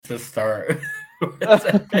to start.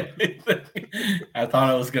 I thought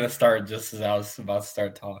I was gonna start just as I was about to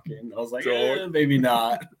start talking. I was like, maybe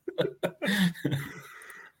not.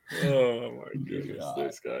 Oh my goodness,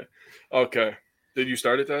 this guy. Okay, did you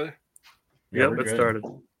start it, Tyler? Yep, it started.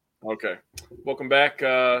 Okay, welcome back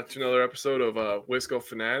to another episode of Wisco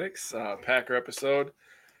Fanatics, Packer episode.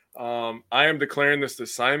 I am declaring this the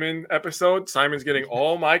Simon episode. Simon's getting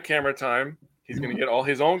all my camera time. He's going to get all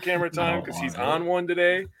his own camera time because he's on one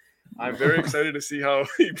today. I'm very excited to see how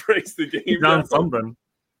he breaks the game. He's on something.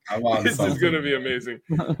 This is going to be amazing.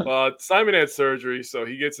 Simon had surgery, so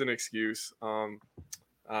he gets an excuse. You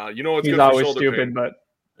know what's he's good always for shoulder stupid, pain. but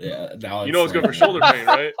yeah, you know what's good for shoulder pain,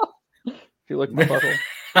 right? If you look my butthole.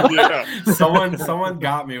 Yeah, someone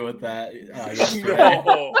got me with that.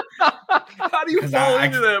 No. How do you fall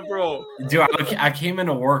into that, bro? Dude, I came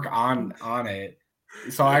into work on it,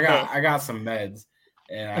 so I got some meds,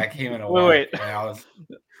 and I came into work. Wait. And I was.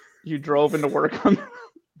 You drove into work on,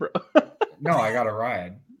 bro? No, I got a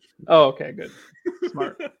ride. Oh, okay, good,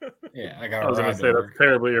 smart. Yeah, I got. I was going to say that's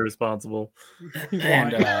terribly irresponsible.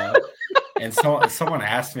 And someone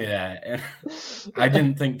asked me that, and I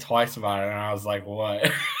didn't think twice about it, and I was like,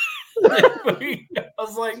 "What?" I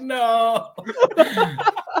was like, "No."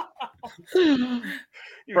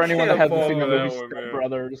 For anyone that hasn't seen the movie Step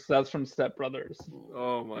Brothers, that's from Step Brothers.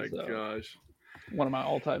 Oh my gosh, one of my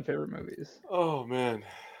all-time favorite movies. Oh man,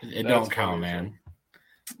 it don't count, man.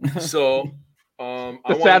 So,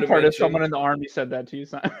 the sad part is someone in the army said that to you,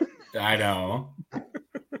 Simon. I know.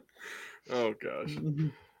 Oh gosh.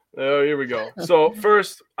 Oh, here we go. So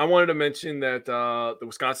first, I wanted to mention that the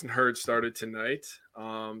Wisconsin Herd started tonight.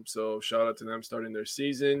 So shout out to them starting their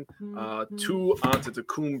season. 2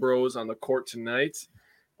 Antetokounmpo Bros on the court tonight.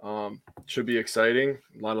 Should be exciting.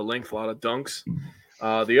 A lot of length, a lot of dunks.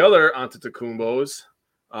 The other Antetokounmpos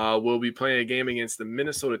will be playing a game against the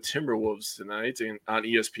Minnesota Timberwolves tonight on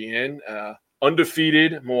ESPN.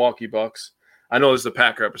 Undefeated Milwaukee Bucks. I know this is a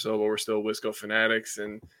Packer episode, but we're still Wisco Fanatics,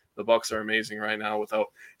 and the Bucks are amazing right now without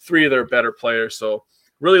 3 of their better players. So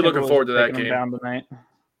really looking forward to that game. Down tonight.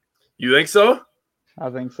 You think so? I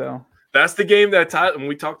think so. That's the game that Tyler, when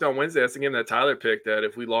we talked on Wednesday, that's the game that Tyler picked that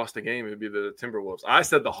if we lost the game, it would be the Timberwolves. I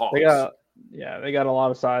said the Hawks. They got a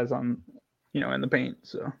lot of size on, in the paint.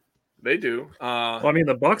 So they do. Well, I mean,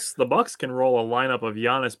 the Bucks can roll a lineup of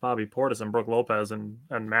Giannis, Bobby Portis, and Brook Lopez and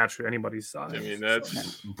match anybody's size. I mean,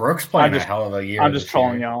 that's Brooks playing a hell of a year. I'm just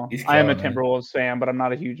trolling y'all. I am a Timberwolves fan, but I'm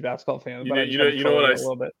not a huge basketball fan. You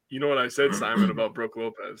know what I said, Simon, about Brook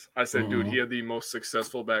Lopez? I said, dude, he had the most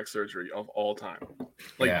successful back surgery of all time.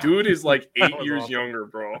 Dude is like 8 years younger,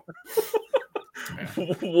 bro.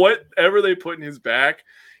 Whatever they put in his back,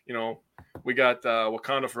 we got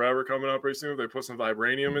Wakanda Forever coming up pretty soon. They put some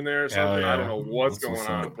vibranium in there or something. I don't know what's going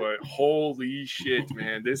on, but holy shit,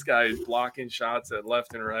 man. This guy is blocking shots at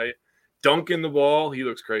left and right. Dunking the ball. He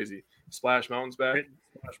looks crazy. Splash Mountain's back.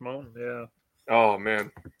 Splash Mountain, yeah. Oh,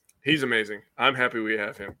 man. He's amazing. I'm happy we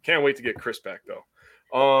have him. Can't wait to get Chris back,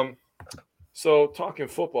 though. So, talking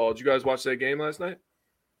football, did you guys watch that game last night?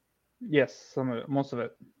 Yes, most of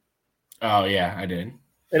it. Oh, yeah, I did.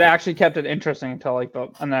 It actually kept it interesting until and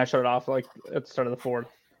then I shut it off at the start of the fourth.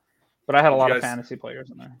 But I had a lot of fantasy players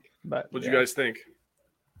in there. But what'd you guys think?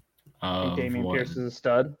 Damian Pierce is a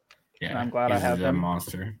stud. Yeah, and I'm glad I have him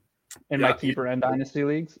monster in my keeper and dynasty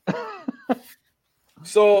leagues.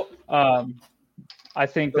 So I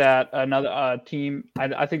think that another team.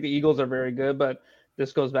 I think the Eagles are very good, but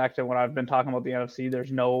this goes back to when I've been talking about the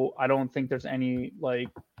NFC. I don't think there's any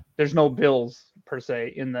there's no Bills per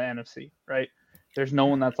se in the NFC, right? There's no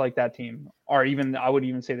one that's like that team, or even I would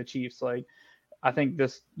even say the Chiefs. I think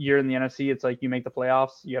this year in the NFC, it's like you make the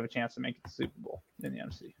playoffs, you have a chance to make it the Super Bowl in the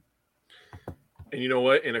NFC. And you know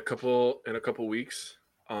what? In a couple weeks,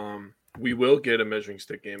 we will get a measuring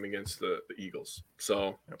stick game against the Eagles.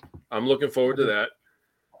 So I'm looking forward to that.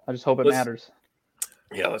 I just hope it matters.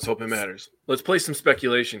 Yeah, let's hope it matters. Let's play some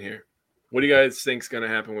speculation here. What do you guys think is going to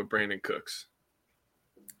happen with Brandon Cooks?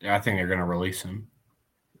 Yeah, I think they're going to release him.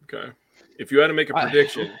 Okay. If you had to make a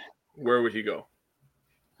prediction, where would he go?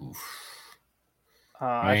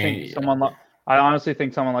 I honestly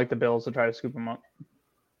think someone like the Bills will try to scoop him up.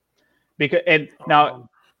 Now,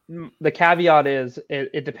 the caveat is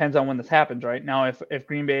it depends on when this happens, right? Now, if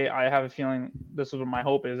Green Bay, I have a feeling this is what my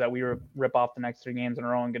hope is, that we rip off the next 3 games in a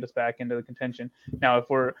row and get us back into the contention. Now,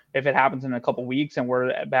 if it happens in a couple weeks and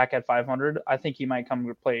we're back at 500, I think he might come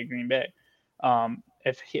to play at Green Bay.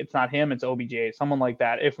 If it's not him, it's OBJ, someone like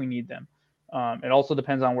that, if we need them. It also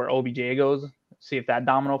depends on where OBJ goes, see if that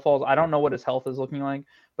domino falls. I don't know what his health is looking like,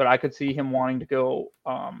 but I could see him wanting to go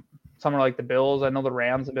somewhere like the Bills. I know the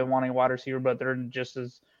Rams have been wanting a wide receiver, but they're just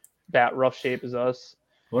as that rough shape as us.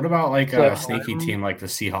 What about like So- a sneaky team like the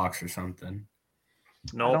Seahawks or something?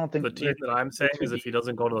 No, don't think the team that I'm saying is if he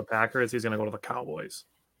doesn't go to the Packers, he's going to go to the Cowboys.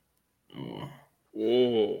 Ooh,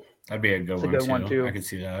 Oh, that'd be a good, It's a good one, too. I could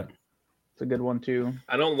see that. It's a good one too.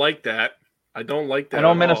 I don't like that. I don't like that. I know at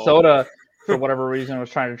all. Minnesota, for whatever reason, was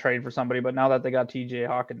trying to trade for somebody, but now that they got T.J.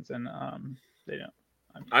 Hawkinson, they don't.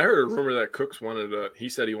 I heard a rumor that Cooks he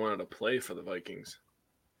said he wanted to play for the Vikings.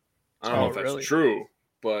 I don't know if that's really? true,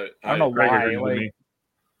 but I don't know Greg why. agrees with Like, me.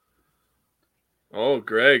 Oh,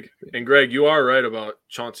 Greg. And Greg, you are right about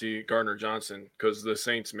Chauncey Gardner-Johnson because the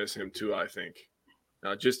Saints miss him too, I think.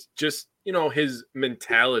 Just his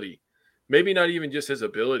mentality. Maybe not even just his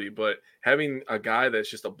ability, but having a guy that's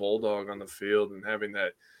just a bulldog on the field and having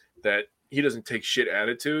that he doesn't take shit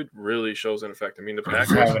attitude really shows an effect. I mean, the He's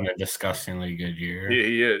Packers, having a disgustingly good year.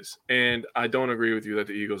 he is. And I don't agree with you that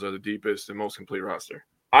the Eagles are the deepest and most complete roster.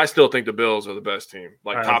 I still think the Bills are the best team.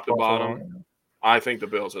 Like I top to have bottom, Buffalo. I think the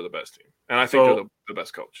Bills are the best team. And I think So- they're the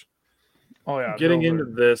best coach. oh yeah, Getting Bills into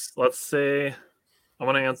this, let's say I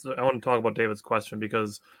want to talk about David's question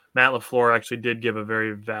because Matt LaFleur actually did give a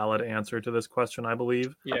very valid answer to this question, I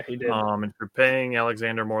believe. yeah, he did. If you're paying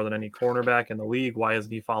Alexander more than any cornerback in the league, why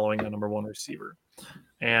isn't he following a number one receiver?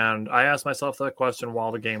 And I asked myself that question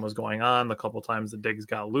while the game was going on, the couple times the Diggs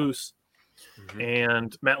got loose.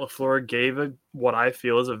 And Matt LaFleur gave what I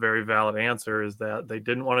feel is a very valid answer, is that they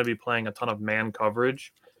didn't want to be playing a ton of man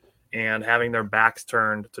coverage and having their backs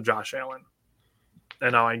turned to Josh Allen.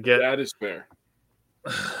 And now I get That is fair.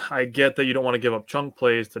 that you don't want to give up chunk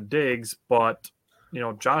plays to Diggs, but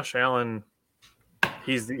Josh Allen,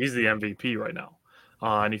 he's the MVP right now.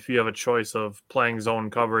 And if you have a choice of playing zone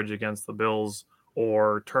coverage against the Bills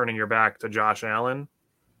or turning your back to Josh Allen,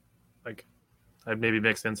 like I'd maybe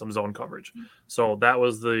mix in some zone coverage. So that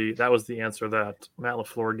was the answer that Matt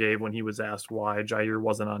LaFleur gave when he was asked why Jair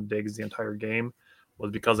wasn't on Diggs the entire game, was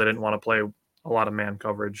because they didn't want to play a lot of man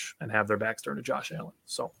coverage and have their backs turned to Josh Allen.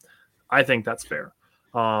 So I think that's fair.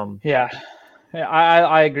 Yeah,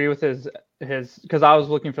 I agree with his because I was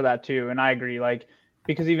looking for that too, and I agree. Like,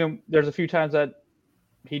 because even there's a few times that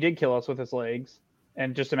he did kill us with his legs,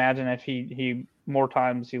 and just imagine if he more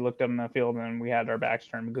times he looked up in the field and we had our backs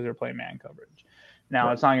turned because we were playing man coverage. Now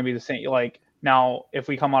Right. it's not gonna be the same. Like now, if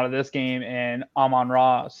we come out of this game and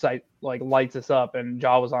Amon-Ra lights us up and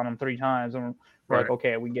Jaw was on him 3 times, and we're like, Right.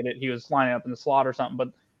 okay, we get it. He was lining up in the slot or something, but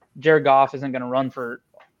Jared Goff isn't gonna run for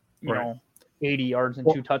Right. 80 yards and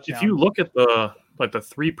Well, 2 touchdowns. If you look at the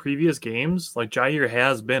 3 previous games, like Jair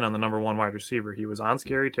has been on the number one wide receiver. He was on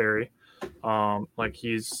Scary Terry.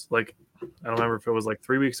 He's like, I don't remember if it was like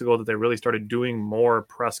 3 weeks ago that they really started doing more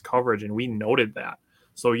press coverage, and we noted that.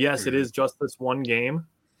 So yes, it is just this one game,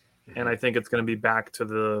 and I think it's going to be back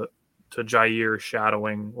to Jair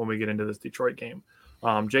shadowing when we get into this Detroit game.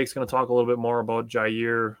 Jake's going to talk a little bit more about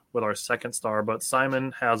Jair with our second star, but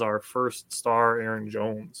Simon has our first star, Aaron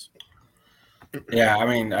Jones. Yeah, I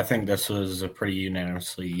mean, I think this was a pretty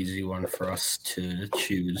unanimously easy one for us to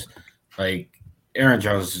choose. Like, Aaron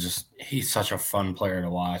Jones is he's such a fun player to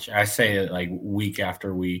watch. I say it like week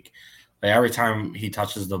after week. Like, every time he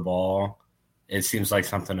touches the ball, it seems like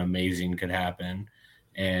something amazing could happen.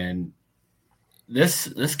 And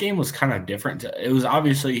this game was kind of different. It was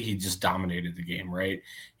obviously he just dominated the game, right?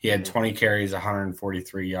 He had 20 carries,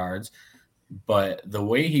 143 yards. But the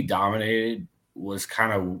way he dominated was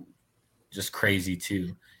kind of just crazy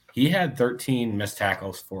too. He had 13 missed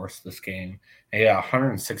tackles forced this game. And he had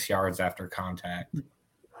 106 yards after contact.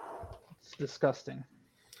 It's disgusting.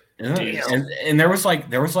 And there was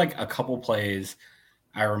like a couple plays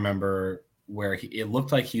I remember where it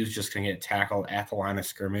looked like he was just going to get tackled at the line of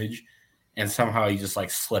scrimmage, and somehow he just like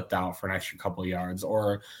slipped out for an extra couple of yards.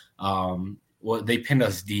 Or they pinned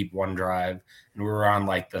us deep one drive, and we were on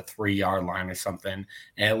like the 3-yard line or something,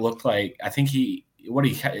 and it looked like I think did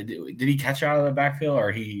he catch out of the backfield,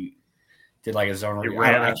 or he did like a zone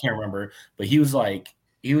read? I can't remember, but he was like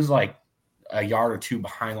a yard or two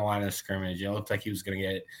behind the line of scrimmage. It looked like he was going to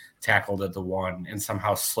get tackled at the 1 and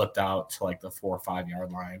somehow slipped out to like the 4 or 5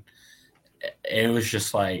 yard line. And it was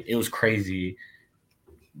just like, it was crazy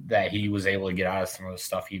that he was able to get out of some of the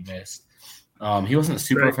stuff he missed. He wasn't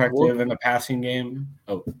super effective in the passing game.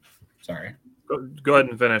 Oh, sorry. Go ahead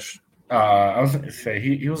and finish. I was going to say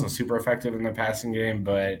he wasn't super effective in the passing game,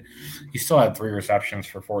 but he still had 3 receptions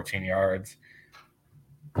for 14 yards.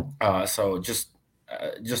 So just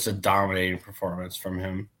a dominating performance from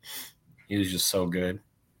him. He was just so good.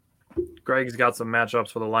 Greg, Greg's got some matchups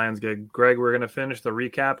for the Lions gig. Greg, we're going to finish the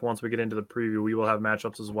recap. Once we get into the preview, we will have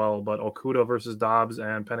matchups as well. But Okudah versus Dobbs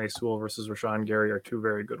and Penei Sewell versus Rashawn Gary are two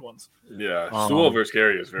very good ones. Yeah, Sewell versus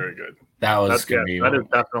Gary is very good. That is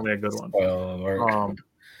definitely a good one.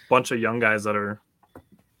 Bunch of young guys that are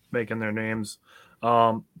making their names.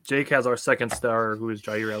 Jake has our second star, who is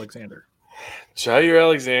Jair Alexander. Jair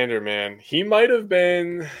Alexander, man. He might have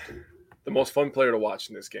been the most fun player to watch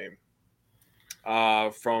in this game.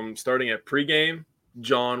 From starting at pregame,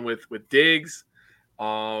 John with Diggs.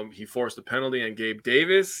 He forced a penalty on Gabe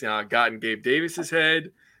Davis, got in Gabe Davis's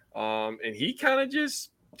head. And he kind of just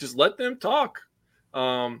let them talk.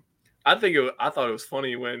 I thought it was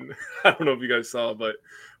funny when, I don't know if you guys saw, but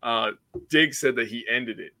Diggs said that he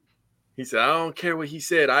ended it. He said, I don't care what he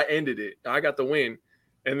said. I ended it. I got the win.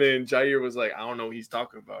 And then Jair was like, I don't know what he's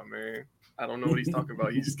talking about, man. I don't know what he's talking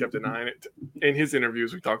about. He just kept denying it. In his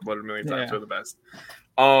interviews, we talked about it a million times. They're the best.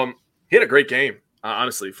 He had a great game,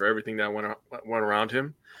 honestly, for everything that went around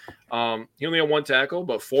him. He only had 1 tackle,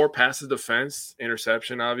 but 4 passes defense,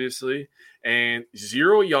 interception, obviously, and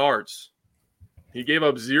 0 yards. He gave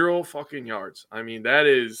up 0 fucking yards. I mean,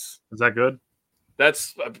 is that good?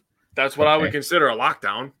 That's what I would consider a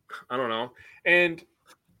lockdown. I don't know. And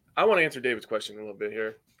I want to answer David's question a little bit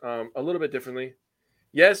here, a little bit differently.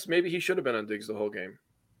 Yes, maybe he should have been on Diggs the whole game.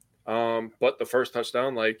 But the first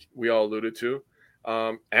touchdown, like we all alluded to,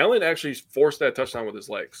 Allen actually forced that touchdown with his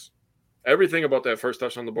legs. Everything about that first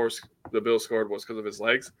touchdown the Bills scored was because of his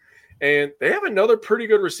legs. And they have another pretty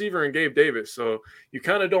good receiver in Gabe Davis. So you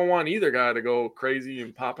kind of don't want either guy to go crazy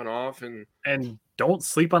and popping off. And don't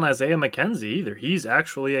sleep on Isaiah McKenzie either. He's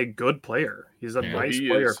actually a good player. He's a nice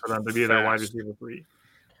player for them to be their wide receiver 3.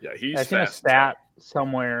 Yeah, he's I've seen a stat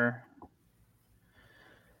somewhere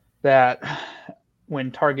that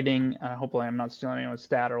when targeting, hopefully I'm not stealing anyone's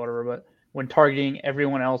stat or whatever, but when targeting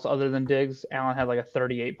everyone else other than Diggs, Allen had like a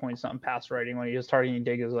 38-point-something passer rating. When he was targeting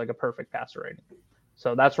Diggs, it was like a perfect passer rating.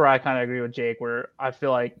 So that's where I kind of agree with Jake, where I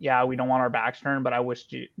feel like, we don't want our backs turned, but I wish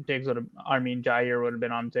Jair would have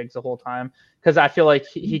been on Diggs the whole time, because I feel like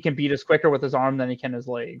he can beat us quicker with his arm than he can his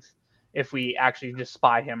legs. If we actually just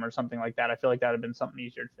spy him or something like that, I feel like that would have been something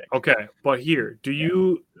easier to fix. Okay, but here,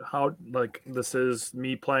 this is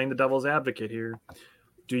me playing the devil's advocate here.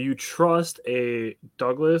 Do you trust a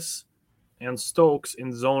Douglas and Stokes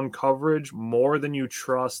in zone coverage more than you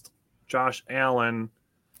trust Josh Allen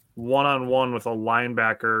one-on-one with a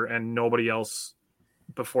linebacker and nobody else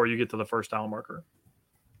before you get to the first down marker?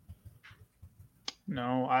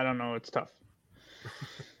 No, I don't know. It's tough.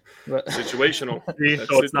 But situational.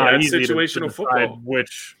 So it's not easy situational to football.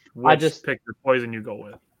 Which pick your poison you go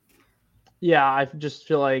with. Yeah, I just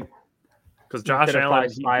feel like because Josh Allen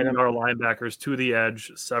beat our linebackers to the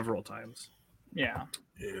edge several times. Yeah.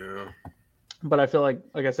 Yeah. But I feel like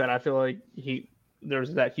I said, I feel like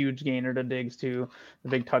there's that huge gainer to Diggs too, the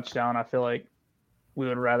big touchdown. I feel like we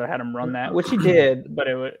would rather had him run that, which he did, but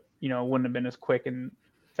it would, wouldn't have been as quick and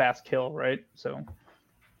fast kill, right? So.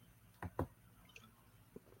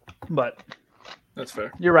 But that's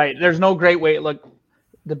fair. You're right. There's no great way. Look,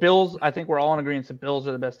 the Bills, I think we're all in agreement. The Bills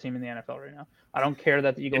are the best team in the NFL right now. I don't care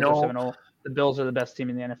that the Eagles are 7-0. The Bills are the best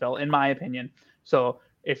team in the NFL, in my opinion. So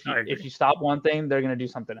if you stop one thing, they're going to do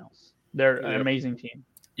something else. They're an amazing team.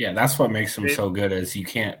 Yeah, that's what makes them so good is you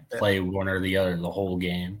can't play one or the other the whole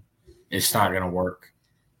game. It's not going to work.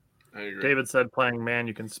 I agree. David said playing man,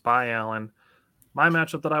 you can spy Allen. My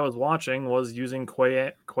matchup that I was watching was using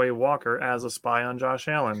Quay Walker as a spy on Josh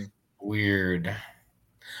Allen. Weird.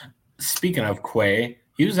 Speaking of Quay,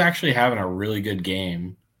 he was actually having a really good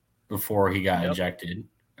game before he got ejected.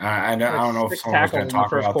 I don't know if someone was going to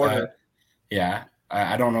talk about that. Yeah,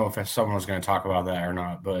 I don't know if someone was going to talk about that or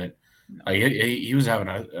not, but he was having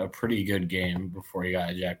a pretty good game before he got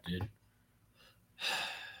ejected.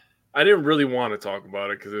 I didn't really want to talk about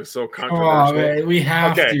it because it was so controversial. Oh, man, we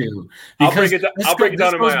have to. I'll break it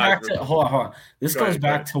down in my eyes. Hold on. This goes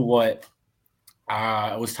back to what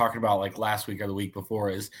I was talking about like last week or the week before,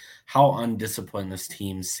 is how undisciplined this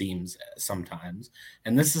team seems sometimes.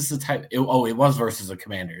 And this is the type it was versus the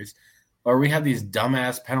Commanders, where we had these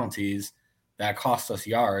dumbass penalties that cost us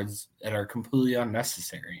yards that are completely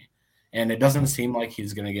unnecessary. And it doesn't seem like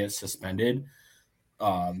he's going to get suspended.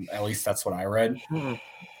 At least that's what I read.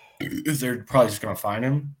 Is they're probably just going to fine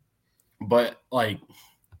him. But,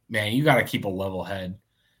 man, you got to keep a level head.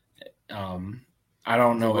 I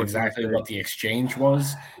don't know exactly what the exchange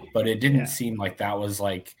was, but it didn't seem like that was,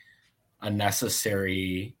 a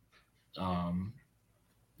necessary,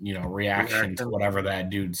 reaction to whatever that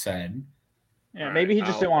dude said. Yeah, maybe he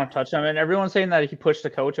just didn't want to touch him. And everyone's saying that he pushed the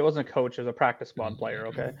coach. It wasn't a coach. It was a practice squad player,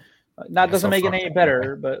 okay? That doesn't make it any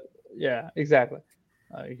better, but Yeah, exactly.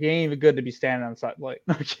 He ain't even good to be standing on the side. Like,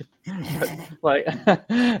 but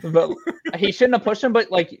he shouldn't have pushed him.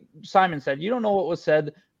 But like Simon said, you don't know what was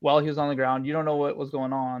said while he was on the ground. You don't know what was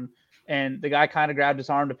going on. And the guy kind of grabbed his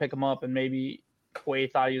arm to pick him up, and maybe Quay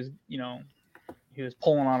thought he was, he was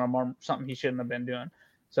pulling on him or something he shouldn't have been doing.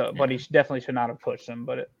 So, but he definitely should not have pushed him.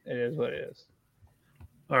 But it is what it is.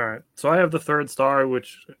 All right. So I have the third star,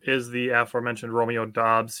 which is the aforementioned Romeo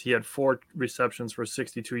Doubs. He had 4 receptions for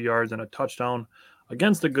 62 yards and a touchdown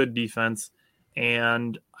against a good defense.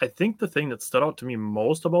 And I think the thing that stood out to me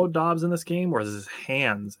most about Doubs in this game was his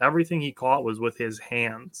hands. Everything he caught was with his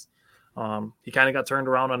hands. He kind of got turned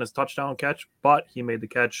around on his touchdown catch, but he made the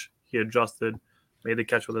catch. He adjusted, made the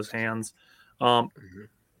catch with his hands.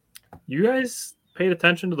 You guys paid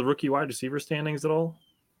attention to the rookie wide receiver standings at all?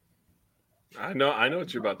 I know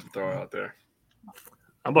what you're about to throw out there.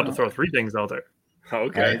 I'm about to throw 3 things out there.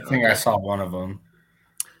 Okay. I think I saw one of them.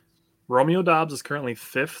 Romeo Doubs is currently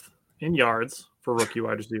 5th in yards for rookie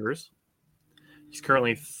wide receivers. He's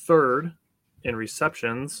currently 3rd in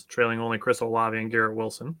receptions, trailing only Chris Olave and Garrett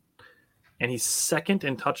Wilson. And he's 2nd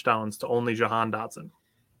in touchdowns to only Jahan Dotson.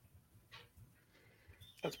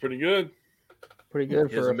 That's pretty good. Pretty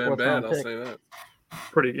good for a 4th round pick. I'll say that.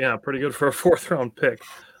 Pretty good for a 4th round pick.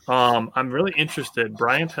 I'm really interested.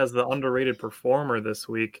 Bryant has the underrated performer this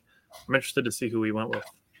week. I'm interested to see who he went with.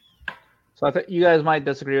 So I think you guys might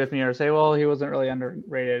disagree with me or say, well, he wasn't really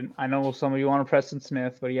underrated. I know some of you want Preston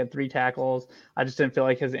Smith, but he had 3 tackles. I just didn't feel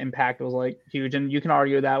like his impact was like huge. And you can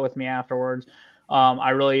argue that with me afterwards. I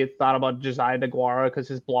really thought about Josiah DeGuara because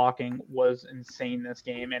his blocking was insane this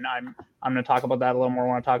game. And I'm going to talk about that a little more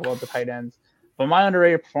when I talk about the tight ends. But my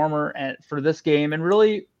underrated performer for this game and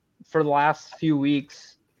really for the last few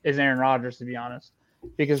weeks is Aaron Rodgers, to be honest,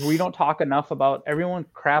 because we don't talk enough about everyone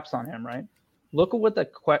craps on him, right? Look at what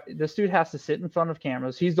this dude has to sit in front of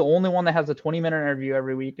cameras. He's the only one that has a 20-minute interview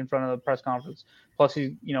every week in front of the press conference. Plus,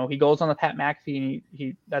 he goes on the Pat McAfee, and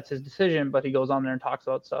he that's his decision, but he goes on there and talks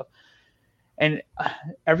about stuff. And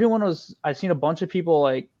I've seen a bunch of people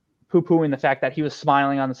like poo-pooing the fact that he was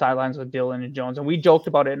smiling on the sidelines with Dillon and Jones. And we joked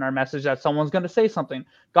about it in our message that someone's going to say something.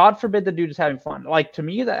 God forbid the dude is having fun. Like, to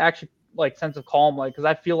me, that actually like sense of calm, like, because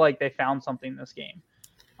I feel like they found something in this game.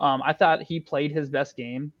 I thought he played his best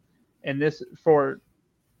game, and this for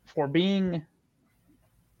being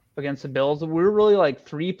against the Bills, we were really like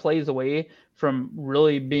 3 plays away from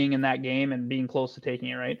really being in that game and being close to taking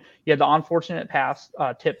it. Right, you had the unfortunate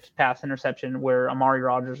tipped pass interception where Amari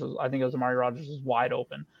Rodgers was wide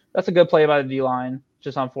open. That's a good play by the D-line,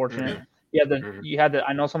 just unfortunate. Mm-hmm. You had the.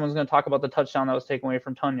 I know someone's going to talk about the touchdown that was taken away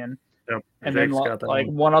from Tunyon. Yep. And then like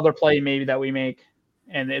one other play maybe that we make,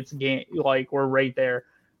 and it's game like we're right there.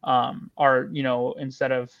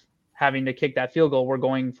 Instead of having to kick that field goal, we're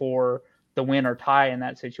going for the win or tie in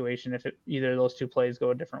that situation if either of those 2 plays go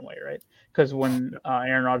a different way, right? Because when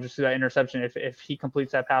Aaron Rodgers threw that interception, if he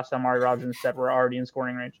completes that pass to Amari Rodgers instead, we're already in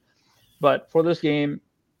scoring range. But for this game,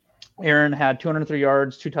 Aaron had 203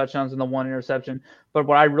 yards, 2 touchdowns, and the 1 interception. But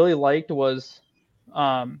what I really liked was,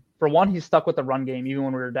 for one, he stuck with the run game even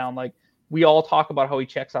when we were down. Like, we all talk about how he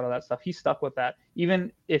checks out of that stuff. He stuck with that,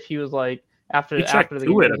 even if he was like after the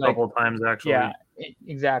game. It a couple of times actually. Yeah,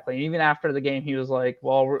 exactly. And even after the game, he was like,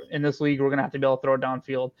 "Well, in this league, we're gonna have to be able to throw it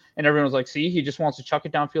downfield." And everyone was like, "See, he just wants to chuck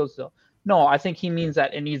it downfield still." No, I think he means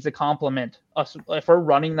that it needs to complement us. If we're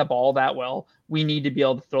running the ball that well, we need to be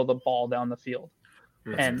able to throw the ball down the field.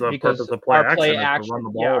 And because our play action, run the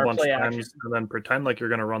ball a bunch of times and then pretend like you're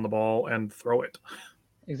going to run the ball and throw it.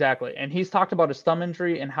 Exactly. And he's talked about his thumb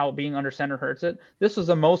injury and how being under center hurts it. This was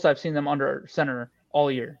the most I've seen them under center all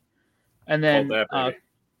year. And then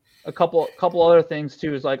a couple other things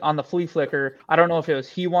too is like on the flea flicker. I don't know if it was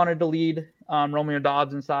he wanted to lead Romeo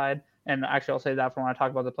Doubs inside, and actually I'll say that for when I talk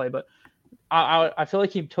about the play. But I feel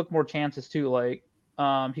like he took more chances too. Like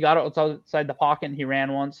he got outside the pocket and he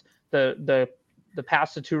ran once. The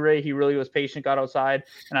pass to Toure, he really was patient, got outside,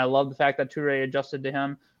 and I love the fact that Toure adjusted to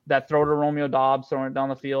him. That throw to Romeo Doubs, throwing it down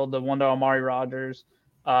the field, the one to Amari Rodgers.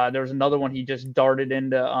 There was another one he just darted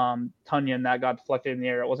into Tunyon that got deflected in the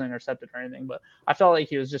air. It wasn't intercepted or anything, but I felt like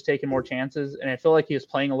he was just taking more chances, and I feel like he was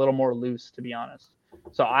playing a little more loose, to be honest.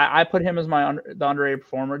 So I put him as the underrated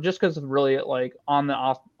performer just because of really like on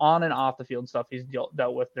and off the field stuff he's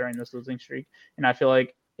dealt with during this losing streak, and I feel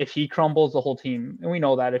like if he crumbles, the whole team, and we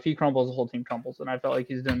know that if he crumbles, the whole team crumbles, and I felt like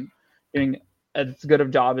he's doing as good of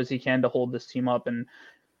a job as he can to hold this team up and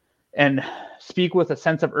speak with a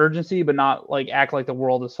sense of urgency, but not like act like the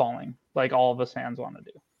world is falling, like all of us fans want to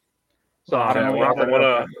do. So I don't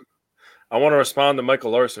know. I want to respond to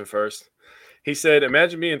Michael Larson first. He said,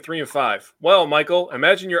 "Imagine being 3 and 5." Well, Michael,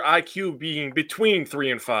 imagine your IQ being between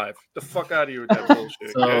 3 and 5. The fuck out of here with that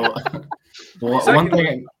bullshit. So, one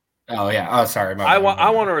thing. Oh yeah. Oh, sorry. I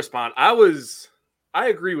want to respond. I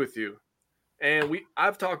agree with you, and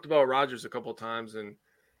I've talked about Rodgers a couple of times, and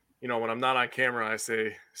when I'm not on camera, I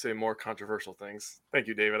say more controversial things. Thank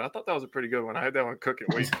you, David. I thought that was a pretty good one. I had that one cooking,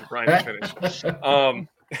 waiting for Brian to finish.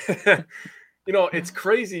 It's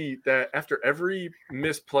crazy that after every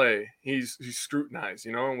misplay, he's scrutinized.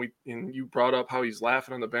 And you brought up how he's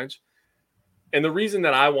laughing on the bench. And the reason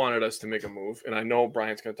that I wanted us to make a move, and I know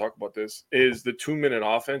Brian's going to talk about this, is the 2-minute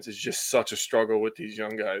offense is just such a struggle with these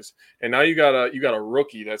young guys. And now you got a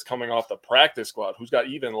rookie that's coming off the practice squad who's got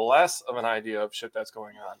even less of an idea of shit that's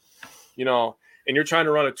going on. And you're trying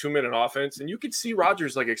to run a 2-minute offense, and you could see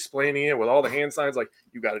Rodgers like explaining it with all the hand signs, like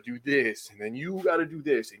you got to do this, and then you got to do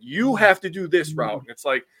this, and you have to do this route. And it's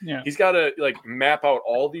like he's got to like map out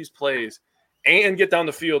all these plays and get down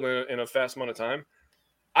the field in a fast amount of time.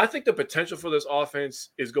 I think the potential for this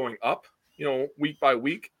offense is going up, week by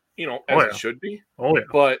week, as it should be. Oh yeah.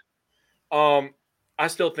 But I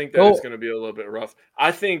still think that it's going to be a little bit rough.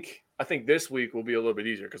 I think this week will be a little bit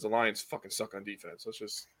easier because the Lions fucking suck on defense. Let's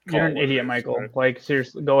just You're an idiot, Michael. Right? Like,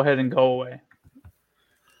 seriously, go ahead and go away.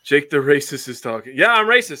 Jake the racist is talking. Yeah, I'm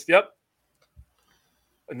racist. Yep.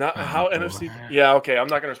 Not how NFC. Yeah, okay. I'm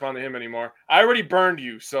not going to respond to him anymore. I already burned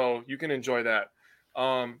you, so you can enjoy that.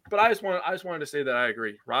 But I just wanted to say that I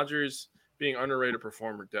agree. Rodgers being underrated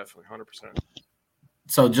performer, definitely 100%.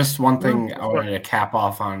 So just one thing I wanted to cap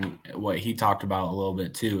off on what he talked about a little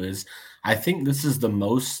bit too is I think this is the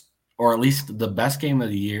most, or at least the best game of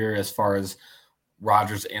the year as far as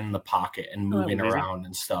Rodgers in the pocket and moving around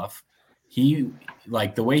and stuff. He,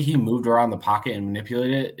 like the way he moved around the pocket and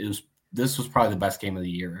manipulated it, this was probably the best game of the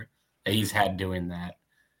year that he's had doing that.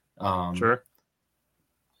 Sure.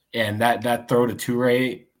 And that throw to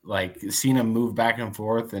Toure, like seeing him move back and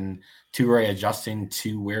forth and Toure adjusting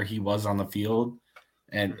to where he was on the field.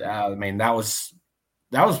 And I mean, that was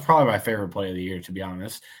probably my favorite play of the year, to be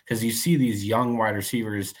honest, because you see these young wide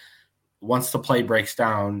receivers, once the play breaks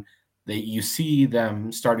down, you see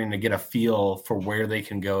them starting to get a feel for where they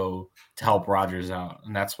can go to help Rodgers out.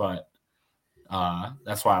 And that's what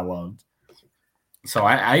I loved. So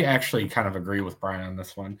I actually kind of agree with Brian on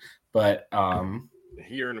this one, but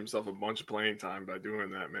he earned himself a bunch of playing time by doing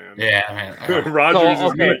that, man. Yeah, man. Rodgers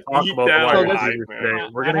is going to talk about the wide receivers today.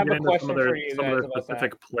 We're going to get into some of their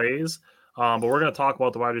specific plays, but we're going to talk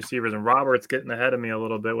about the wide receivers. And Robert's getting ahead of me a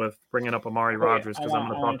little bit with bringing up Amari Rodgers because I'm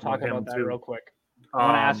going to talk about him too. Real quick. I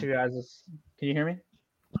want to ask you guys this. Can you hear me?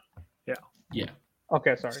 Yeah.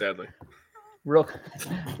 Okay, sorry. Sadly. Real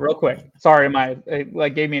quick. Sorry,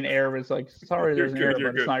 it gave me an error. It was like, sorry, there's an error,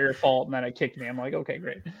 but it's not your fault. And then it kicked me. I'm like, okay,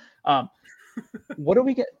 great. What do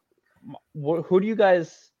we get? Who do you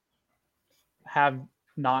guys have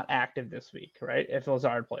not active this week, right? If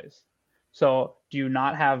Lazard plays. So do you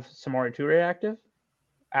not have Samori Toure active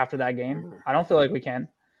after that game? I don't feel like we can.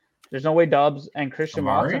 There's no way Dubs and Christian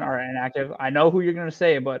Watson are inactive. I know who you're going to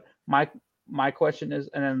say, but my question is,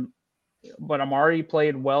 but Amari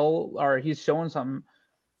played well, or he's showing something.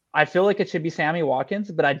 I feel like it should be Sammy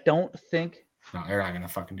Watkins, but I don't think they're not going to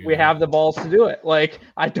fucking do we have the balls to do it. Like,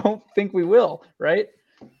 I don't think we will, right?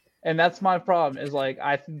 And that's my problem is like,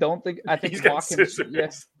 I think Watkins.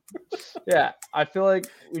 Yes. Yeah. I feel like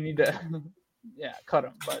we need to, cut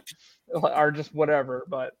him, or just whatever.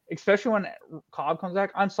 But especially when Cobb comes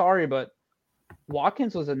back, I'm sorry, but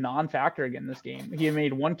Watkins was a non-factor again this game. He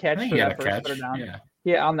made one catch for that first third down.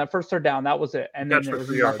 Yeah, on that first third down, that was it. And then there was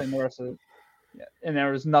nothing the rest of the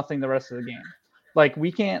rest of the game. Like,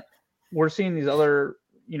 we're seeing these other,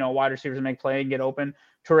 wide receivers make play and get open.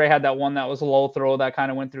 Toure had that one that was a low throw that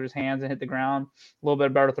kind of went through his hands and hit the ground. A little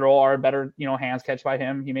bit better throw or better, hands catch by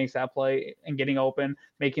him. He makes that play and getting open,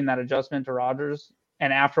 making that adjustment to Rodgers.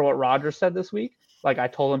 And after what Rodgers said this week, like I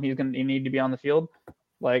told him he need to be on the field.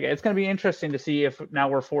 Like, it's going to be interesting to see if now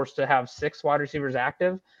we're forced to have 6 wide receivers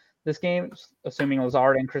active this game, assuming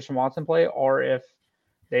Lazard and Christian Watson play, or if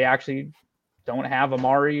they actually don't have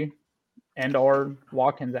Amari and or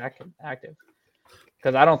Watkins active.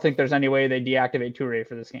 Because I don't think there's any way they deactivate Toure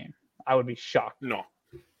for this game. I would be shocked. No.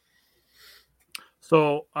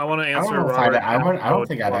 So I want to answer. I don't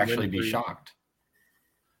think I'd actually be shocked.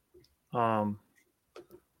 It'll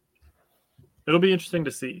be interesting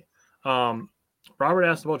to see. Robert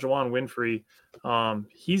asked about Juwann Winfree.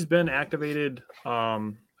 He's been activated.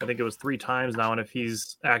 I think it was 3 times now, and if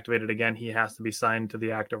he's activated again, he has to be signed to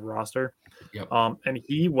the active roster. Yep. And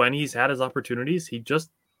when he's had his opportunities, he just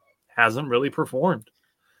hasn't really performed.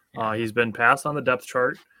 He's been passed on the depth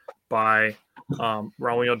chart by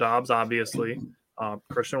Romeo Dobbs, obviously.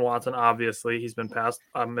 Christian Watson, obviously. He's been passed,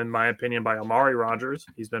 in my opinion, by Amari Rogers.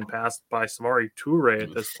 He's been passed by Samori Toure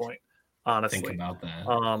at this point, honestly. Think about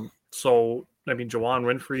that. So, I mean, Juwann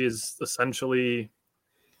Winfree is essentially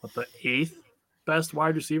the 8th best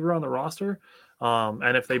wide receiver on the roster.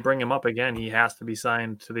 And if they bring him up again, he has to be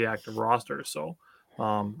signed to the active roster. So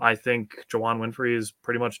I think Juwann Winfree is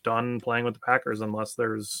pretty much done playing with the Packers unless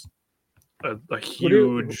there's a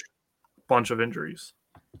huge bunch of injuries.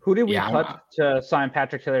 Who did we cut to sign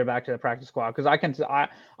Patrick Taylor back to the practice squad? Because I,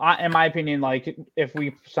 in my opinion, like if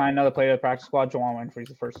we sign another player to the practice squad, Juwann Winfree is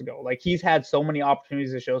the first to go. Like he's had so many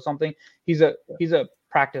opportunities to show something. He's a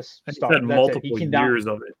practice star. He's had multiple years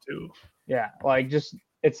of it too. Yeah, like just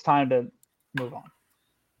it's time to move on.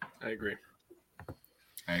 I agree.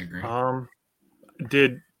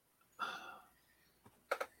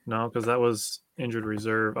 No, because that was injured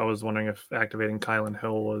reserve. I was wondering if activating Kylan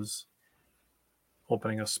Hill was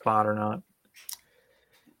opening a spot or not.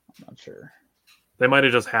 I'm not sure. They might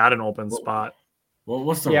have just had an open spot. Well,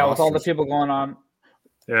 what's the with all the people going on?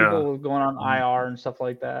 Yeah, people going on IR and stuff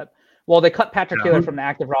like that. Well, they cut Patrick Taylor from the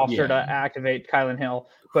active roster to activate Kylan Hill,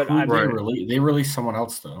 but they released someone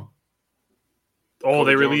else though. Oh,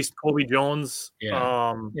 they released Colby Jones.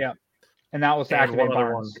 Yeah, and that was to activate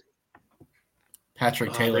Barnes.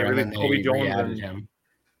 Patrick Taylor, and then Colby Jones re-added him.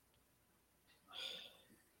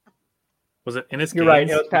 Was it Ennis Gaines? You're right.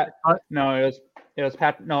 It was Pat. No, it was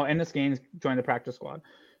Pat. No, Ennis Gaines joined the practice squad.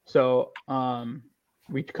 So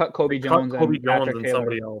we cut Colby Jones and Patrick Taylor.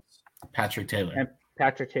 Somebody else. Patrick Taylor. And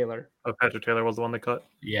Patrick Taylor. Oh, Patrick Taylor was the one they cut.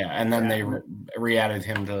 Yeah, and then they re-added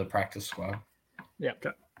him to the practice squad. Yeah. Okay.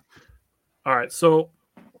 All right, so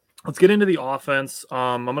let's get into the offense.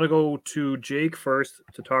 I'm going to go to Jake first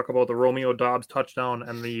to talk about the Romeo Dobbs touchdown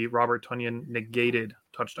and the Robert Tonyan negated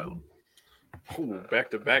touchdown. Ooh, back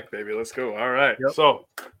to back, baby. Let's go. All right. Yep. So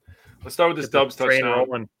let's start with this Dobbs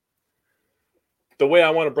touchdown. The way I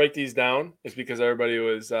want to break these down is because everybody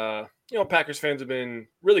was, Packers fans have been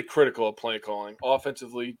really critical of play calling,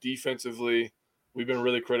 offensively, defensively. We've been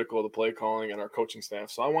really critical of the play calling and our coaching staff.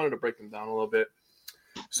 So I wanted to break them down a little bit.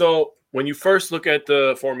 So when you first look at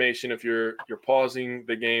the formation, if you're pausing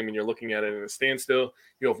the game and you're looking at it in a standstill,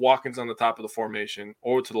 you have Watkins on the top of the formation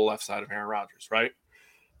over to the left side of Aaron Rodgers, right?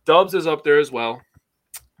 Dobbs is up there as well.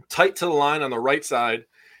 Tight to the line on the right side,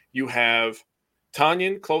 you have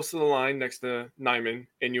Tonyan close to the line next to Nyman,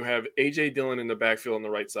 and you have A.J. Dillon in the backfield on the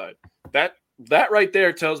right side. That right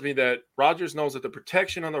there tells me that Rodgers knows that the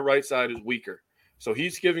protection on the right side is weaker. So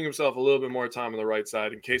he's giving himself a little bit more time on the right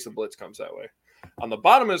side in case a blitz comes that way. On the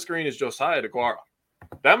bottom of the screen is Josiah DeGuara.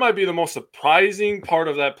 That might be the most surprising part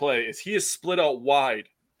of that play is he is split out wide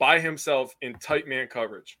by himself in tight man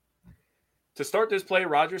coverage. To start this play,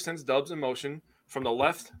 Rodgers sends Dobbs in motion from the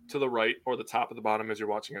left to the right or the top of the bottom as you're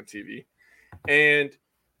watching on TV. And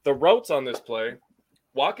the routes on this play,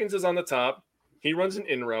 Watkins is on the top. He runs an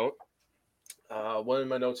in route. One of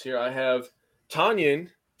my notes here, I have Tonyan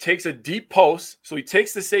takes a deep post. So he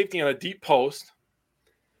takes the safety on a deep post.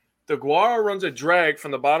 DeGuara runs a drag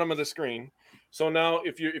from the bottom of the screen. So now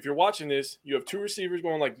if you're watching this, you have two receivers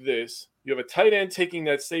going like this. You have a tight end taking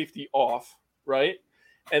that safety off, right?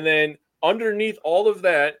 And then underneath all of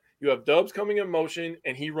that, you have Dobbs coming in motion,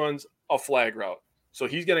 and he runs a flag route. So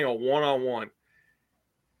he's getting a one-on-one.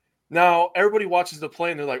 Now, everybody watches the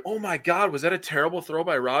play, and they're like, oh, my God, was that a terrible throw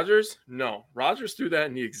by Rodgers? No. Rodgers threw that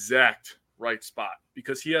in the exact right spot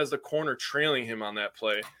because he has the corner trailing him on that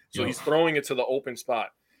play. So he's throwing it to the open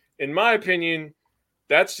spot. In my opinion,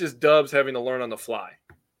 that's just Dobbs having to learn on the fly.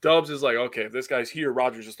 Dobbs is like, okay, if this guy's here,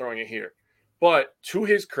 Rodgers is throwing it here. But to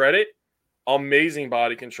his credit, amazing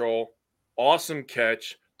body control, awesome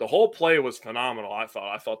catch. The whole play was phenomenal, I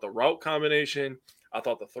thought. I thought the route combination, I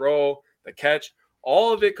thought the throw, the catch,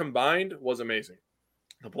 all of it combined was amazing.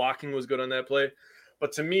 The blocking was good on that play.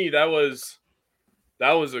 But to me, that was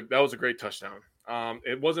a great touchdown.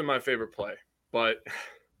 It wasn't my favorite play, but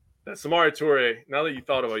that Samori Toure, now that you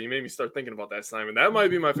thought about it, you made me start thinking about that, Simon. That might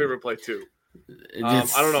be my favorite play too. I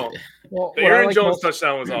don't know. Well, the Aaron Jones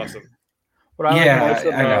touchdown was awesome. I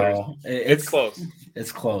know. It's close.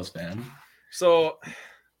 It's close, man. So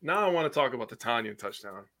now I want to talk about the Tonyan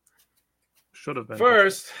touchdown. Should have been.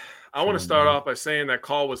 First, I want to start off by saying that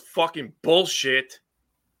call was fucking bullshit.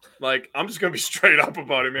 Like, I'm just going to be straight up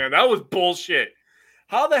about it, man. That was bullshit.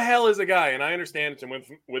 How the hell is a guy, and I understand it's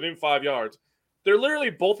within 5 yards, they're literally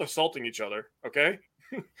both assaulting each other, okay?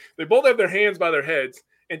 They both have their hands by their heads,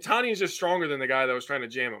 and Tonyan's just stronger than the guy that was trying to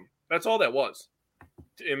jam him. That's all that was,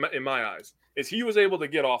 in my eyes, is he was able to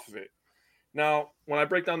get off of it. Now, when I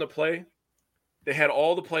break down the play, they had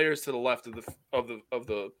all the players to the left of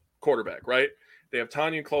the quarterback, right? They have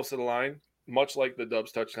Tonyan close to the line, much like the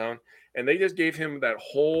Dubs touchdown, and they just gave him that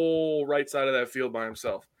whole right side of that field by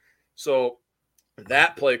himself. So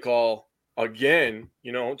that play call, again,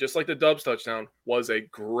 just like the Dubs touchdown, was a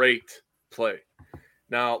great play.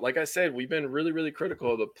 Now, like I said, we've been really, really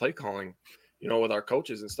critical of the play calling, with our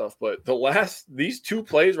coaches and stuff. But these 2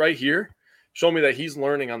 plays right here show me that he's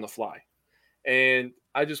learning on the fly. And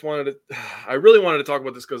I really wanted to talk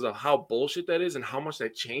about this because of how bullshit that is and how much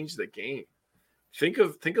that changed the game. Think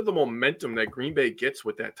of the momentum that Green Bay gets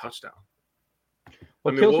with that touchdown.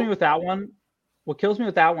 What kills me with that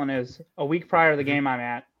one is a week prior to the game I'm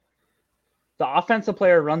at, the offensive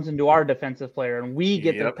player runs into our defensive player, and we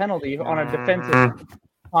get the penalty on a defensive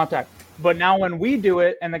contact. But now when we do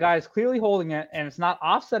it, and the guy is clearly holding it, and it's not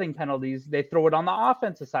offsetting penalties, they throw it on the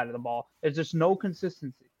offensive side of the ball. There's just no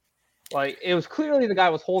consistency. Like, it was clearly the guy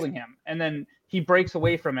was holding him, and then he breaks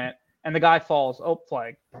away from it, and the guy falls. Oh,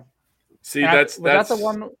 flag. See, was that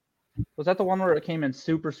the one where it came in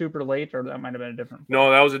super, super late, or that might have been a different one?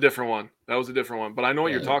 No, that was a different one. But I know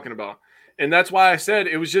what you're talking about. And that's why I said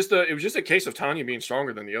it was just a case of Tonyan being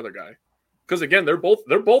stronger than the other guy. Because again, they're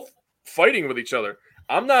both fighting with each other.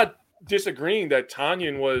 I'm not disagreeing that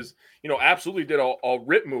Tonyan was, absolutely did a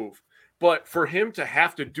rip move. But for him to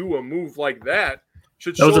have to do a move like that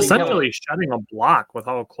was essentially shedding a block with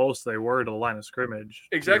how close they were to the line of scrimmage.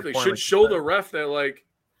 Exactly. Should show the ref that, like,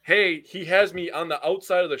 hey, he has me on the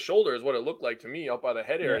outside of the shoulder is what it looked like to me, up by the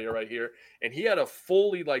head area right here. And he had to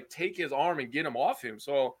fully, take his arm and get him off him.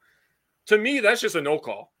 So, to me, that's just a no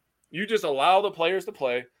call. You just allow the players to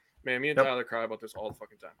play. Man, me and Tyler cry about this all the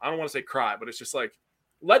fucking time. I don't want to say cry, but it's just like,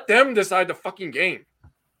 let them decide the fucking game.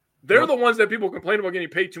 They're the ones that people complain about getting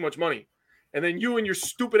paid too much money. And then you and your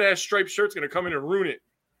stupid-ass striped shirt's going to come in and ruin it.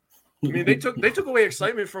 I mean, they took away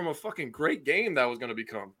excitement from a fucking great game that was going to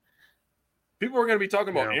become. People are going to be talking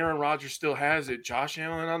about Aaron Rodgers still has it. Josh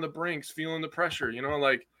Allen on the brinks, feeling the pressure.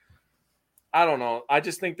 I don't know. I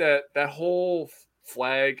just think that whole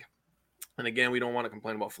flag, and again, we don't want to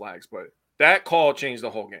complain about flags, but that call changed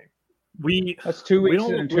the whole game. That's 2 weeks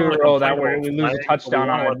in a row that where we lose a touchdown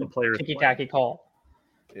on a ticky-tacky call.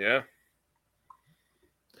 Yeah.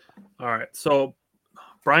 All right. So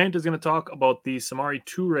Bryant is going to talk about the Samori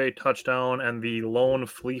Toure touchdown and the lone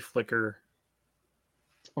flea flicker.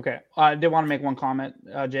 Okay. I did want to make one comment,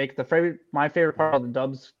 Jake. My favorite part of the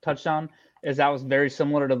Dubs touchdown is that was very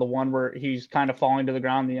similar to the one where he's kind of falling to the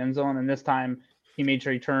ground in the end zone, and this time he made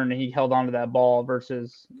sure he turned and he held on to that ball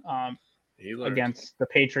versus against the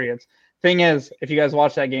Patriots. Thing is, if you guys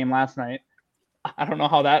watched that game last night, I don't know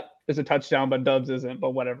how that is a touchdown, but Dubs isn't,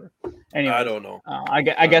 but whatever. Anyway, I don't know.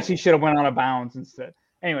 I guess he should have went out of bounds instead.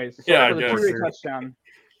 Anyways, so for the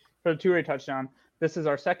Toure touchdown, this is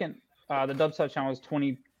our second. The Dubs touchdown was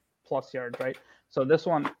 20-plus yards, right? So this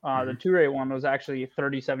one, the Toure one, was actually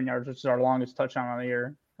 37 yards, which is our longest touchdown of the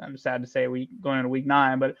year. I'm sad to say going into week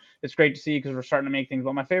 9, but it's great to see because we're starting to make things.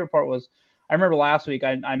 But my favorite part was, I remember last week,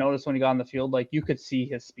 I noticed when he got on the field, you could see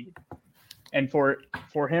his speed. And for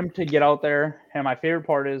him to get out there, and my favorite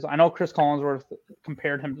part is, I know Chris Collinsworth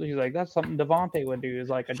compared him. He's like, that's something Devontae would do. He's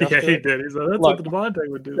like, he did. He's like, that's what Devontae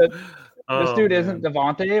would do. This dude isn't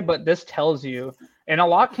Devontae, but this tells you. And a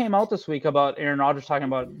lot came out this week about Aaron Rodgers talking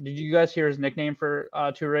about. Did you guys hear his nickname for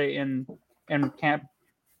Toure in camp?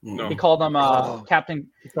 No. He called him Captain.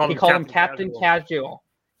 He called him Captain Casual.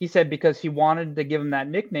 He said because he wanted to give him that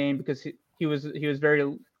nickname because he was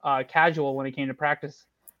very casual when it came to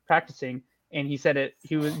practicing. And he said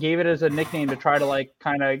gave it as a nickname to try to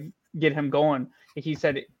kind of get him going. He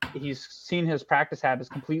said he's seen his practice habits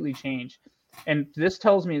completely change. And this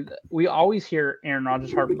tells me that we always hear Aaron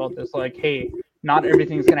Rodgers harp about this, hey, not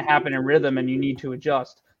everything's going to happen in rhythm and you need to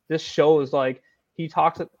adjust. This shows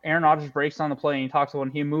Aaron Rodgers breaks on the play and he talks about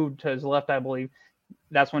when he moved to his left, I believe,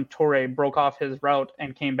 that's when Toure broke off his route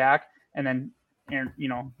and came back. And then, Aaron,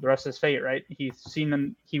 the rest is fate, right? He's seen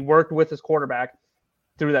them. He worked with his quarterback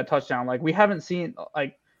through that touchdown. We haven't seen,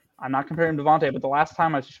 I'm not comparing Devontae, but the last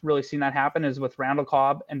time I've really seen that happen is with Randall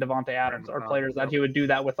Cobb and Devontae Adams, our players that he would do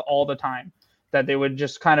that with all the time, that they would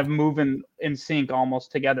just kind of move in sync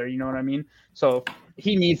almost together. You know what I mean? So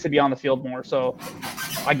he needs to be on the field more. So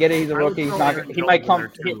I get it. He's a rookie. He's not. He might come.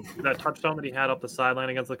 That touchdown that he had up the sideline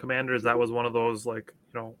against the Commanders, that was one of those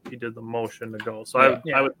he did the motion to go. So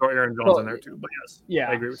I would throw Aaron Jones in there too. But yes,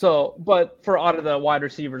 I agree with you. But for out of the wide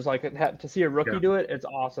receivers, to see a rookie do it, it's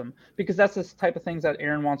awesome because that's the type of things that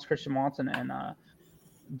Aaron wants, Christian wants, and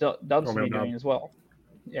Dubs to be doing as well.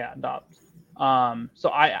 Yeah, Dubs. So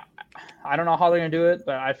I don't know how they're gonna do it,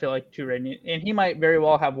 but I feel like Toure and he might very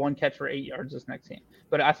well have one catch for 8 yards this next game.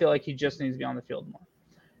 But I feel like he just needs to be on the field more.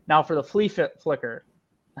 Now for the flea flicker,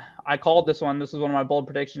 I called this one. This is one of my bold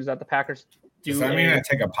predictions that the Packers do. Does that mean I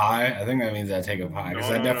take a pie? I think that means I take a pie because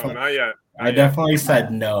No, not yet. I definitely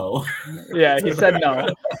said no. Yeah, he said no.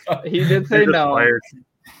 He did say no.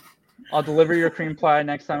 I'll deliver your cream pie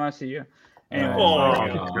next time I see you. Anyways,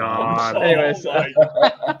 God. Anyways,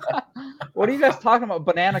 what are you guys talking about?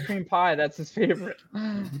 Banana cream pie. That's his favorite.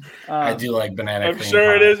 I do like banana I'm cream sure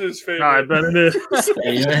pie. it is his favorite. I bet it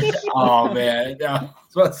is. Oh, man. No.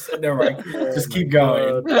 Never mind. Just keep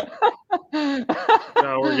going.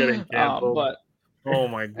 No, we're getting canceled. Oh,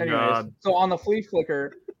 my God. So on the flea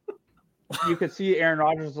flicker, you could see Aaron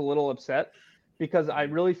Rodgers was a little upset because I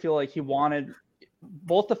really feel like he wanted –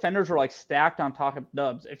 both defenders were like stacked on top of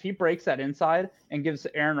Doubs. If he breaks that inside and gives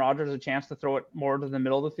Aaron Rodgers a chance to throw it more to the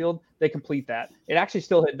middle of the field, they complete that. It actually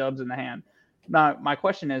still hit Doubs in the hand. Now, my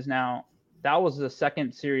question is now, that was the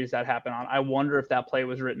second series that happened on. I wonder if that play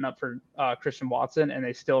was written up for Christian Watson and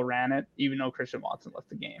they still ran it, even though Christian Watson left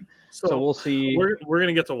the game. So we'll see. We're going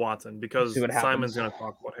to get to Watson because Simon's going to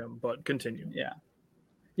talk about him, but continue.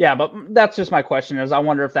 Yeah, but that's just my question is I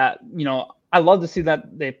wonder if that, I love to see that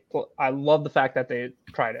I love the fact that they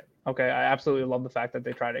tried it. Okay. I absolutely love the fact that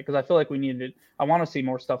they tried it because I feel like we needed it. I want to see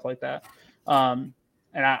more stuff like that. And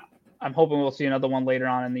I'm hoping we'll see another one later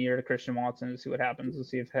on in the year to Christian Watson to see what happens and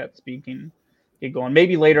see if that speed can get going.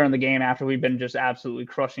 Maybe later in the game after we've been just absolutely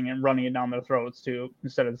crushing and running it down their throats too,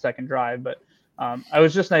 instead of the second drive. But it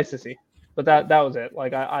was just nice to see. But that was it.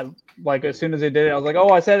 Like I like as soon as they did it, I was like, oh,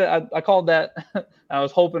 I said it. I called that. I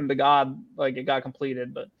was hoping to God like it got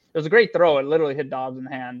completed, but it was a great throw. It literally hit Dobbs in the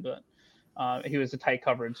hand, but he was a tight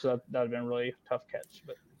coverage, so that would have been a really tough catch.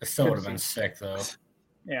 But it still would have been sick, though.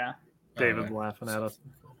 Yeah. David's laughing at us.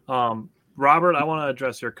 Robert, I want to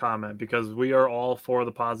address your comment because we are all for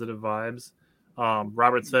the positive vibes.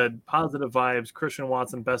 Robert said, positive vibes, Christian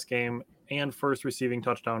Watson, best game and first receiving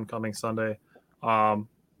touchdown coming Sunday.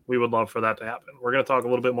 We would love for that to happen. We're going to talk a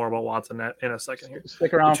little bit more about Watson in a second here.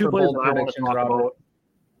 Stick around for bold predictions,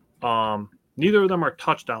 Robert. Neither of them are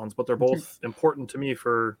touchdowns, but they're both important to me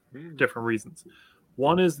for different reasons.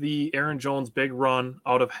 One is the Aaron Jones big run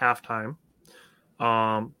out of halftime.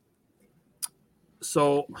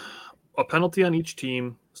 So a penalty on each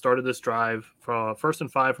team started this drive for 1st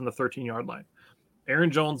and 5 from the 13-yard line.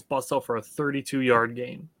 Aaron Jones busts out for a 32-yard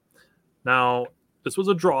gain. Now, this was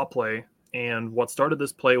a draw play, and what started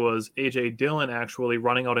this play was A.J. Dillon actually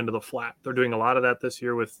running out into the flat. They're doing a lot of that this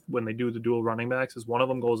year with when they do the dual running backs, is one of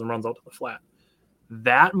them goes and runs out to the flat.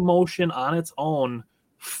 That motion on its own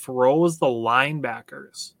froze the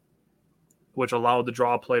linebackers, which allowed the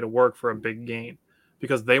draw play to work for a big gain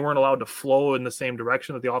because they weren't allowed to flow in the same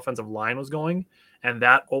direction that the offensive line was going, and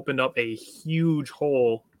that opened up a huge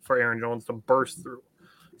hole for Aaron Jones to burst through.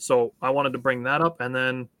 So I wanted to bring that up, and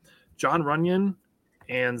then John Runyon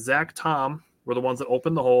and Zach Tom were the ones that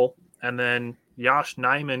opened the hole. And then Josh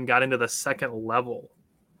Nijman got into the second level,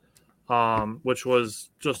 which was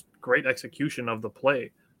just great execution of the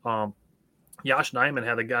play. Josh Nijman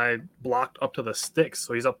had a guy blocked up to the sticks.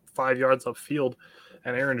 So he's up 5 yards upfield.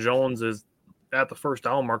 And Aaron Jones is at the first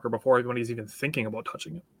down marker before anybody's even thinking about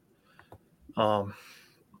touching him.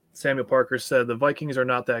 Samuel Parker said the Vikings are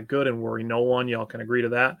not that good and worry no one. Y'all can agree to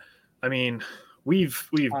that. I mean, we've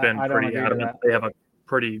been pretty adamant they have a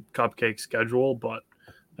pretty cupcake schedule, but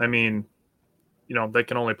I mean, they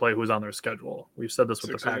can only play who's on their schedule. We've said this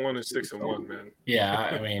with the Packers. 6-1 is 6-1, man. Yeah,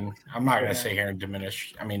 I mean, I'm not gonna sit here and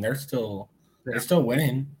diminish. I mean, they're still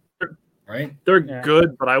winning, right? They're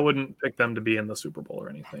good, but I wouldn't pick them to be in the Super Bowl or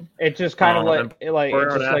anything. It just kind of it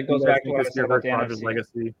goes back to what I said about the NFC.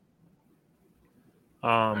 Legacy.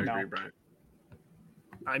 I agree, Brian.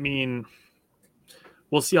 I mean,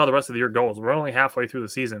 we'll see how the rest of the year goes. We're only halfway through the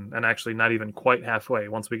season, and actually not even quite halfway.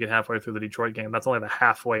 Once we get halfway through the Detroit game, that's only the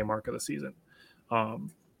halfway mark of the season,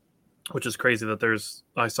 which is crazy that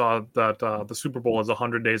I saw that the Super Bowl is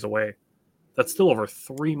 100 days away. That's still over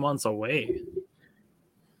 3 months away.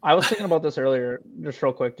 I was thinking about this earlier, just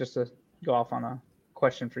real quick, just to go off on a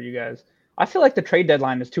question for you guys. I feel like the trade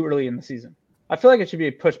deadline is too early in the season. I feel like it should be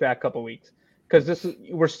pushed back a couple weeks because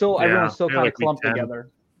everyone's still kind of clumped together.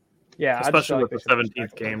 Yeah, especially with the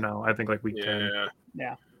 17th game now. I think like week 10.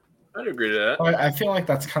 Yeah. I'd agree to that. I feel like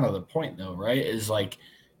that's kind of the point, though, right? Is like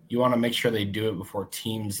you want to make sure they do it before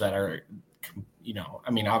teams that are,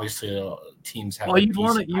 I mean, obviously teams have. Well, you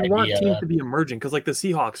want teams to be emerging because, like the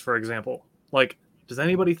Seahawks, for example, like does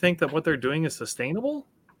anybody think that what they're doing is sustainable?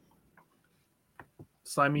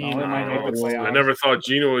 So I mean, I never thought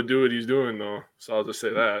Geno would do what he's doing, though. So I'll just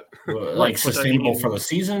say that. Like sustainable for the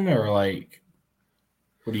season, or like.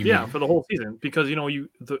 What do you mean? For the whole season, because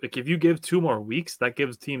if you give 2 more weeks, that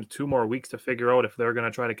gives teams 2 more weeks to figure out if they're going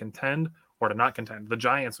to try to contend or to not contend. The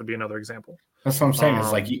Giants would be another example. That's what I'm saying.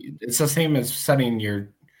 It's like it's the same as setting your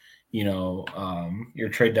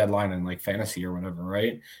trade deadline in like fantasy or whatever,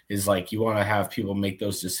 right? Is like you want to have people make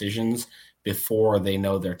those decisions before they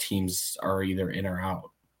know their teams are either in or out.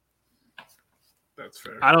 That's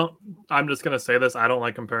fair. I'm just gonna say this. I don't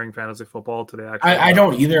like comparing fantasy football to the actual. I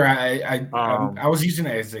don't either. I was using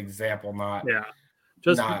it as an example, not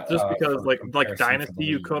just because like Dynasty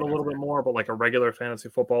you could a little bit more, but like a regular fantasy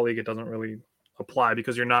football league, it doesn't really apply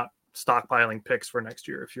because you're not stockpiling picks for next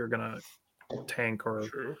year if you're gonna tank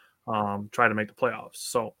or try to make the playoffs.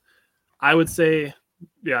 So I would say,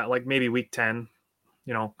 like maybe week 10,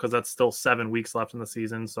 because that's still 7 weeks left in the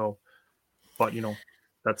season. So, but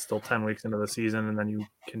that's still 10 weeks into the season, and then you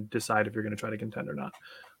can decide if you're going to try to contend or not.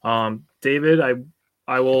 David,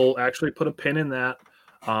 I will actually put a pin in that.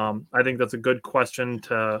 I think that's a good question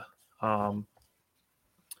to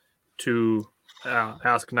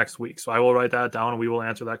ask next week. So I will write that down, and we will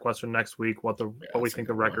answer that question next week. What we think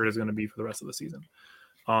the record is going to be for the rest of the season.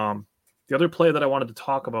 The other play that I wanted to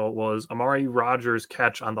talk about was Amari Rodgers'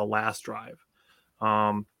 catch on the last drive.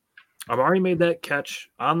 Amari made that catch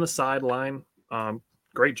on the sideline.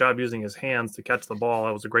 Great job using his hands to catch the ball.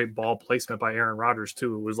 It was a great ball placement by Aaron Rodgers,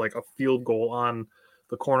 too. It was like a field goal on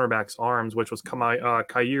the cornerback's arms, which was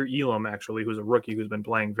Kaiir Elam, actually, who's a rookie who's been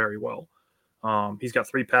playing very well. He's got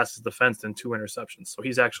 3 passes defensed and 2 interceptions. So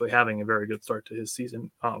he's actually having a very good start to his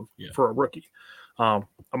season for a rookie.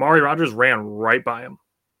 Amari Rodgers ran right by him,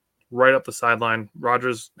 right up the sideline.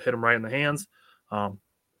 Rodgers hit him right in the hands.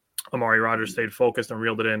 Amari Rodgers stayed focused and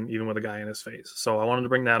reeled it in, even with a guy in his face. So I wanted to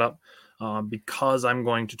bring that up because I'm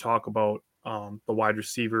going to talk about the wide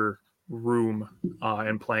receiver room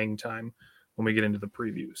and playing time when we get into the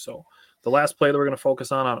preview. So the last play that we're going to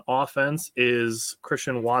focus on offense is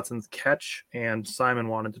Christian Watson's catch, and Simon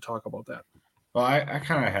wanted to talk about that. Well, I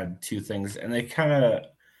kind of had 2 things, and I kind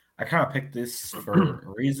of picked this for a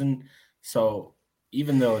reason. So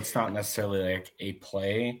even though it's not necessarily like a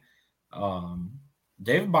play,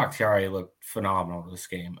 David Bakhtiari looked phenomenal this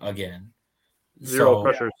game again. Zero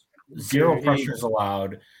pressures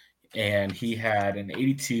allowed, and he had an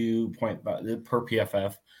 82 point per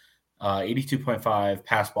PFF, 82.5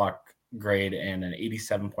 pass block grade, and an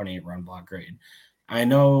 87.8 run block grade. I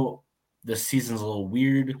know this season's a little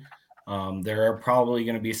weird. There are probably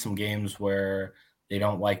going to be some games where they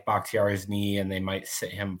don't like Bakhtiari's knee and they might sit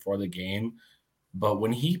him for the game. But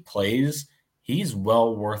when he plays, he's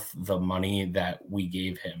well worth the money that we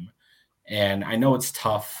gave him. And I know it's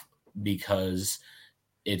tough because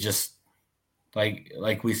it just,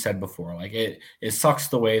 like we said before, like it sucks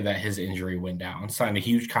the way that his injury went down. Signed a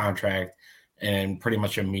huge contract and pretty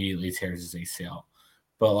much immediately tears his ACL.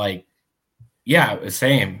 But like, yeah,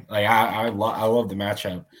 same. Like I love the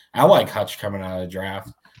matchup. I like Hutch coming out of the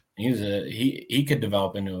draft. He could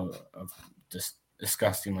develop into a just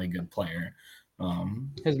disgustingly good player.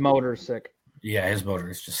 His motor's sick. Yeah, his motor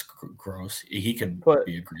is just gross. He could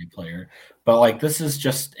be a great player. But like this is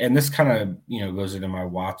just, and this kind of goes into my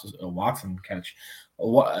Watson catch.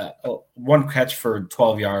 One catch for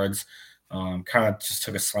 12 yards, kind of just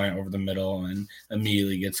took a slant over the middle and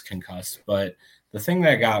immediately gets concussed. But the thing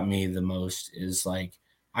that got me the most is like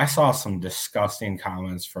I saw some disgusting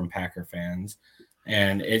comments from Packer fans,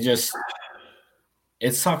 and it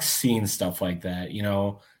sucks seeing stuff like that,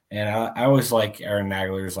 And I always like Aaron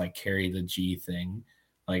Nagler's like carry the G thing.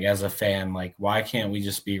 Like as a fan, like why can't we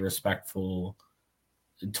just be respectful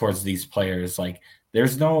towards these players? Like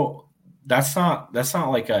that's not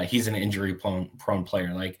like he's an injury prone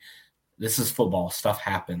player. Like this is football. Stuff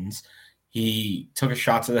happens. He took a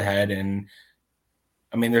shot to the head, and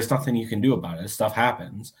I mean, there's nothing you can do about it. Stuff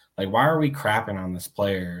happens. Like why are we crapping on this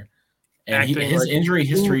player? And his injury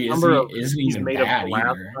history isn't even bad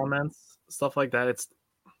either. Comments, stuff like that.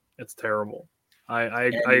 It's terrible.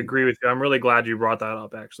 I agree with you. I'm really glad you brought that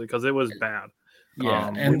up actually because it was bad.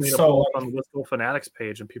 Yeah, and so on the Whistle Fanatics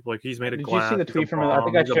page, and people like he's made a glass. Did you see the tweet from him? I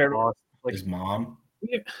think I shared like his mom.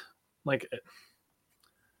 Like,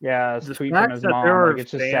 yeah, it's a tweet from his mom. Like,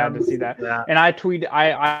 it's just sad to see that. And I tweeted.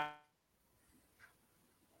 I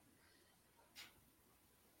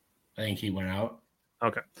think he went out.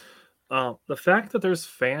 Okay. The fact that there's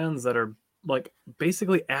fans that are like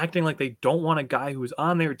basically acting like they don't want a guy who's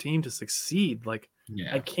on their team to succeed. Like,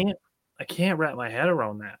 I can't wrap my head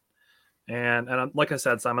around that. And like I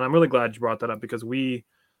said, Simon, I'm really glad you brought that up because we,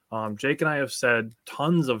 Jake and I have said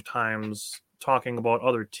tons of times talking about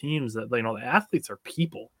other teams that, the athletes are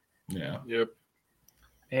people. Yeah. Yep.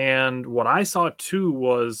 And what I saw too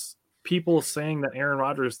was people saying that Aaron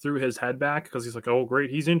Rodgers threw his head back because he's like, oh, great,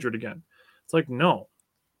 he's injured again. It's like, no.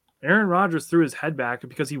 Aaron Rodgers threw his head back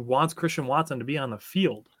because he wants Christian Watson to be on the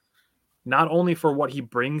field, not only for what he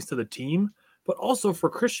brings to the team, but also for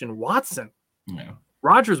Christian Watson. Yeah.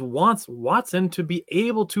 Rodgers wants Watson to be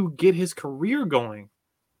able to get his career going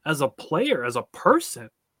as a player, as a person.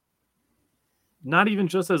 Not even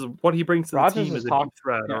just as what he brings to the team as a deep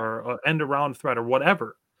threat or an end-around threat or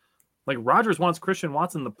whatever. Like, Rodgers wants Christian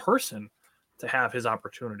Watson, the person, to have his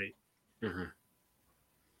opportunity. Mm-hmm.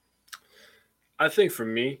 I think for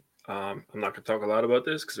me, I'm not going to talk a lot about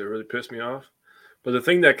this because it really pissed me off. But the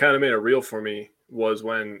thing that kind of made it real for me was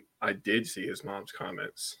when I did see his mom's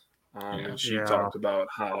comments. And she talked about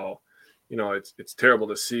how, it's terrible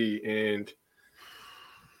to see. And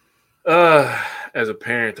as a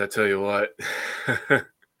parent, I tell you what,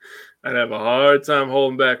 I'd have a hard time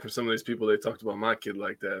holding back from some of these people that talked about my kid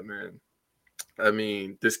like that, man. I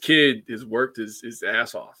mean, this kid has worked his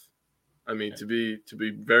ass off. I mean, to be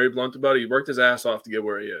very blunt about it, he worked his ass off to get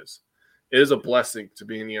where he is. It is a blessing to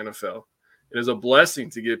be in the NFL. It is a blessing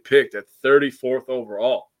to get picked at 34th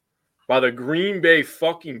overall by the Green Bay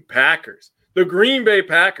fucking Packers. The Green Bay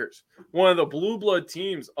Packers, one of the blue blood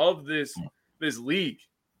teams of this league.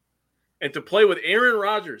 And to play with Aaron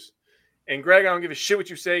Rodgers. And Greg, I don't give a shit what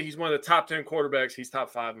you say. He's one of the top 10 quarterbacks. He's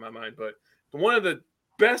top 5 in my mind. But one of the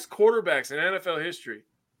best quarterbacks in NFL history.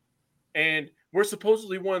 And we're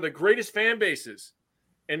supposedly one of the greatest fan bases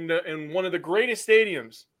in one of the greatest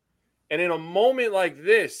stadiums. And in a moment like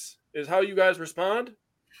this is how you guys respond?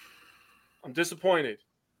 I'm disappointed.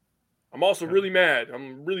 I'm also really mad.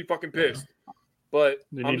 I'm really fucking pissed. But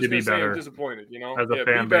I'm just going to say I'm disappointed, As a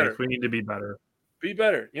fan base, we need to be better. Be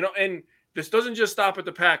better. And this doesn't just stop at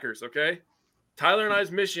the Packers, okay? Tyler and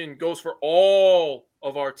I's mission goes for all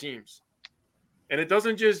of our teams. And it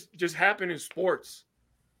doesn't just happen in sports.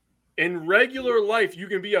 In regular life, you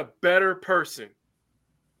can be a better person.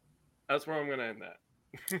 That's where I'm going to end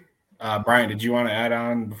that. Brian, did you want to add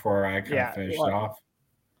on before I kind of finished off?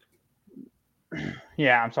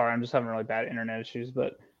 Yeah, I'm sorry. I'm just having really bad internet issues.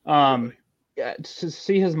 But to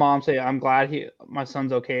see his mom say, I'm glad my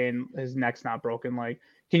son's okay and his neck's not broken. Like,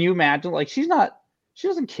 can you imagine? Like, she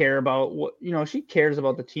doesn't care about what, she cares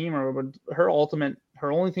about the team, but her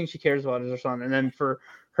only thing she cares about is her son. And then for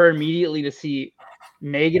her immediately to see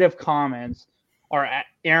negative comments are at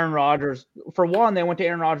Aaron Rodgers. For one, they went to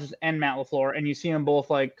Aaron Rodgers and Matt LaFleur, and you see them both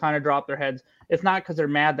like kind of drop their heads. It's not because they're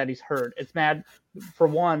mad that he's hurt. It's mad, for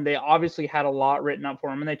one, they obviously had a lot written up for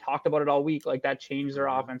him, and they talked about it all week. Like, that changed their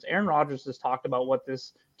offense. Aaron Rodgers has talked about what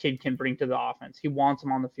this kid can bring to the offense. He wants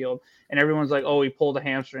him on the field, and everyone's like, oh, he pulled a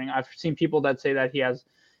hamstring. I've seen people that say that he has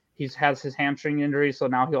his hamstring injury, so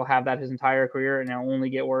now he'll have that his entire career, and it'll only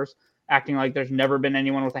get worse, acting like there's never been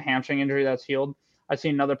anyone with a hamstring injury that's healed. I've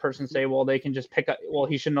seen another person say, well, they can just pick up. Well,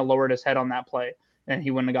 he shouldn't have lowered his head on that play, and he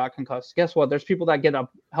wouldn't have got concussed. Guess what? There's people that get a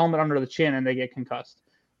helmet under the chin and they get concussed.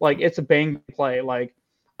 Like, it's a bang play. Like,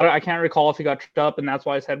 I can't recall if he got tripped up and that's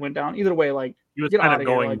why his head went down. Either way, like, he was kind of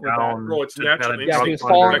going down. Bro, it's natural instinct he was to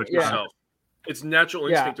falling, protect yourself. It's natural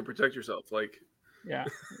instinct to protect yourself. Like, yeah,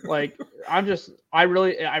 like I'm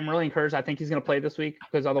really encouraged. I think he's going to play this week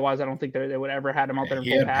because otherwise I don't think they would ever had him out there in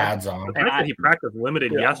full pads. The fact that he practiced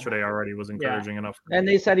limited yesterday already was encouraging enough. And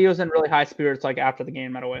they said he was in really high spirits like after the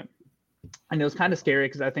game right away. And it was kind of scary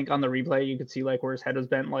because I think on the replay you could see like where his head was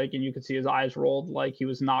bent, like, and you could see his eyes rolled like he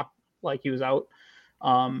was knocked, like he was out.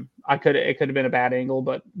 It could have been a bad angle,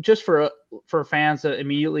 but just for fans to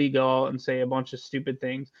immediately go out and say a bunch of stupid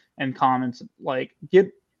things and comments, like,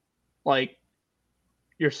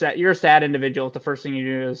 you're a sad individual. The first thing you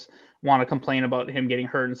do is want to complain about him getting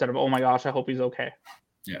hurt instead of, oh my gosh, I hope he's okay.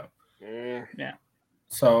 Yeah. Yeah.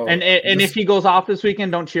 So and if he goes off this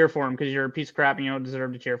weekend, don't cheer for him because you're a piece of crap and you don't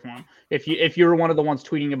deserve to cheer for him. If you're one of the ones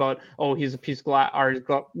tweeting about, oh, he's a piece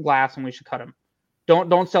of glass and we should cut him,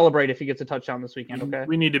 don't celebrate if he gets a touchdown this weekend. Okay.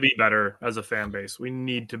 We need to be better as a fan base. We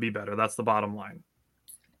need to be better. That's the bottom line.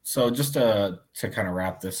 So just to kind of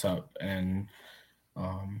wrap this up, and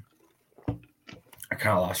I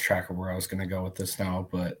kind of lost track of where I was going to go with this now,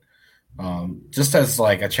 but just as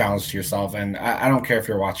like a challenge to yourself, and I don't care if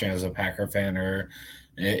you're watching as a Packer fan or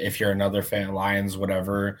if you're another fan, Lions,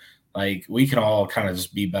 whatever, like, we can all kind of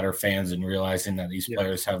just be better fans and realizing that these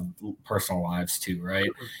players have personal lives too, right?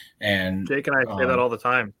 And Jake and I say that all the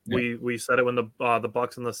time. Yeah. We said it when the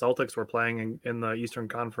Bucks and the Celtics were playing in the Eastern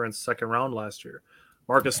Conference second round last year.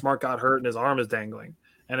 Marcus Smart got hurt and his arm is dangling,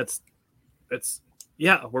 and it's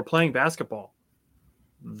we're playing basketball.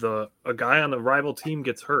 A guy on the rival team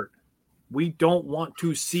gets hurt. We don't want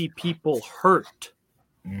to see people hurt.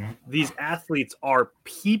 Mm-hmm. These athletes are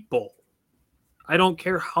people. I don't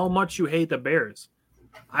care how much you hate the Bears.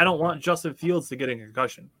 I don't want Justin Fields to get a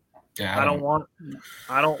concussion. Yeah,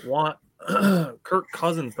 I don't want Kirk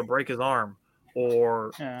Cousins to break his arm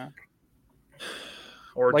or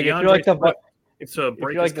like DeAndre to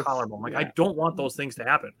break his like collarbone. Like, I don't want those things to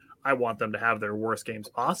happen. I want them to have their worst games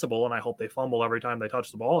possible, and I hope they fumble every time they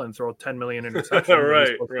touch the ball and throw 10 million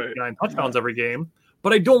interceptions. right. 9 touchdowns every game.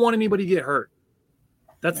 But I don't want anybody to get hurt.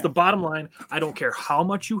 That's the bottom line. I don't care how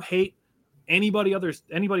much you hate anybody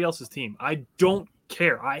else's team. I don't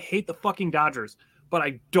care. I hate the fucking Dodgers, but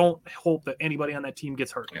I don't hope that anybody on that team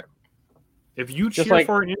gets hurt. Yeah. If you cheer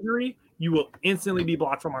for an injury, you will instantly be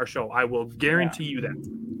blocked from our show. I will guarantee you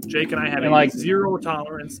that. Jake and I have zero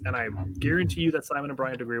tolerance, and I guarantee you that Simon and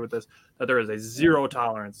Brian agree with this, that there is a zero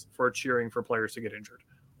tolerance for cheering for players to get injured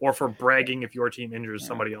or for bragging if your team injures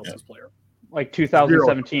somebody else's player. Like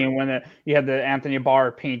 2017 when you had the Anthony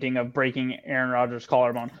Barr painting of breaking Aaron Rodgers'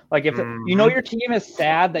 collarbone. Like if you know your team is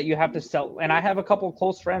sad that you have to sell, and I have a couple of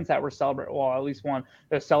close friends that were celebrating, well, at least one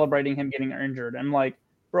that's celebrating him getting injured. I'm like,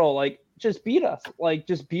 bro, like just beat us,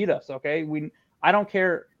 okay? I don't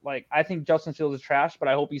care. Like I think Justin Fields is trash, but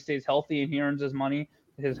I hope he stays healthy and he earns his money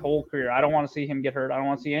his whole career. I don't want to see him get hurt. I don't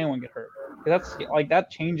want to see anyone get hurt. That's like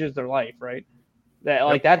that changes their life, right?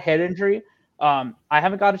 That head injury. I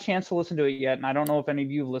haven't got a chance to listen to it yet, and I don't know if any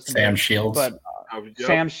of you have listened to Shields. But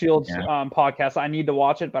Sam Shields podcast. I need to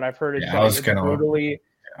watch it, but I've heard it's brutally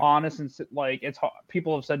honest and like it's hard.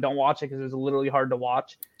 People have said don't watch it because it's literally hard to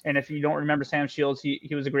watch. And if you don't remember Sam Shields, he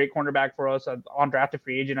was a great cornerback for us, undrafted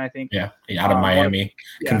free agent, I think. Yeah, out of Miami,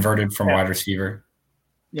 converted from wide receiver.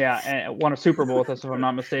 Yeah, and won a Super Bowl with us, if I'm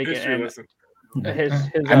not mistaken.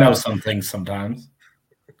 I know some things sometimes.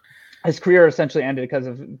 His career essentially ended because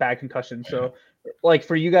of bad concussion. So, like,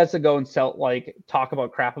 for you guys to go and talk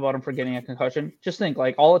about crap about him for getting a concussion, just think,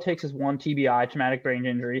 like, all it takes is one TBI, traumatic brain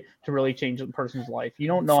injury, to really change a person's life. You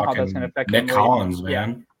don't know how that's going to affect Nick Collins,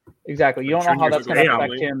 man. Yeah, exactly. You don't know how that's going to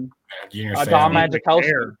affect him. Dom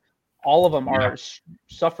Majkowski. All of them are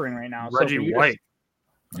suffering right now. Reggie White.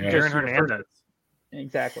 Aaron Hernandez.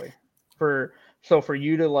 Exactly. For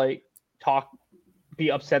you to, be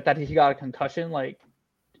upset that he got a concussion,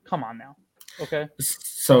 come on now. Okay.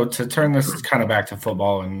 So to turn this kind of back to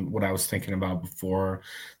football and what I was thinking about before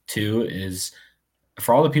too is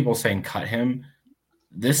for all the people saying cut him,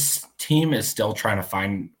 this team is still trying to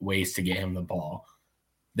find ways to get him the ball.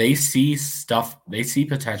 They see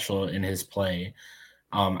potential in his play.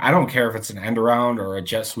 I don't care if it's an end around or a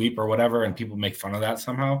jet sweep or whatever, and people make fun of that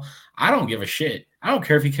somehow. I don't give a shit. I don't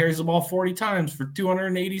care if he carries the ball 40 times for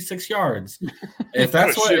 286 yards. If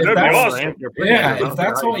that's what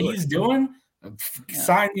he's doing,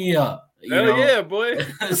 sign me up. Yeah, boy.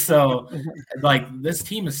 So, this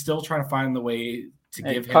team is still trying to find the way to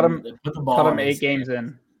give him put the ball. Cut him 8 games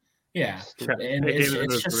in. Yeah, and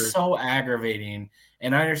it's just so aggravating.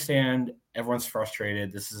 And I understand everyone's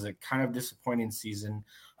frustrated. This is a kind of disappointing season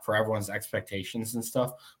for everyone's expectations and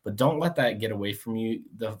stuff, but don't let that get away from you.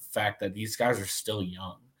 The fact that these guys are still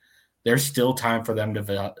young, there's still time for them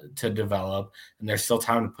to develop, and there's still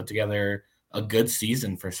time to put together a good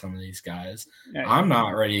season for some of these guys. Yeah. I'm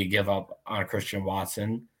not ready to give up on Christian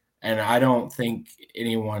Watson, and I don't think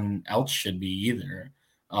anyone else should be either.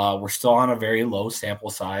 We're still on a very low sample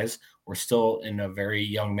size. We're still in a very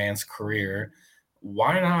young man's career.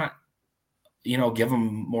 Why not, give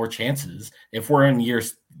them more chances? If we're in year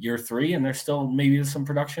 3 and there's still maybe some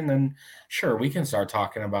production, then sure, we can start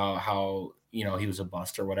talking about how, he was a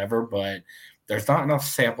bust or whatever, but there's not enough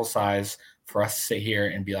sample size for us to sit here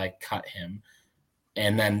and be like, cut him.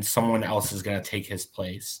 And then someone else is going to take his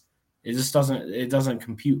place. It just doesn't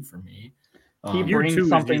compute for me. He brings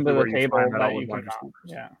something to the table that you can.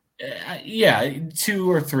 Yeah,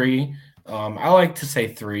 2 or 3. I like to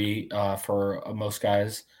say 3 for most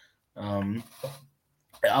guys. What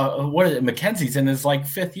is it? McKenzie's in his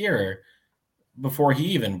 5th year before he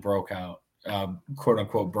even broke out, quote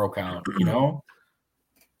unquote broke out.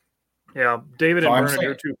 Yeah, David and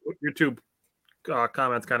Bernard, your two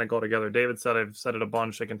comments kind of go together. David said, "I've said it a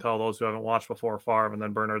bunch. I can tell those who haven't watched before Favre," and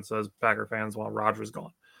then Bernard says, "Packer fans want Rodgers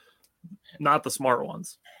gone." Not the smart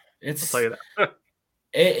ones. I'll tell you that.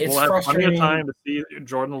 We'll have plenty of time to see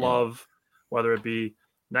Jordan Love, whether it be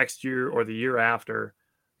next year or the year after.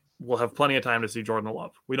 We'll have plenty of time to see Jordan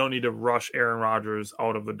Love. We don't need to rush Aaron Rodgers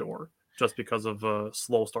out of the door just because of a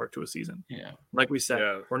slow start to a season. Yeah. Like we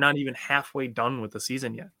said, we're not even halfway done with the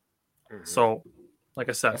season yet. Mm-hmm. So, like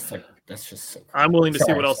I said, that's just so I'm willing to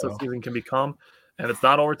see what else this season can become, and it's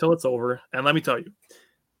not over till it's over. And let me tell you,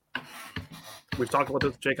 we've talked about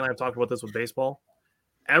this. Jake and I have talked about this with baseball.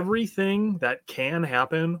 Everything that can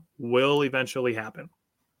happen will eventually happen.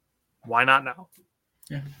 Why not now?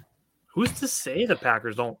 Yeah. Who's to say the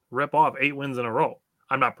Packers don't rip off 8 wins in a row?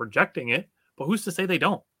 I'm not projecting it, but who's to say they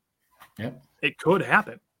don't? Yep. It could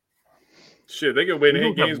happen. Shit, they could win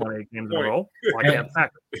Eagles 8 games. have won 8 games in a row. Why can't the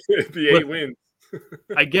Packers? It'd be 8 wins.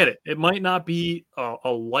 I get it. It might not be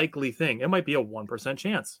a likely thing. It might be a 1%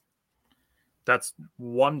 chance. That's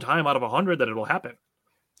one time out of 100 that it'll happen.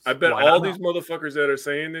 I bet all these motherfuckers that are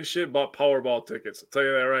saying this shit bought Powerball tickets. I'll tell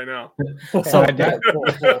you that right now. So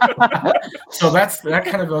that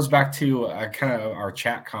kind of goes back to kind of our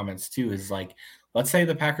chat comments too. Is like, let's say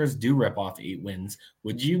the Packers do rip off 8 wins.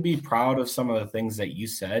 Would you be proud of some of the things that you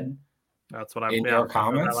said? That's what I'm in your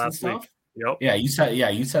comments and stuff. Yep. Yeah, you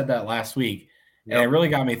said that last week, and it really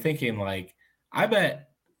got me thinking. Like, I bet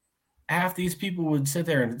half these people would sit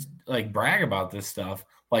there and like brag about this stuff,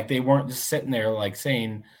 like they weren't just sitting there like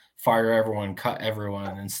saying fire everyone, cut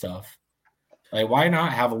everyone, and stuff. Like, why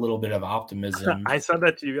not have a little bit of optimism? I said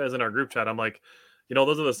that to you guys in our group chat. I'm like,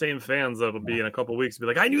 those are the same fans that will be in a couple of weeks. Be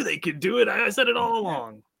like, I knew they could do it. I said it all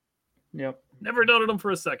along. Yep. Never doubted them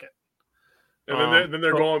for a second. And then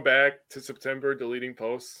they're going back to September, deleting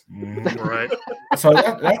posts. Right. So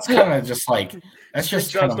that's kind of just like that's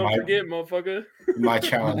just kind of motherfucker. My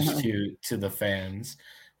challenge to the fans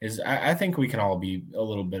is I think we can all be a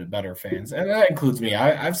little bit better fans, and that includes me.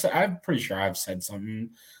 I'm pretty sure I've said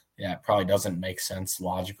something that probably doesn't make sense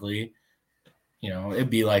logically. It'd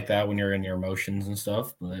be like that when you're in your emotions and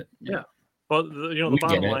stuff. But yeah, but the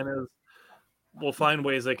bottom line is, we'll find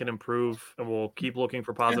ways they can improve, and we'll keep looking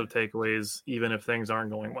for positive takeaways, even if things aren't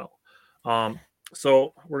going well.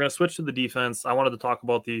 So we're going to switch to the defense. I wanted to talk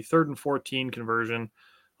about the 3rd and 14 conversion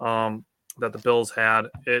that the Bills had.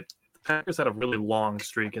 The Packers had a really long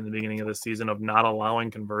streak in the beginning of the season of not allowing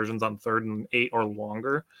conversions on 3rd and 8 or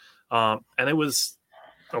longer, and it was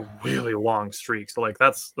a really long streak. So like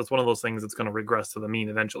that's one of those things that's going to regress to the mean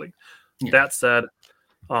eventually. Yeah. That said,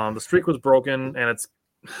 the streak was broken, and it's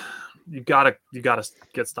you gotta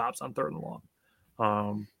get stops on 3rd and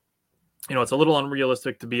long. It's a little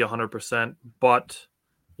unrealistic to be 100%, but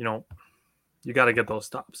you got to get those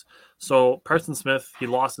stops. So Preston Smith, he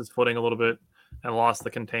lost his footing a little bit and lost the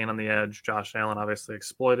contain on the edge. Josh Allen obviously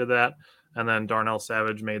exploited that, and then Darnell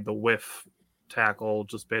Savage made the whiff tackle,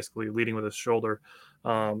 just basically leading with his shoulder.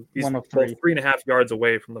 He's 3.5 yards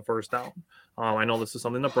away from the first down. I know this is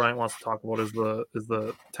something that Bryant wants to talk about is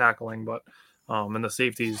the tackling, but and the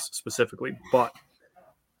safeties specifically, but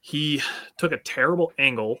he took a terrible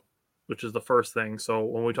angle, which is the first thing. So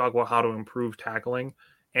when we talk about how to improve tackling,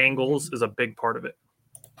 angles is a big part of it.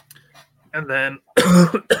 And then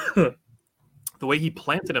the way he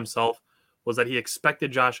planted himself was that he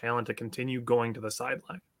expected Josh Allen to continue going to the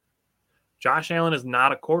sideline. Josh Allen is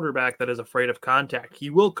not a quarterback that is afraid of contact. He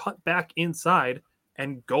will cut back inside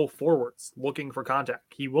and go forwards looking for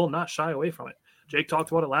contact. He will not shy away from it. Jake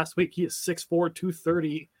talked about it last week. He is 6'4",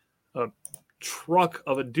 230, a truck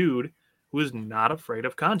of a dude who is not afraid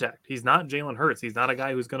of contact. He's not Jalen Hurts. He's not a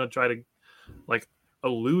guy who's going to try to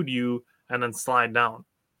elude you and then slide down.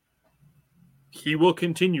 He will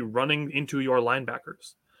continue running into your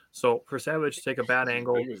linebackers. So for Savage to take a bad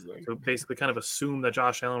angle, to basically kind of assume that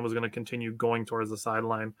Josh Allen was going to continue going towards the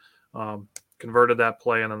sideline, converted that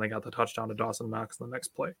play, and then they got the touchdown to Dawson Knox in the next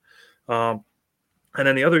play. And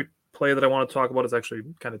then the other play that I want to talk about is actually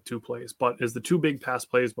kind of 2 plays, but is the 2 big pass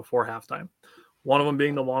plays before halftime. One of them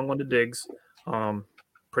being the long one to Diggs.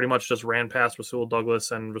 Pretty much just ran past Rasul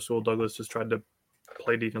Douglas, and Rasul Douglas just tried to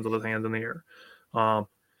play defense with his hands in the air.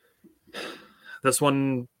 This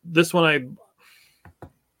one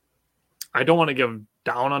I don't want to give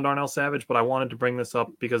down on Darnell Savage, but I wanted to bring this up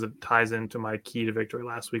because it ties into my key to victory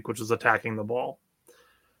last week, which was attacking the ball.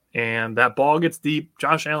 And that ball gets deep.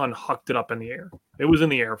 Josh Allen hucked it up in the air. It was in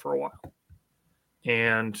the air for a while.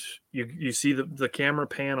 And you see the camera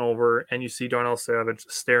pan over, and you see Darnell Savage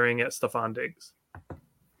staring at Stephon Diggs.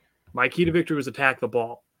 My key to victory was attack the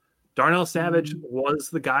ball. Darnell Savage was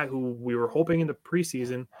the guy who we were hoping in the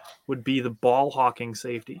preseason would be the ball hawking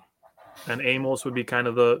safety. And Amos would be kind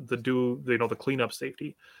of the cleanup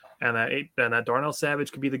safety. And that Darnell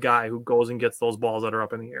Savage could be the guy who goes and gets those balls that are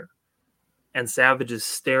up in the air. And Savage is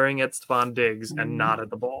staring at Stephon Diggs and not at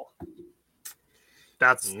the ball.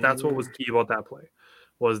 That's what was key about that play.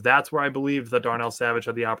 That's where I believed that Darnell Savage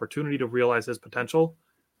had the opportunity to realize his potential.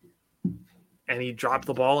 And he dropped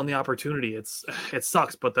the ball in the opportunity. It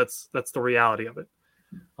sucks, but that's the reality of it.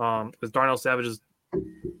 Because Darnell Savage is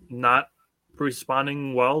not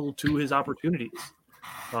responding well to his opportunities.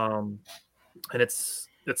 And it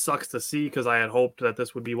sucks to see, because I had hoped that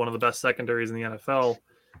this would be one of the best secondaries in the NFL,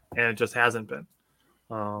 and it just hasn't been.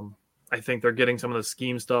 I think they're getting some of the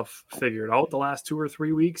scheme stuff figured out the last 2 or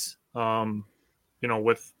 3 weeks.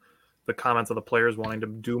 With the comments of the players wanting to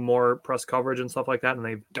do more press coverage and stuff like that, and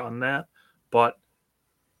they've done that. But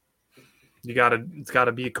it's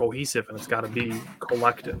gotta be cohesive and it's gotta be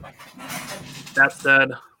collective. That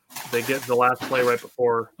said, they get the last play right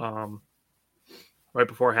before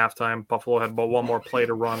halftime. Buffalo had about one more play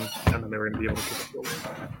to run, and then they were going to be able to kick the field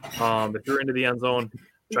goal. They threw into the end zone.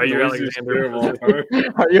 Jair Alexander.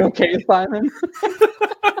 Are you okay, Simon?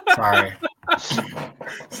 Sorry,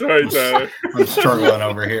 Tyler. I'm struggling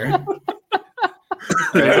over here.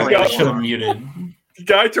 I should have muted. The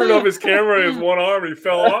guy turned off his camera in his one arm and he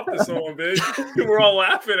fell off to someone big. We're all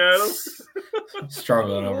laughing at him.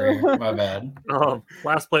 Struggling over here. My bad.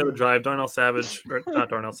 Last play of the drive,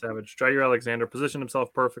 Jair Alexander positioned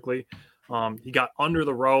himself perfectly. He got under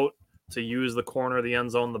the route to use the corner of the end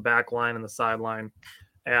zone, the back line, and the sideline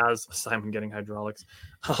as Simon getting hydraulics.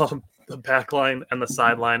 The back line and the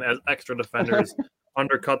sideline as extra defenders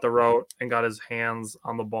undercut the route and got his hands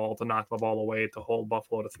on the ball to knock the ball away to hold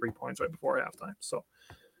Buffalo to 3 points right before halftime. So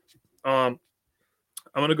I'm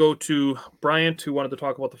going to go to Bryant, who wanted to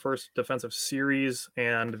talk about the first defensive series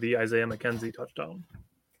and the Isaiah McKenzie touchdown.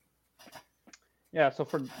 Yeah, so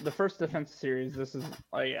for the first defensive series, this is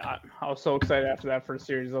I was so excited after that first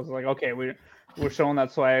series. I was like, okay, we're showing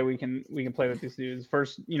that swag. We can play with these dudes.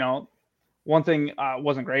 First, one thing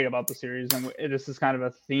wasn't great about the series, and this is kind of a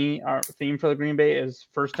theme for the Green Bay, is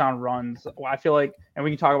first down runs. I feel like, and we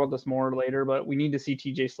can talk about this more later, but we need to see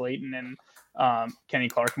TJ Slayton and Kenny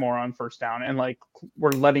Clark more on first down. And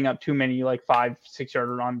we're letting up too many 5-6 yard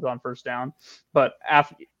runs on first down. But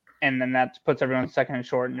and then that puts everyone second and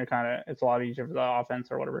short, and it's a lot easier for the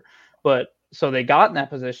offense or whatever. But so they got in that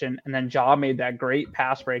position, and then Ja made that great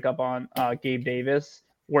pass breakup on Gabe Davis,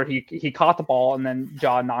 where he caught the ball and then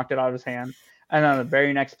Ja knocked it out of his hand. And then the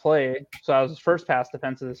very next play, so that was his first pass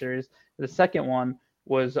defense of the series. The second one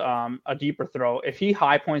was a deeper throw. If he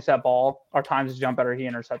high points that ball, our times to jump better, he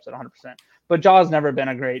intercepts it 100%. But Ja's never been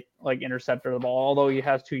a great interceptor of the ball, although he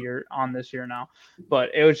has 2 years on this year now.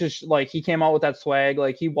 But it was just he came out with that swag,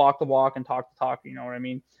 he walked the walk and talked the talk, you know what I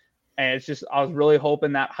mean? And it's just, I was really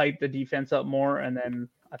hoping that hyped the defense up more. And then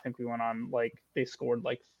I think we went on, they scored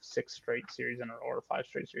 6 straight series in a row or 5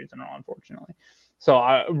 straight series in a row, unfortunately.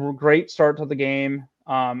 So great start to the game.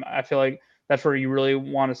 I feel like that's where you really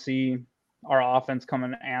want to see our offense come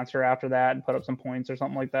and answer after that and put up some points or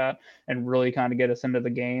something like that and really kind of get us into the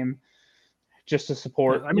game just to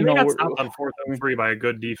support. I mean, they got stopped on 4th and 3 by a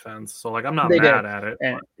good defense. So I'm not mad at it.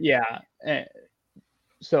 And, yeah.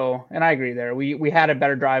 So, and I agree there. We had a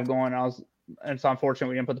better drive going. It's unfortunate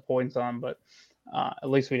we didn't put the points on, but at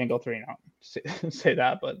least we didn't go 3-0. Say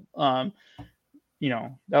that, but that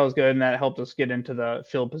was good, and that helped us get into the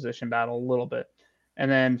field position battle a little bit. And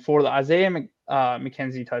then for the Isaiah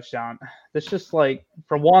McKenzie touchdown, that's just for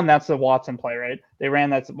one, that's the Watson play, right? They ran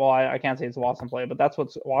that. Well, I can't say it's a Watson play, but that's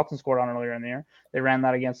what Watson scored on earlier in the year. They ran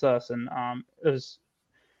that against us, and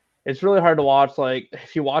it's really hard to watch.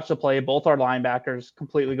 If you watch the play, both our linebackers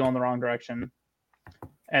completely go in the wrong direction.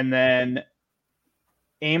 And then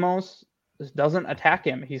Amos doesn't attack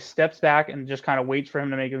him. He steps back and just kind of waits for him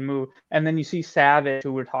to make a move. And then you see Savage,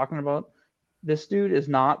 who we're talking about. This dude is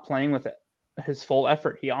not playing with his full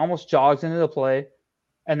effort. He almost jogs into the play,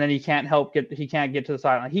 and then he can't get to the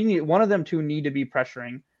sideline. One of them two need to be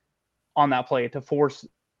pressuring on that play to force.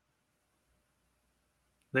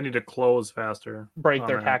 They need to close faster, break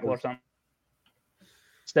their tackle or something.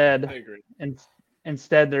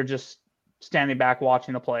 Instead, they're just standing back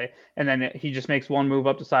watching the play, and then he just makes one move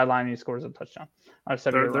up the sideline and he scores a touchdown.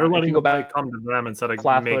 They're letting the play come to them instead of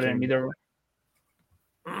making. Neither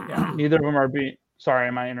of them are being.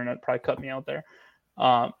 Sorry, my internet probably cut me out there.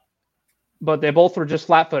 But they both were just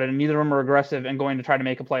flat-footed, and neither of them were aggressive and going to try to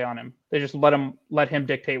make a play on him. They just let him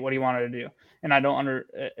dictate what he wanted to do. And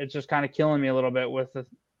it's just kind of killing me a little bit with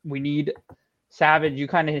we need Savage. You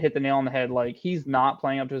kind of hit the nail on the head. He's not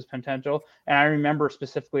playing up to his potential. And I remember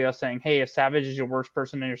specifically us saying, hey, if Savage is your worst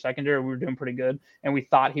person in your secondary, we were doing pretty good. And we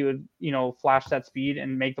thought he would, flash that speed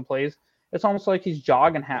and make the plays. It's almost like he's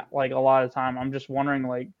jogging a lot of the time. I'm just wondering,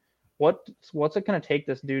 what's it going to take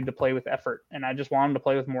this dude to play with effort? And I just want him to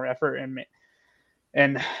play with more effort.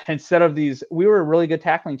 And instead of we were a really good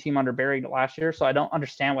tackling team under Barry last year. So I don't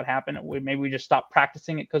understand what happened. Maybe we just stopped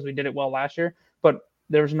practicing it because we did it well last year. But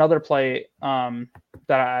there was another play that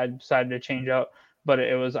I decided to change up. But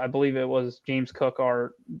I believe it was James Cook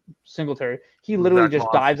or Singletary. He literally Zach just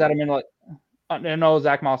Moss dives at him and no,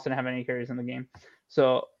 Zach Moss didn't have any carries in the game.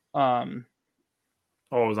 So it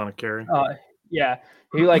was on a carry. Yeah,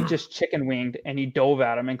 he just chicken winged and he dove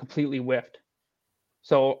at him and completely whiffed.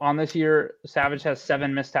 So on this year, Savage has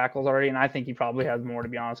 7 missed tackles already, and I think he probably has more, to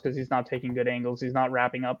be honest, because he's not taking good angles. He's not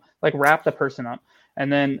wrapping up, like wrap the person up.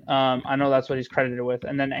 And then I know that's what he's credited with.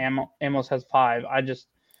 And then Amos has 5.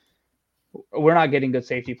 We're not getting good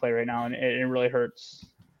safety play right now, and it really hurts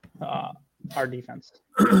our defense.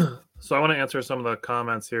 So I want to answer some of the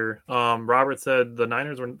comments here. Robert said the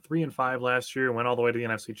Niners were 3-5 last year and went all the way to the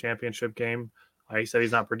NFC Championship game. He said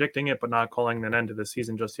he's not predicting it, but not calling an end to the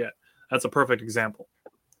season just yet. That's a perfect example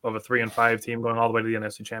of a 3-5 team going all the way to the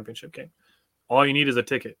NFC Championship game. All you need is a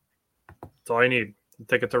ticket. That's all you need. A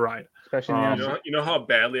ticket to ride. Especially you know how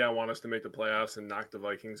badly I want us to make the playoffs and knock the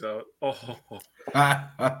Vikings out? Oh.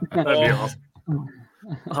 That'd be awesome.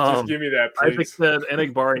 Just give me that, please. I think that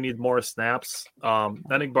Enigbari needs more snaps.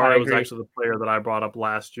 Enigbari was actually the player that I brought up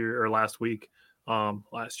last week.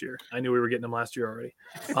 Last year. I knew we were getting him last year already.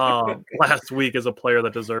 Last week is a player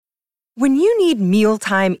that deserves. When you need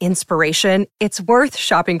mealtime inspiration, it's worth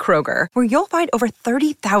shopping Kroger, where you'll find over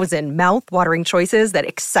 30,000 mouth-watering choices that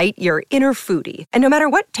excite your inner foodie. And no matter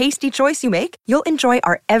what tasty choice you make, you'll enjoy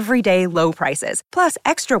our everyday low prices, plus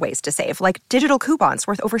extra ways to save, like digital coupons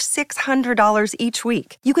worth over $600 each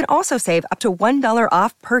week. You can also save up to $1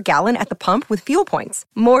 off per gallon at the pump with fuel points.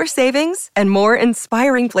 More savings and more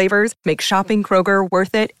inspiring flavors make shopping Kroger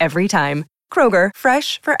worth it every time. Kroger,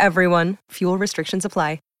 fresh for everyone. Fuel restrictions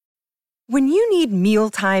apply. When you need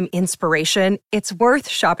mealtime inspiration, it's worth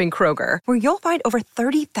shopping Kroger, where you'll find over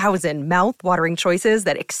 30,000 mouth-watering choices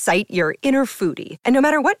that excite your inner foodie. And no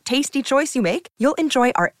matter what tasty choice you make, you'll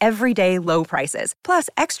enjoy our everyday low prices, plus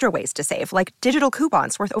extra ways to save, like digital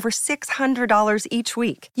coupons worth over $600 each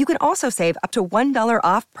week. You can also save up to $1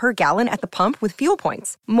 off per gallon at the pump with fuel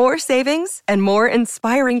points. More savings and more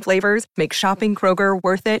inspiring flavors make shopping Kroger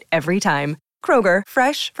worth it every time. Kroger,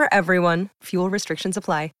 fresh for everyone. Fuel restrictions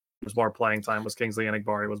apply. More playing time was Kingsley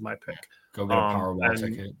Enigbari was my pick. Go get a Powerball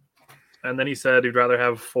ticket. And then he said he'd rather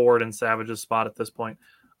have Ford and Savage's spot at this point.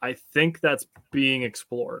 I think that's being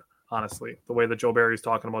explored, honestly. The way that Joe Barry's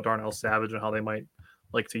talking about Darnell Savage and how they might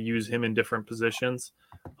like to use him in different positions.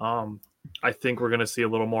 I think we're going to see a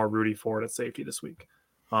little more Rudy Ford at safety this week.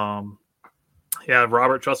 Yeah,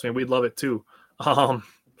 Robert, trust me, we'd love it too.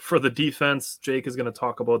 For the defense, Jake is going to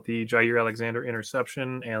talk about the Jair Alexander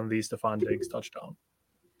interception and the Stephon Diggs touchdown.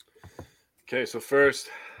 Okay, so first,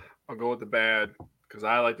 I'll go with the bad because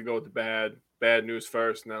I like to go with the bad. Bad news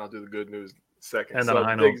first, and then I'll do the good news second. And then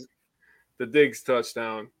so the Diggs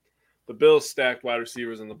touchdown. The Bills stacked wide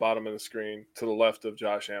receivers on the bottom of the screen to the left of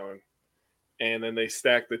Josh Allen. And then they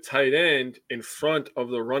stacked the tight end in front of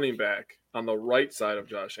the running back on the right side of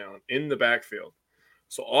Josh Allen in the backfield.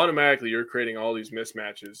 So automatically you're creating all these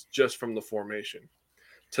mismatches just from the formation.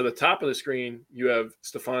 To the top of the screen, you have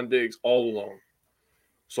Stephon Diggs all alone.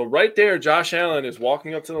 So right there, Josh Allen is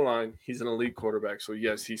walking up to the line. He's an elite quarterback, so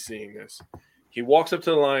yes, he's seeing this. He walks up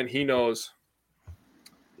to the line. He knows,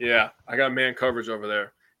 yeah, I got man coverage over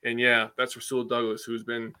there. And, yeah, that's Rasul Douglas, who's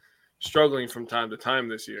been struggling from time to time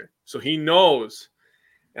this year. So he knows,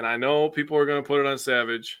 and I know people are going to put it on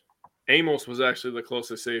Savage. Amos was actually the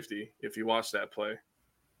closest safety if you watch that play.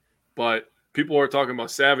 But people are talking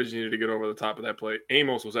about Savage needed to get over the top of that play.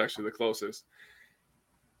 Amos was actually the closest.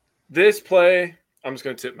 This play – I'm just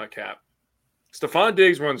going to tip my cap. Stephon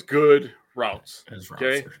Diggs runs good routes. His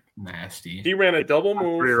routes are nasty. He ran a double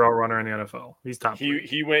move. Top 3 route runner in the NFL. He's top 3.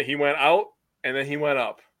 He went out, and then he went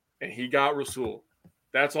up, and he got Rasul.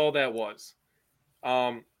 That's all that was.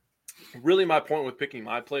 Really, my point with picking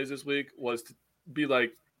my plays this week was to be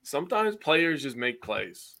like, sometimes players just make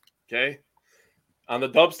plays, okay? On the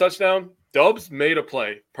Dubs touchdown, Dubs made a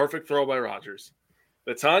play. Perfect throw by Rodgers.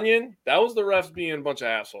 The Tanyan, that was the refs being a bunch of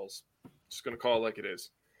assholes. Just going to call it like it is.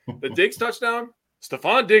 The Diggs touchdown,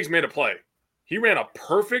 Stephon Diggs made a play. He ran a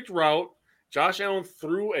perfect route. Josh Allen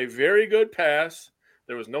threw a very good pass.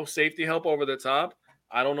 There was no safety help over the top.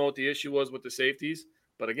 I don't know what the issue was with the safeties.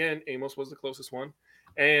 But again, Amos was the closest one.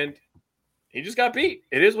 And he just got beat.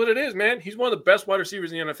 It is what it is, man. He's one of the best wide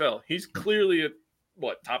receivers in the NFL. He's clearly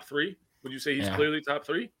top 3? Would you say he's clearly top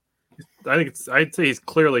 3? I'd say he's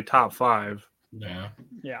clearly top 5. Yeah.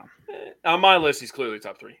 On my list, he's clearly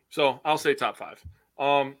top 3. So I'll say top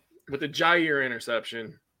 5. With the Jair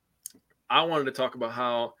interception, I wanted to talk about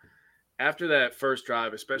how after that first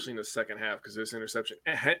drive, especially in the second half, because this interception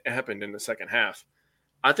happened in the second half,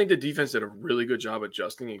 I think the defense did a really good job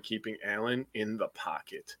adjusting and keeping Allen in the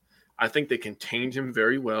pocket. I think they contained him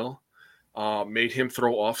very well, made him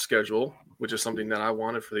throw off schedule, which is something that I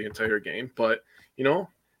wanted for the entire game. But,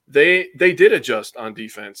 they did adjust on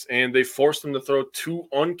defense, and they forced them to throw 2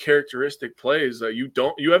 uncharacteristic plays that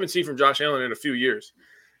you haven't seen from Josh Allen in a few years.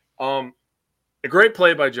 A great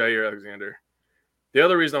play by Jair Alexander. the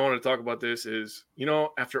other reason I want to talk about this is,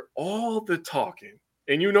 after all the talking,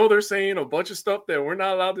 and they're saying a bunch of stuff that we're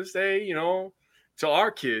not allowed to say, to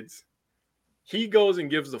our kids, he goes and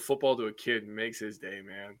gives the football to a kid and makes his day,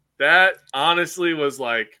 man. That honestly was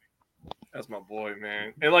like, that's my boy,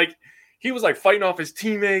 man. And like, he was like fighting off his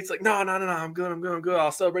teammates, like, no, I'm good.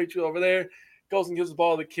 I'll celebrate you over there. Goes and gives the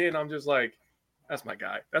ball to the kid. And I'm just like, that's my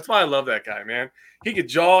guy. That's why I love that guy, man. He could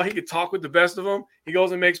jaw. He could talk with the best of them. He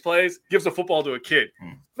goes and makes plays, gives the football to a kid.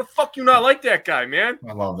 The fuck you not like that guy, man?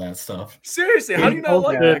 I love that stuff. Seriously, how do you not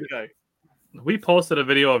like that guy? We posted a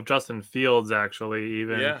video of Justin Fields, actually,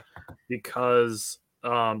 because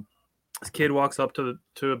this kid walks up to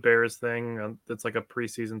a Bears thing. It's like a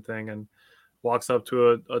preseason thing, and walks up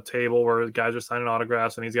to a table where guys are signing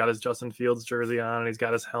autographs, and he's got his Justin Fields jersey on, and he's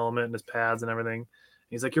got his helmet and his pads and everything.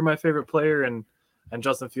 He's like, "You're my favorite player," and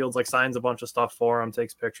Justin Fields like signs a bunch of stuff for him,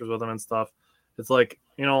 takes pictures with him and stuff. It's like,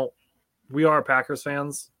 we are Packers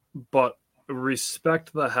fans, but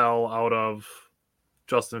respect the hell out of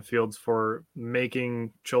Justin Fields for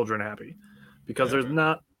making children happy, because there's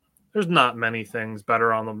not many things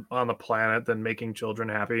better on the planet than making children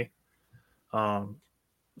happy.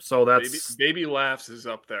 So that's baby laughs is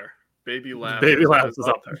up there. Baby laughs is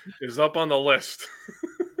up there. Is up on the list.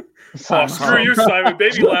 Oh, screw you, Simon.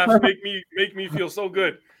 Baby laughs make me feel so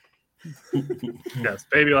good. Yes,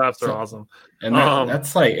 baby laughs are awesome. And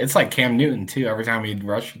that's like, it's like Cam Newton too. Every time he'd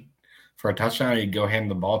rush for a touchdown, he'd go hand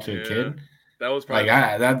the ball to a kid. That was probably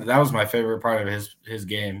that was my favorite part of his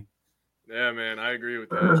game. Yeah, man, I agree with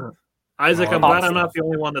that. Isaac, I'm glad I'm not the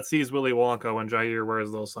only one that sees Willy Wonka when Jair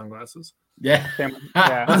wears those sunglasses. Yeah.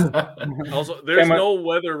 Also, there's no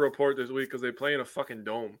weather report this week because they play in a fucking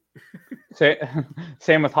dome.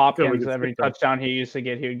 Same with Hopkins. Every touchdown he used to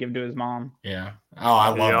get, he would give to his mom. Yeah. Oh, I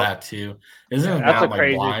love that too. Isn't his mom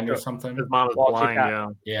like blind or something? His mom is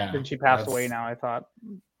blind. Yeah. Did she pass away now? I thought.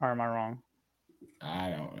 Or am I wrong?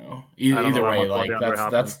 I don't know. Either way, like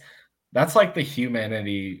that's like the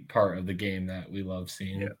humanity part of the game that we love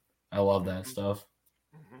seeing. Yeah. I love that stuff.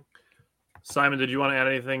 Simon, did you want to add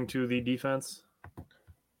anything to the defense?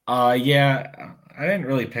 Yeah, I didn't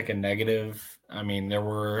really pick a negative. I mean,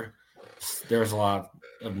 there's a lot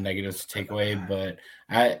of negatives to take away, but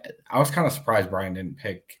I was kind of surprised Brian didn't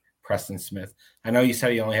pick Preston Smith. I know you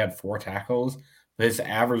said he only had 4 tackles, but his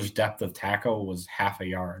average depth of tackle was half a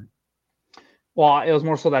yard. Well, it was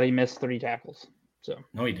more so that he missed 3 tackles. So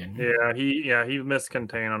no, he didn't. He missed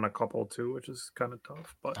contain on a couple too, which is kind of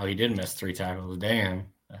tough. But he did miss 3 tackles. Damn.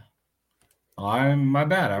 My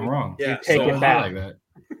bad. I'm wrong. Yeah, take it back. Like that.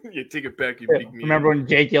 You take it back. You big me. Remember when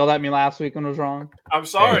Jake yelled at me last week when I was wrong? I'm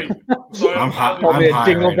sorry. I'm high.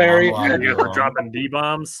 Dingleberry. You guys were dropping D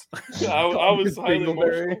bombs. I was highly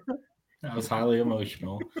emotional. I was highly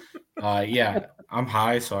emotional. Yeah, I'm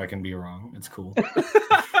high, so I can be wrong. It's cool.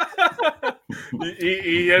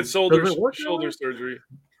 He had shoulder surgery.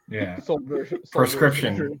 Yeah,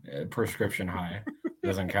 prescription high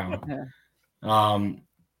doesn't count. Yeah.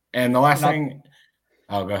 And the last thing.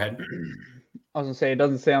 Oh, go ahead. I was gonna say it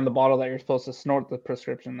doesn't say on the bottle that you're supposed to snort the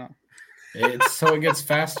prescription though. It's so it gets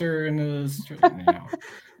faster in the.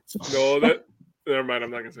 No, that. Never mind.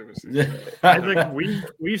 I'm not gonna say this. I think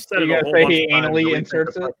we've said you it a gotta whole say bunch he of times. anally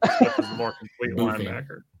inserts it. Is a more complete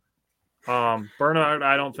linebacker. Bernard,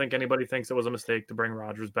 I don't think anybody thinks it was a mistake to bring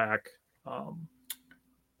Rodgers back. Does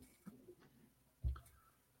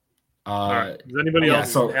anybody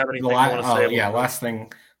else have anything they want to say? Last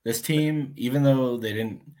thing. This team, even though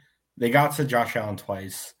they got to Josh Allen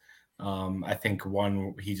twice. I think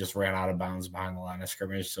one he just ran out of bounds behind the line of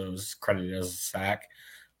scrimmage, so it was credited as a sack.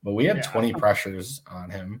 But we had 20 pressures on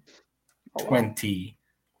him. 20.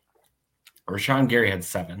 Rashawn Gary had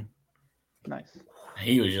 7. Nice.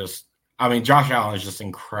 He was just. I mean, Josh Allen is just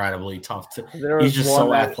incredibly tough. He's just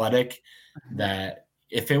so athletic that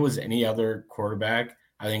if it was any other quarterback,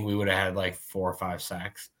 I think we would have had like 4 or 5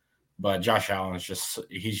 sacks. But Josh Allen is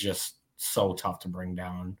he's just so tough to bring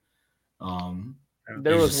down.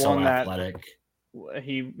 There was one that athletic.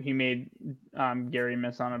 He made Gary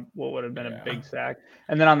miss on what would have been a big sack,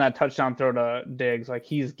 and then on that touchdown throw to Diggs, like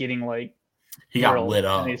he's getting like he got lit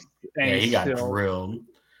up. He got still drilled.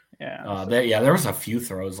 Yeah. There was a few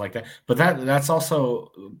throws like that, but that's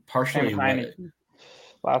also partially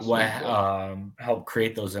what helped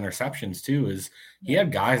create those interceptions too. Is he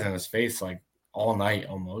had guys in his face like all night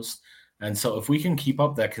almost, and so if we can keep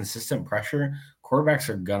up that consistent pressure, quarterbacks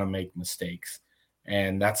are gonna make mistakes,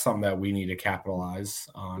 and that's something that we need to capitalize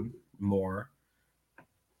on more.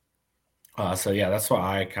 So that's what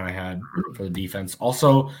I kind of had for the defense.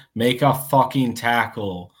 Also, make a fucking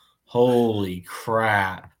tackle. Holy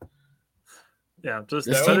crap! Yeah, just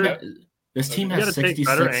This team has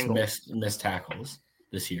 66 missed tackles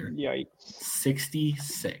this year. Yikes.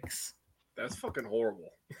 66. That's fucking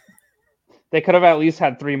horrible. They could have at least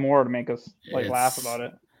had 3 more to make us laugh about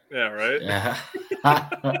it. Yeah, right? Yeah.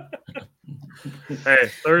 Hey,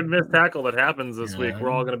 third missed tackle that happens this week. We're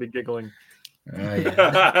all going to be giggling.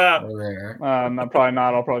 Yeah. Probably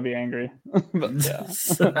not. I'll probably be angry. But, yeah.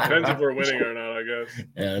 Depends if we're winning or not, I guess.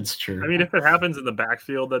 Yeah, that's true. I mean, if it happens in the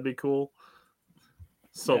backfield, that'd be cool.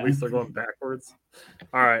 So at least they're going backwards.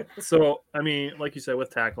 All right. So, I mean, like you said,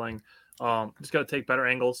 with tackling, just got to take better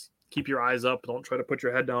angles. Keep your eyes up. Don't try to put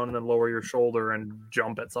your head down and then lower your shoulder and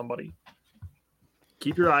jump at somebody.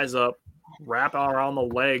 Keep your eyes up. Wrap around the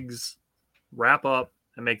legs. Wrap up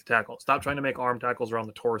and make the tackle. Stop trying to make arm tackles around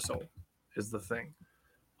the torso is the thing.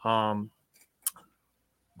 All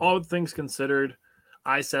things considered,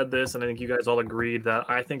 I said this, and I think you guys all agreed that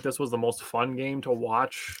I think this was the most fun game to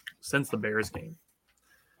watch since the Bears game.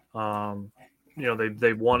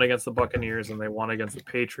 They won against the Buccaneers and they won against the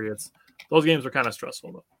Patriots. Those games were kind of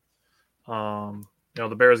stressful though.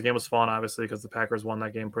 The Bears game was fun, obviously, because the Packers won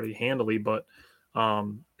that game pretty handily, but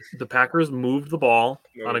the Packers moved the ball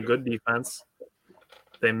on a good defense.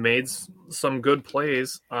 They made some good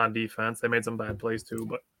plays on defense. They made some bad plays too,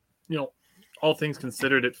 but all things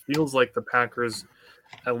considered, it feels like the Packers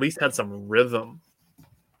at least had some rhythm.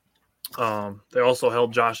 They also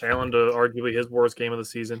held Josh Allen to arguably his worst game of the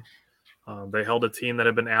season. They held a team that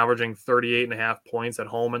had been averaging 38.5 points at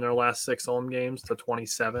home in their last 6 home games to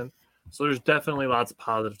 27. So there's definitely lots of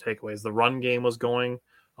positive takeaways. The run game was going.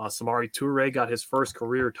 Samori Toure got his first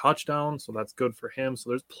career touchdown, so that's good for him. So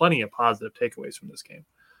there's plenty of positive takeaways from this game.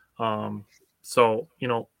 We're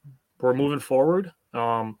moving forward. And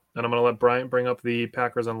I'm going to let Bryant bring up the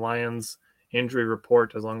Packers and Lions injury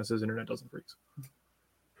report as long as his internet doesn't freeze.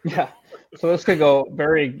 Yeah. So this could go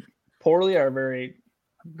very poorly or very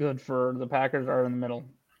good for the Packers or in the middle.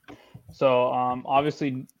 So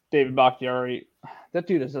obviously David Bakhtiari, that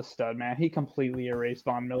dude is a stud, man. He completely erased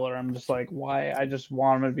Von Miller. I'm just like, why? I just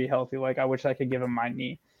want him to be healthy. Like, I wish I could give him my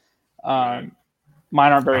knee. Mine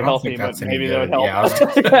aren't very healthy, but maybe they would help.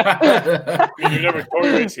 Yeah, you never tore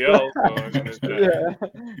your ACL. So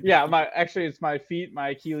yeah. It's my feet, my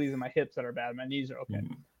Achilles, and my hips that are bad. My knees are okay.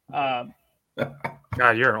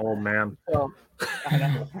 God, you're an old man. So, I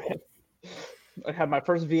know. I had my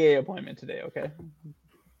first VA appointment today. Okay.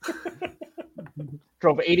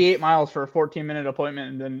 Drove 88 miles for a 14-minute appointment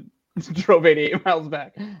and then drove 88 miles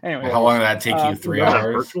back. Anyway, how long did that take you? 3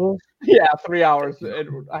 hours? Yeah, 3 hours.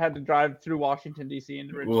 I had to drive through Washington, D.C.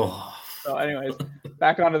 into Richmond. So anyways,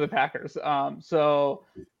 back onto the Packers. So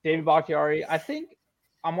David Bakhtiari,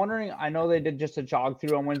 I'm wondering, I know they did just a jog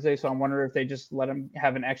through on Wednesday, so I'm wondering if they just let him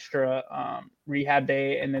have an extra rehab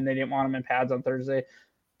day and then they didn't want him in pads on Thursday.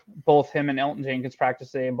 Both him and Elton Jenkins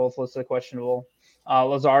practiced today and both listed questionable.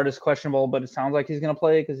 Lazard is questionable, but it sounds like he's going to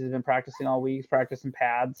play because he's been practicing all week. He's practicing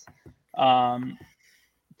pads.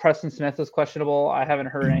 Preston Smith is questionable. I haven't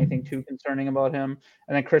heard anything too concerning about him.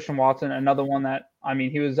 And then Christian Watson, another one that,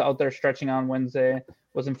 he was out there stretching on Wednesday,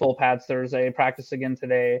 was in full pads Thursday, practiced again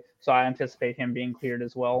today. So I anticipate him being cleared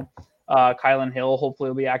as well. Kylan Hill hopefully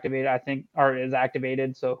will be activated, or is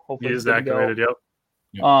activated. So hopefully he is activated.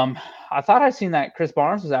 Yep. I thought I seen that Chris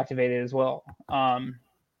Barnes was activated as well.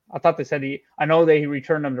 I thought they said I know they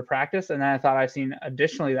returned him to practice, and then I thought I seen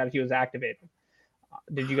additionally that he was activated.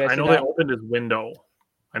 Did you guys? I know they opened his window.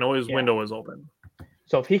 I know his window is open.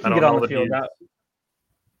 So if he can get on the field,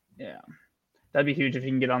 that'd be huge if he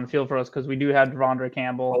can get on the field for us because we do have Devondre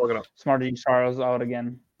Campbell, Smarty Charles out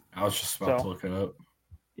again. I was just about to look it up.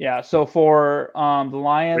 Yeah. So for the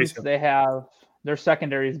Lions, they have their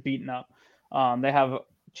secondary is beaten up. They have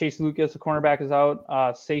Chase Lucas, the cornerback, is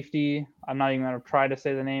out. Safety, I'm not even going to try to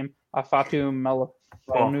say the name. Ifeatu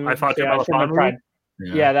Melifonwu.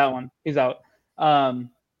 Yeah, that one. He's out.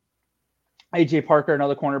 AJ Parker,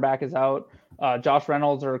 another cornerback, is out. Josh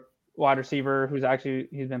Reynolds, our wide receiver,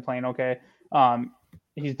 he's been playing okay.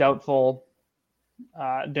 He's doubtful.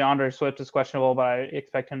 DeAndre Swift is questionable, but I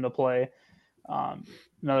expect him to play.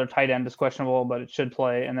 Another tight end is questionable, but it should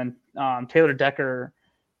play. And then Taylor Decker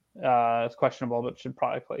is questionable, but should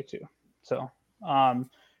probably play too. So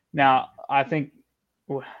now I think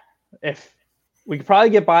if we could probably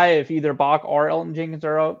get by if either Bach or Elton Jenkins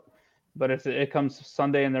are out, but if it comes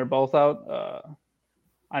Sunday and they're both out,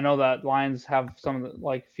 I know that Lions have some of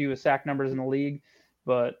the fewest sack numbers in the league,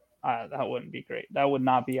 but that wouldn't be great. That would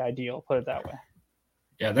not be ideal. Put it that way.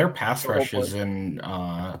 Yeah, their pass rush is in.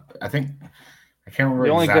 I can't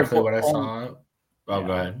remember exactly what I saw. Go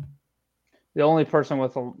ahead. The only person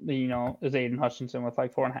with is Aiden Hutchinson with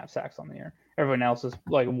 4.5 sacks on the year. Everyone else is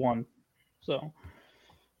 1. So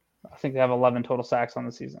I think they have 11 total sacks on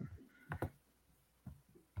the season.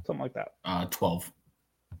 Something like that. 12.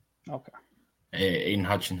 Okay. Aiden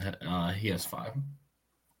Hutchinson, he has 5.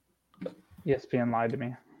 ESPN lied to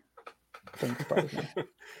me.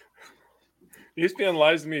 ESPN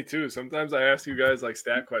lies to me too. Sometimes I ask you guys like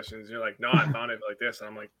stat questions. And you're like, no, I found it like this. And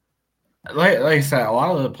I'm like I said, a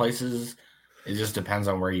lot of the places, it just depends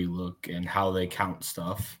on where you look and how they count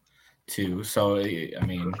stuff too. So, I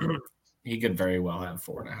mean, he could very well have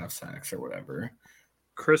 4.5 sacks or whatever.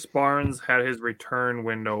 Chris Barnes had his return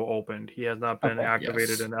window opened. He has not been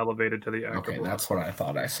activated and elevated to the active. Okay, that's what I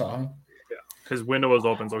thought I saw. Yeah, his window was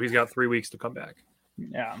open, so he's got 3 weeks to come back.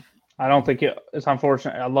 Yeah, I don't think it's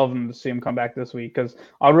unfortunate. I love him to see him come back this week because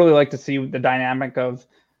I'd really like to see the dynamic of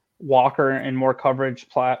Walker in more coverage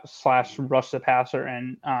 / rush the passer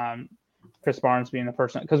and Chris Barnes being the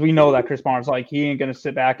person, because we know that Chris Barnes, like, he ain't going to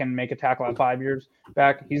sit back and make a tackle at 5 years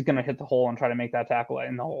back. He's going to hit the hole and try to make that tackle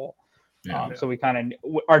in the hole. So we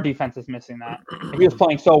our defense is missing that. He was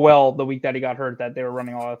playing so well the week that he got hurt that they were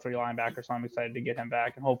running all 3 linebackers. So I'm excited to get him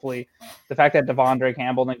back. And hopefully the fact that Devondre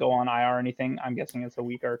Campbell didn't go on IR or anything, I'm guessing it's a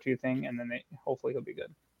week or 2 thing. And then hopefully he'll be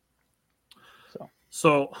good.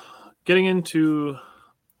 So getting into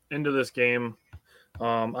this game,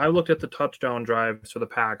 I looked at the touchdown drives for the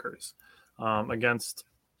Packers against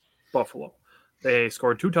Buffalo. They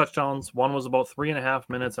scored 2 touchdowns. One was about 3.5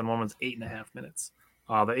 minutes and one was 8.5 minutes.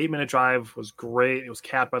 The 8-minute drive was great. It was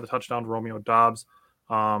capped by the touchdown to Romeo Doubs.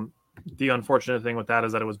 The unfortunate thing with that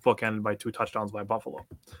is that it was bookended by 2 touchdowns by Buffalo.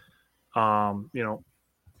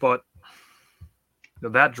 But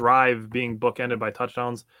that drive being bookended by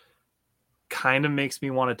touchdowns kind of makes me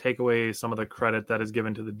want to take away some of the credit that is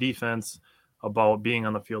given to the defense about being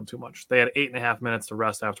on the field too much. They had 8.5 minutes to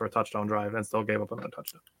rest after a touchdown drive and still gave up another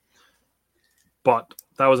touchdown. But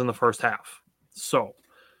that was in the first half. So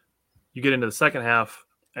you get into the second half,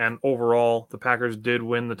 and overall, the Packers did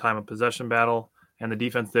win the time of possession battle, and the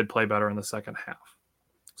defense did play better in the second half.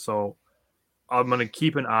 So I'm going to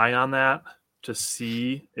keep an eye on that to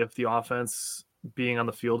see if the offense being on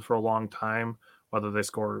the field for a long time, whether they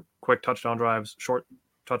score quick touchdown drives, short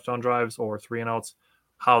touchdown drives, or 3-and-outs,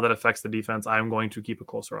 how that affects the defense. I'm going to keep a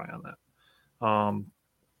closer eye on that.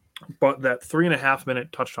 But that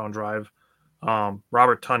 3.5-minute touchdown drive,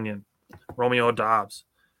 Robert Tonyan, Romeo Doubs,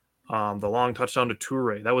 the long touchdown to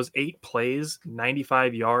Toure. That was 8 plays,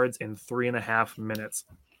 95 yards in 3.5 minutes.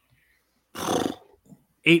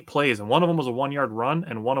 8 plays, and one of them was a 1-yard run,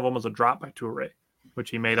 and one of them was a drop by Toure,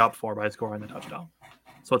 which he made up for by scoring the touchdown.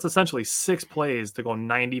 So it's essentially 6 plays to go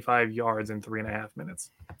 95 yards in 3.5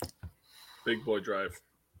 minutes. Big boy drive.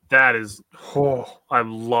 That is, I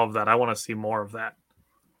love that. I want to see more of that.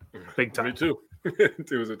 Big time. Me too.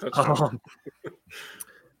 It was a touchdown.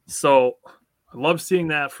 So I love seeing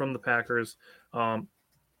that from the Packers. I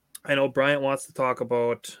know Bryant wants to talk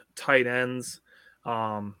about tight ends. So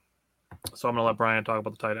I'm going to let Bryant talk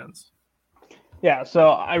about the tight ends. Yeah, so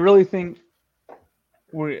I really think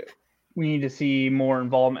we need to see more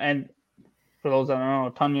involvement. And for those that don't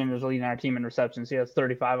know, Tonyan is leading our team in receptions. He has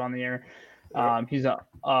 35 on the year. He's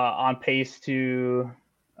on pace to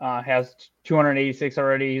has 286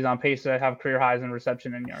 already. He's on pace to have career highs in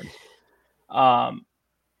reception and yards.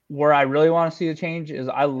 Where I really want to see the change is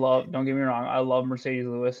don't get me wrong, I love Mercedes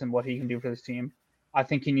Lewis and what he can do for this team. I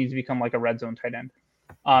think he needs to become like a red zone tight end.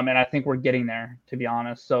 And I think we're getting there, to be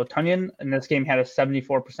honest. So Tonyan in this game had a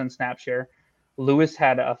 74% snap share. Lewis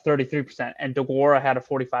had a 33%, and DeGuara had a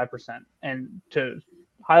 45%. And to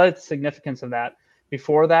highlight the significance of that,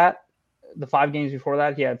 before that, the 5 games before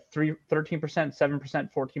that, he had 13%, 7%,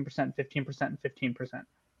 14%, 15%, and 15%.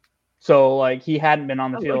 So, like, he hadn't been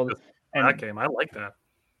on the field. That game, I like that.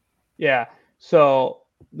 Yeah. So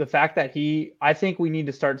the fact that I think we need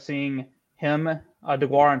to start seeing him,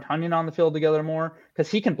 DeGuara and Tonyan on the field together more, because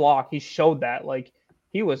he can block. He showed that. Like,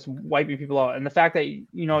 he was wiping people out. And the fact that,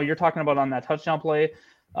 you're talking about on that touchdown play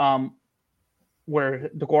where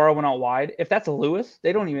DeGuara went out wide, if that's a Lewis,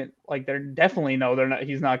 they don't even, like, they're definitely know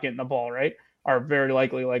he's not getting the ball, right? Or very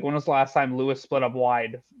likely. Like, when was the last time Lewis split up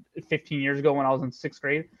wide? 15 years ago when I was in 6th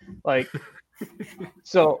grade? Like,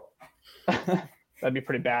 so that'd be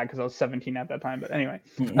pretty bad because I was 17 at that time. But anyway.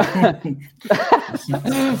 But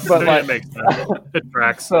it makes sense. It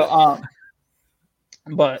tracks. So,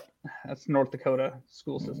 but that's North Dakota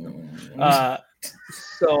school system.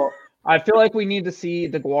 So I feel like we need to see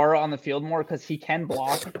DeGuara on the field more because he can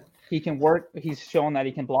block. He can work. He's shown that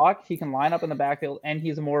he can block. He can line up in the backfield, and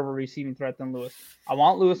he's more of a receiving threat than Lewis. I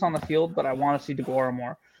want Lewis on the field, but I want to see DeGuara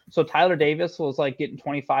more. So Tyler Davis was like getting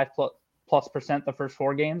 25% the first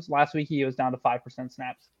 4 games. Last week he was down to 5%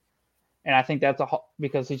 snaps, and I think that's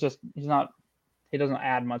because he's not He doesn't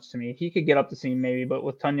add much to me. He could get up the seam maybe, but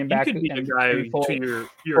with Tonyan back could be and the guy fully, to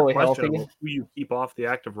your question healthy, of who you keep off the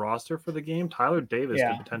active roster for the game. Tyler Davis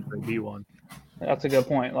could potentially be one. That's a good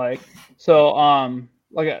point. Like so,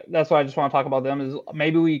 that's why I just want to talk about them. Is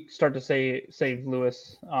maybe we start to save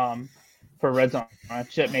Lewis for red zone.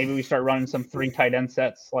 Shit, maybe we start running some 3 tight end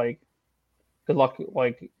sets. Like, good luck.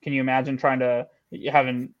 Like, can you imagine trying to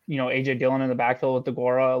having AJ Dillon in the backfield with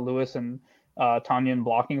Deguara, Lewis, and Tonyan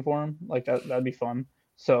blocking for him? Like that'd be fun.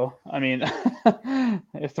 So I mean,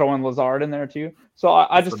 throwing Lazard in there too. So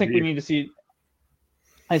I just think we need to see.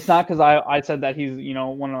 It's not because I said that he's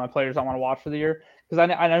one of my players I want to watch for the year, because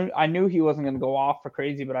I knew he wasn't going to go off for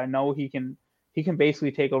crazy, but I know he can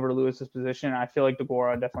basically take over Lewis's position. I feel like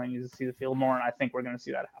Deguara definitely needs to see the field more, and I think we're going to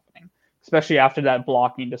see that happening, especially after that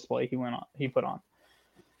blocking display he put on.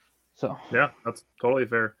 So yeah, that's totally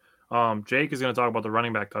fair. Jake is going to talk about the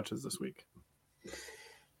running back touches this week.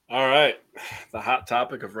 All right, the hot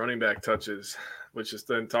topic of running back touches, which has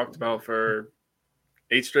been talked about for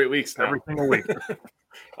 8 straight weeks now. Every single week.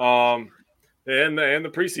 and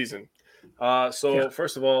the preseason.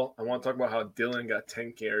 First of all, I want to talk about how Dillon got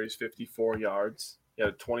 10 carries, 54 yards. He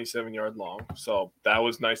had a 27-yard long. So that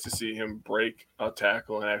was nice to see him break a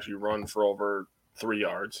tackle and actually run for over 3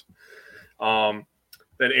 yards. Then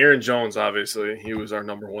Aaron Jones, obviously, he was our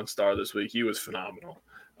number 1 star this week. He was phenomenal.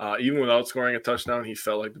 Even without scoring a touchdown, he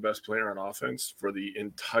felt like the best player on offense for the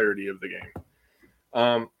entirety of the game.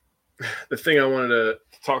 The thing I wanted to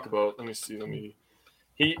talk about, the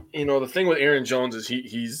thing with Aaron Jones is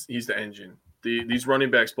he's the engine. These running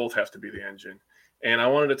backs both have to be the engine. And I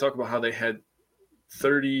wanted to talk about how they had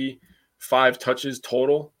 35 touches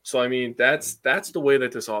total. So, I mean, that's the way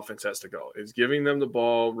that this offense has to go. It's giving them the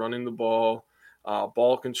ball, running the ball,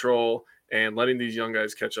 ball control, and letting these young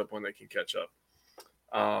guys catch up when they can catch up.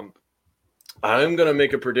 I'm going to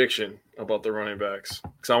make a prediction about the running backs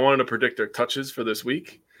because I wanted to predict their touches for this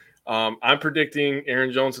week. I'm predicting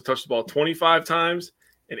Aaron Jones to touch the ball 25 times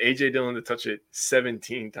and AJ Dillon to touch it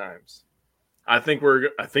 17 times. I think we're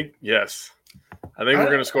going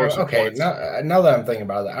to score some points. Now that I'm thinking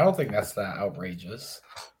about it, I don't think that's that outrageous.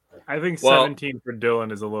 I think 17 for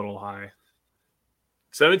Dillon is a little high.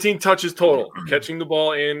 17 touches total, catching the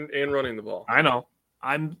ball and running the ball. I know.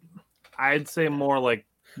 I'd say more like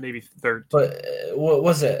maybe 13. But what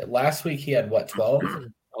was it? Last week he had what, 12?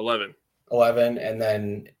 11. 11, and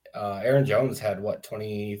then Aaron Jones had what,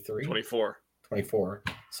 23? 24.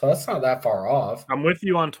 So that's not that far off. I'm with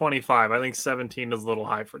you on 25. I think 17 is a little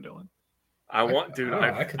high for Dillon. I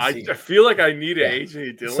feel like I need an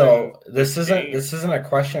AJ Dillon. So this isn't a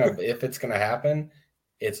question of if it's going to happen.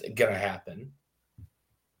 It's going to happen.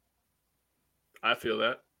 I feel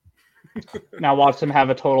that. Now watch him have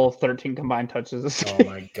a total of 13 combined touches this game. Oh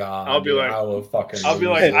my god! I'll be like,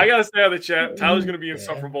 I gotta stay on the chat. Tyler's gonna be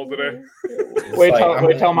insufferable today. Wait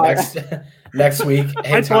till my next week.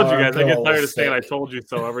 Hey, I told you guys. I get tired of saying "I told you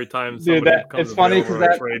so" every time. Dude, it's funny because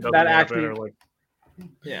that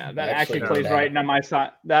actually plays right into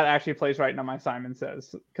my Simon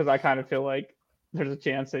Says, because I kind of feel like there's a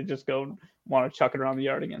chance they just want to chuck it around the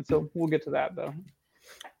yard again. So we'll get to that though.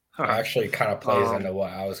 Actually kind of plays into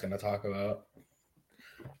what I was going to talk about.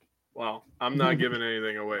 Well, I'm not giving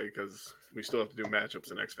anything away because we still have to do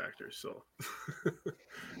matchups and X Factors. So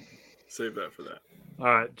save that for that. All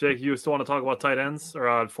right, Jake, you still want to talk about tight ends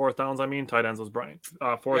or fourth downs? I mean, tight ends was Brian.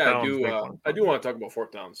 Fourth downs. I do want to talk about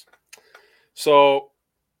fourth downs. So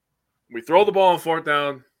we throw the ball on fourth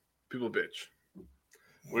down, people bitch.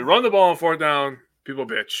 We run the ball on fourth down, people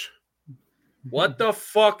bitch. What the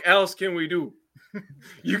fuck else can we do?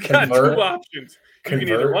 You got 2 options. You can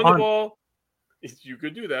either run the ball. You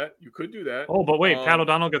could do that. Oh, but wait, Pat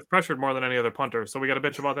O'Donnell gets pressured more than any other punter, so we got to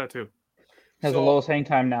bitch about that too. Has the lowest hang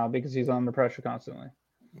time now because he's under pressure constantly.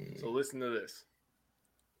 So listen to this.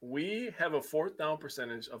 We have a fourth down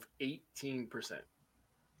percentage of 18%.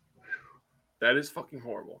 That is fucking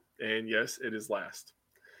horrible. And yes, it is last.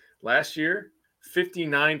 Last year,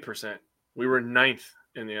 59%. We were 9th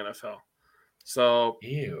in the NFL. So,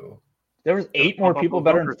 ew. There was 8 more people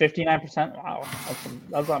better than 59%. Wow,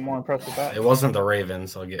 that's a lot more impressive. That it wasn't the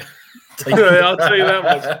Ravens. I'll tell you that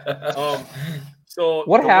much. So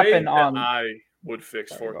what happened on? I would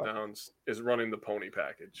fix fourth downs is running the pony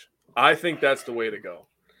package. I think that's the way to go.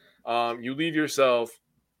 You leave yourself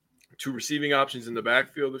 2 receiving options in the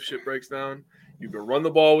backfield if shit breaks down. You can run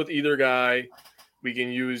the ball with either guy. We can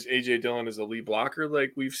use AJ Dillon as a lead blocker,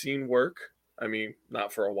 like we've seen work. I mean,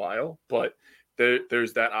 not for a while, but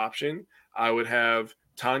there's that option. I would have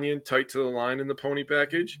Tonyan tight to the line in the pony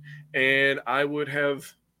package, and I would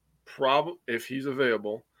have if he's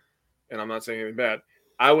available, and I'm not saying anything bad,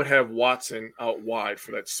 I would have Watson out wide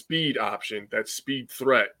for that speed option, that speed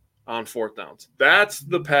threat on fourth downs. That's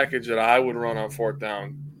the package that I would run on fourth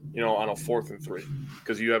down, on a 4th and 3.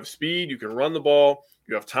 Because you have speed, you can run the ball.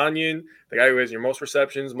 You have Tanyan, the guy who has your most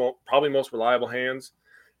receptions, probably most reliable hands.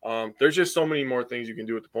 There's just so many more things you can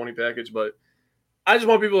do with the pony package. But I just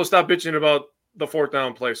want people to stop bitching about the fourth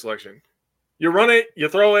down play selection. You run it, you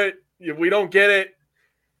throw it. We don't get it.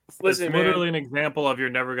 Listen, it's literally an example of you're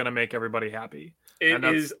never going to make everybody happy.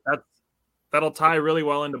 That'll tie really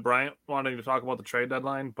well into Bryant wanting to talk about the trade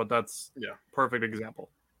deadline, but that's perfect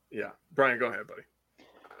example. Yeah, Brian, go ahead, buddy.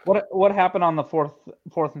 What happened on the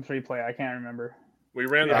 4th and 3 play? I can't remember. We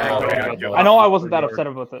ran the. I know I wasn't that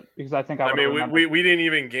upset with it because I think I mean, we didn't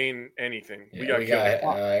even gain anything. Yeah, we got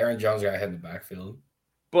Aaron Jones got hit in the backfield.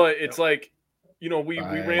 But it's like, we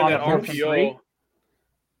ran that RPO.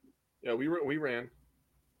 Yeah, we ran.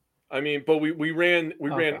 I mean, but we've run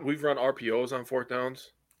RPOs on fourth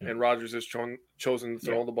downs, and Rodgers has chosen to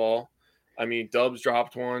throw the ball. I mean, Dubs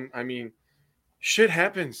dropped one. I mean, shit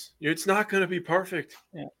happens. It's not going to be perfect.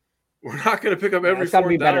 Yeah. We're not going to pick up every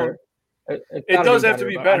fourth down. It does have to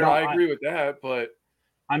be better. I agree with that, but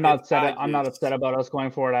I'm not upset about us going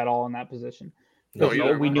forward at all in that position.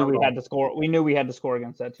 We knew we had to score. We knew we had to score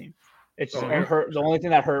against that team. It hurt. The only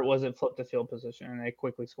thing that hurt was it flipped the field position, and they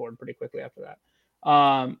quickly scored pretty quickly after that.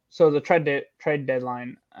 So the trade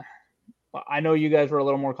deadline, I know you guys were a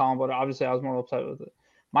little more calm, but obviously I was more upset with it.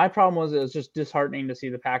 My problem was it was just disheartening to see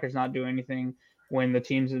the Packers not do anything when the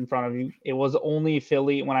team's in front of you. It was only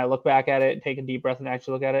Philly. When I look back at it, take a deep breath and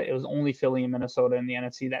actually look at it, it was only Philly and Minnesota in the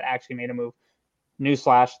NFC that actually made a move.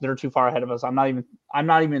 Newsflash, they're too far ahead of us. I'm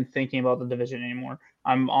not even thinking about the division anymore.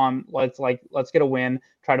 I'm on let's get a win,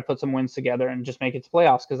 try to put some wins together and just make it to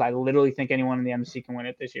playoffs, because I literally think anyone in the NFC can win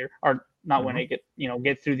it this year, or not win it,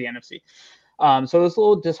 get through the NFC. So it's a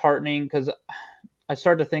little disheartening because I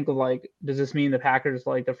start to think of does this mean the Packers,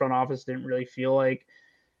 the front office didn't really feel like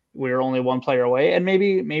we were only one player away? And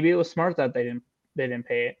maybe it was smart that they didn't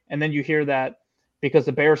pay it. And then you hear that because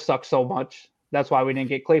the Bears suck so much, that's why we didn't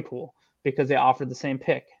get Claypool, because they offered the same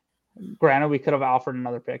pick. Granted, we could have offered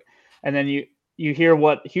another pick. And then you hear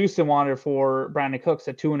what Houston wanted for Brandon Cooks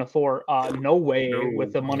at 2 and a 4. No way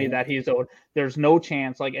with the money that he's owed. There's no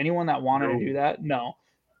chance. Anyone that wanted to do that, no.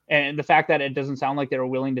 And the fact that it doesn't sound like they were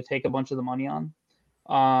willing to take a bunch of the money on.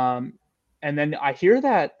 And then I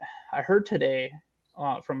heard today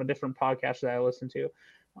from a different podcast that I listened to,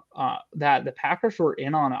 that the Packers were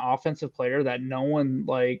in on an offensive player that no one,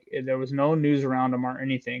 there was no news around him or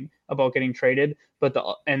anything about getting traded, but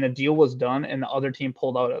the deal was done and the other team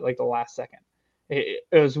pulled out at the last second. It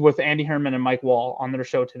was with Andy Herman and Mike Wall on their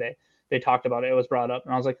show today. They talked about it. It was brought up,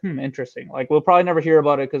 and I was like, interesting. We'll probably never hear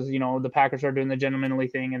about it because, the Packers are doing the gentlemanly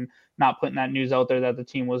thing and not putting that news out there that the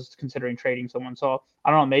team was considering trading someone. So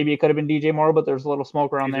I don't know, maybe it could have been DJ Moore, but there's a little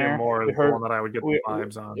smoke around there. Moore is the one that I would get the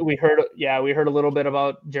vibes on. We heard a little bit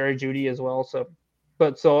about Jerry Jeudy as well.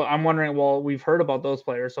 So I'm wondering, well, we've heard about those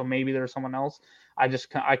players, so maybe there's someone else. I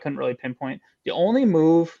couldn't really pinpoint. The only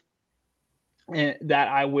move that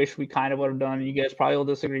I wish we kind of would have done, and you guys probably will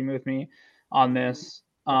disagree with me on this,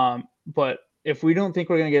 but if we don't think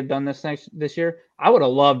we're going to get it done this year, I would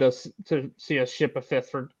have loved us to see us ship a 5th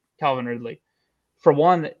for Calvin Ridley. For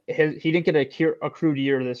one, he didn't get a accrued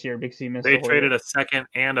year this year because he missed. They traded a 2nd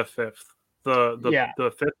and a 5th. The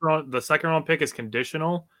 5th round, the 2nd round pick is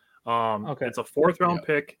conditional. It's a 4th round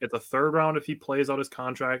pick. It's a 3rd round if he plays out his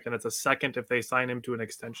contract, and it's a 2nd if they sign him to an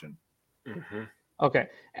extension. Mm-hmm. Okay,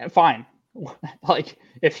 fine.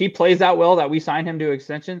 If he plays out well, that we sign him to an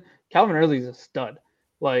extension, Calvin Ridley's a stud.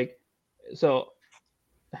 So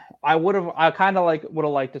I would have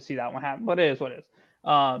liked to see that one happen, but it is what it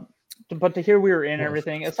is. But to hear we were in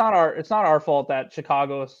everything, it's not our fault that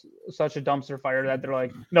Chicago is such a dumpster fire that they're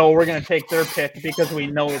like, no, we're going to take their pick because we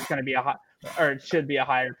know it's going to be it should be a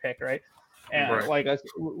higher pick, right? And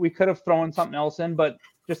we could have thrown something else in, but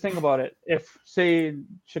just think about it. If say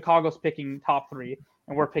Chicago's picking top 3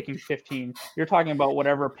 and we're picking 15, you're talking about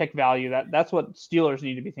whatever pick value that's what Steelers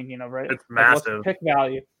need to be thinking of, right? It's massive. What's the pick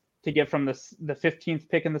value to get from the 15th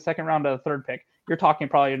pick in the 2nd round to the 3rd pick? You're talking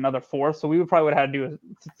probably another 4th. So we would probably would have had to do is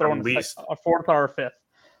throw in a 4th or a 5th.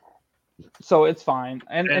 So it's fine.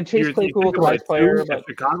 And Chase Claypool is a nice player. But if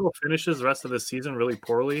Chicago finishes the rest of the season really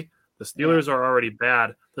poorly, the Steelers are already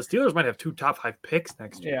bad. The Steelers might have 2 top 5 picks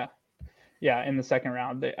next year. Yeah, in the 2nd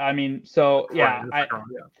round.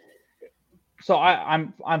 So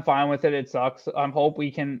I'm fine with it. It sucks. I hope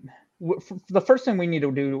we can. The first thing we need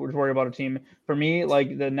to do is worry about a team. For me,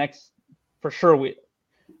 the next, for sure,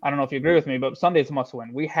 I don't know if you agree with me, but Sunday's a must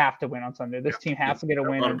win. We have to win on Sunday. This team has to get a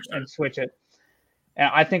win and switch it. And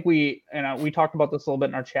I think we talked about this a little bit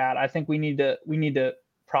in our chat. I think we need to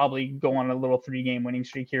probably go on a little 3-game winning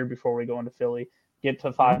streak here before we go into Philly. Get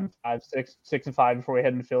to 5-5, 6-5 before we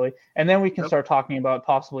head into Philly, and then we can start talking about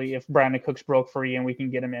possibly if Brandon Cooks broke free and we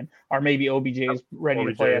can get him in, or maybe OBJ is ready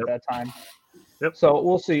to play at that time. Yep. So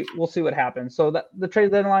we'll see what happens. So that the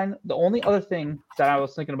trade deadline. The only other thing that I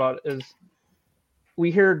was thinking about is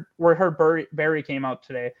we heard Barry came out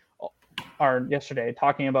today or yesterday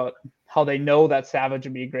talking about how they know that Savage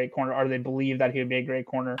would be a great corner, or they believe that he would be a great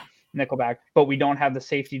corner nickelback, but we don't have the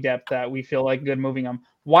safety depth that we feel like good moving him.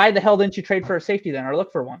 Why the hell didn't you trade for a safety then, or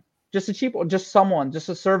look for one? Just a cheap, just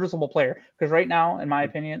a serviceable player. Because right now, in my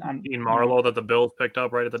opinion, I'm Ian Marlowe that the Bills picked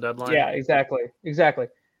up right at the deadline. Yeah, exactly.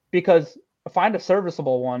 Because find a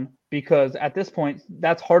serviceable one, because at this point,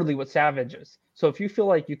 that's hardly what Savage is. So if you feel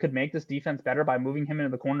like you could make this defense better by moving him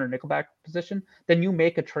into the corner nickelback position, then you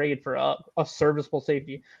make a trade for a serviceable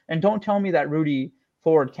safety. And don't tell me that Rudy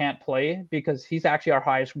Ford can't play, because he's actually our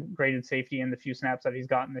highest graded safety in the few snaps that he's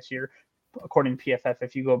gotten this year, according to PFF,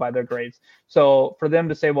 if you go by their grades. So for them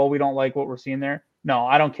to say, well, we don't like what we're seeing there, no,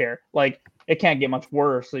 I don't care. Like, it can't get much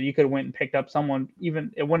worse. So you could have went and picked up someone,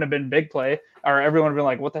 even it wouldn't have been big play, or everyone would have been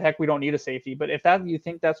like, what the heck, we don't need a safety. But if that you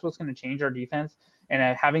think that's what's going to change our defense,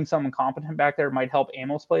 and having someone competent back there might help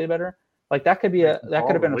Amos play better, like that could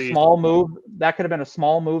have been a small move. That could have been a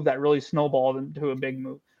small move that really snowballed into a big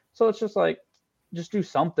move. So it's just like, just do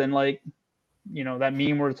something. Like, you know, that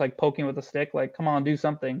meme where it's like poking with a stick, like, come on, do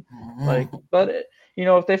something. Like, but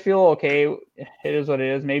if they feel okay, it is what it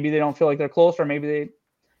is. Maybe they don't feel like they're close, or maybe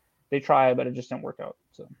they try, but it just didn't work out.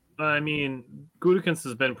 So I mean, Gutekunst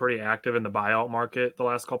has been pretty active in the buyout market the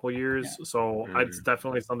last couple of years, so it's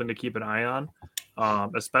definitely something to keep an eye on,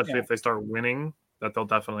 especially if they start winning. That they'll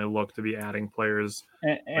definitely look to be adding players,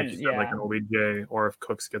 like an OBJ, or if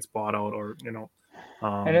Cooks gets bought out, or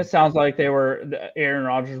and it sounds like Aaron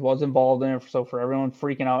Rodgers was involved in it. So for everyone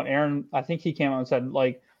freaking out, Aaron, I think he came out and said,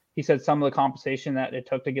 like, he said some of the compensation that it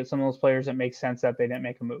took to get some of those players, it makes sense that they didn't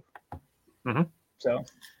make a move. Mm-hmm. So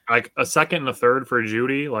like a second and a third for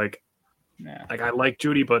Judy, like I like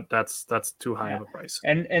Judy, but that's too high of a price.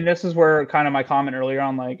 And this is where kind of my comment earlier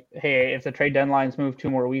on, like, hey, if the trade deadlines move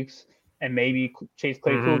 2 more weeks and maybe Chase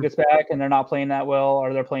Claypool gets back and they're not playing that well,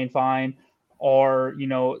 or they're playing fine, or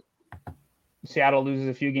Seattle loses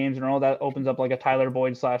a few games in a row, that opens up like a Tyler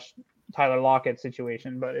Boyd / Tyler Lockett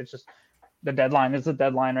situation. But it's just the deadline is the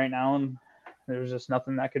deadline right now, and there's just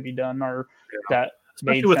nothing that could be done, or that.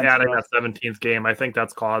 Especially with adding that 17th game, I think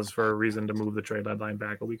that's cause for a reason to move the trade deadline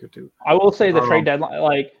back a week or two. I will say the trade deadline,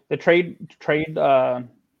 like the trade.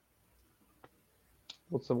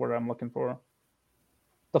 What's the word I'm looking for?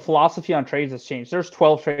 The philosophy on trades has changed. There's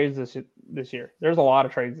 12 trades this year. There's a lot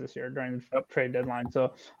of trades this year during the trade deadline.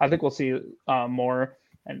 So I think we'll see more,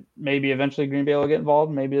 and maybe eventually Green Bay will get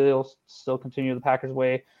involved. Maybe they'll still continue the Packers'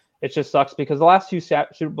 way. It just sucks because the last 2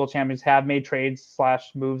 Super Bowl champions have made trades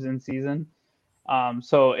 / moves in season.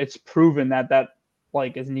 So it's proven that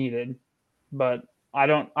like is needed, but I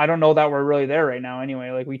don't know that we're really there right now.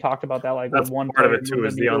 Anyway, like we talked about that, like that's one part of it too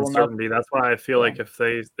is the uncertainty. That's why I feel like if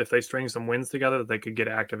they string some wins together, they could get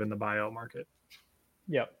active in the buyout market.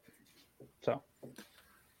 Yep. So,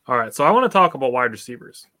 all right. So I want to talk about wide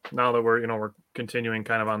receivers now that we're continuing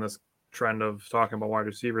kind of on this trend of talking about wide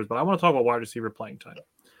receivers, but I want to talk about wide receiver playing time.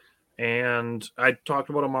 And I talked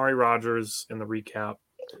about Amari Rodgers in the recap,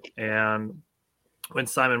 and when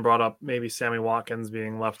Simon brought up maybe Sammy Watkins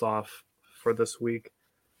being left off for this week,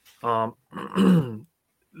 Sammy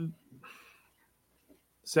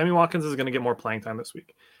Watkins is going to get more playing time this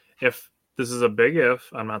week. If this is a big if,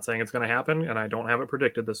 I'm not saying it's going to happen, and I don't have it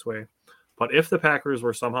predicted this way, but if the Packers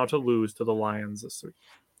were somehow to lose to the Lions this week,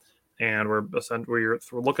 and we're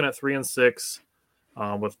looking at 3-6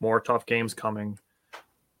 with more tough games coming,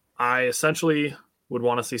 I essentially would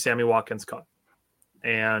want to see Sammy Watkins cut.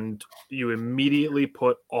 And you immediately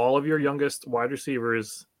put all of your youngest wide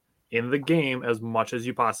receivers in the game as much as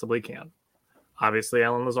you possibly can. Obviously,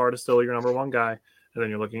 Allen Lazard is still your number 1 guy. And then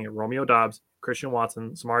you're looking at Romeo Doubs, Christian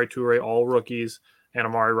Watson, Samori Toure, all rookies, and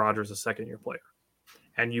Amari Rodgers, a second-year player.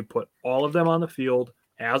 And you put all of them on the field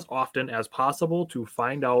as often as possible to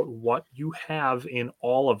find out what you have in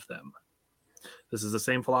all of them. This is the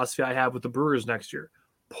same philosophy I have with the Brewers next year.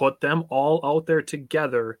 Put them all out there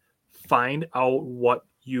together. Find out what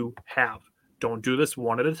you have. Don't do this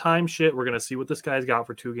one at a time shit. We're going to see what this guy's got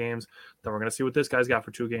for 2 games. Then we're going to see what this guy's got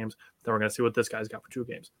for 2 games. Then we're going to see what this guy's got for 2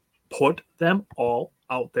 games. Put them all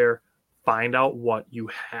out there. Find out what you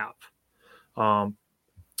have.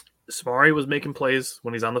 Samari was making plays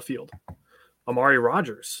when he's on the field. Amari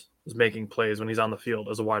Rodgers was making plays when he's on the field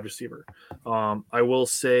as a wide receiver. I will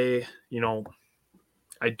say,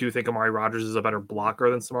 I do think Amari Rodgers is a better blocker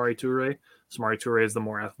than Samori Toure. Samori Toure is the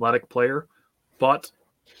more athletic player, but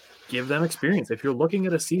give them experience. If you're looking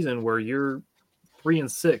at a season where you're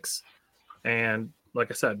 3-6, and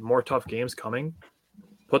like I said, more tough games coming,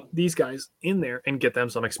 put these guys in there and get them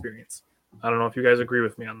some experience. I don't know if you guys agree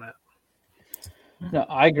with me on that. No,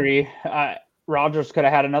 I agree. Rodgers could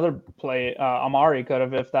have had another play. Amari could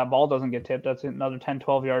have, if that ball doesn't get tipped. That's another 10,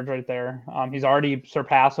 12 yards right there. He's already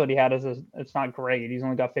surpassed what he had it's not great. He's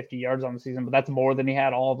only got 50 yards on the season, but that's more than he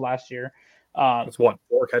had all of last year. That's what,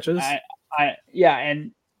 4 catches? 4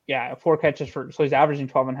 catches so he's averaging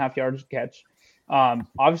 12.5 yards a catch.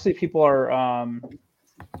 Obviously people are,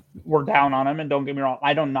 we're down on him, and don't get me wrong.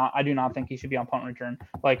 I do not think he should be on punt return.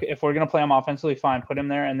 Like, if we're going to play him offensively, fine, put him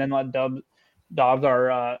there, and then let Dobbs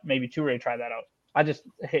or maybe Toure try that out. I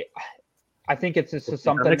think it's just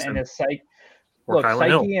something in his psyche. Look,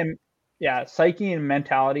 psyche and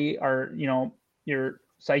mentality are, your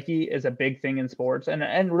psyche is a big thing in sports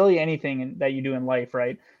and really anything that you do in life,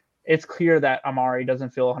 right? It's clear that Amari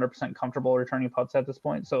doesn't feel 100% comfortable returning punts at this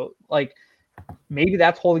point. So, like, maybe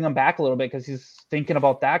that's holding him back a little bit because he's thinking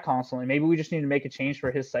about that constantly. Maybe we just need to make a change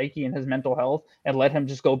for his psyche and his mental health and let him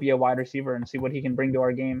just go be a wide receiver and see what he can bring to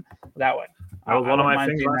our game that way. That was one of my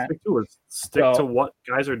things last week too, is stick to what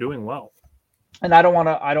guys are doing well. And I don't want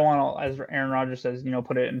to, as Aaron Rodgers says,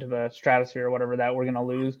 put it into the stratosphere or whatever that we're going to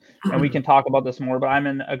lose. And we can talk about this more, but I'm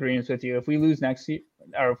in agreement with you. If we lose next week,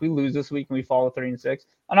 or if we lose this week and we fall to 3-6,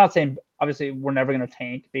 I'm not saying, obviously, we're never going to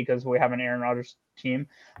tank because we have an Aaron Rodgers team,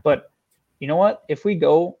 but you know what? If we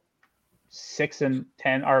go 6-10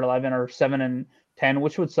 or 11 or 7-10,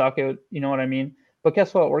 which would suck, you know what I mean? But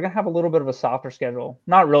guess what? We're gonna have a little bit of a softer schedule.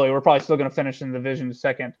 Not really. We're probably still gonna finish in the division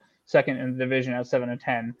second in the division at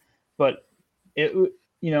 7-10. But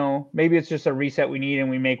maybe it's just a reset we need, and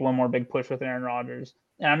we make one more big push with Aaron Rodgers.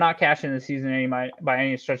 And I'm not cashing the season by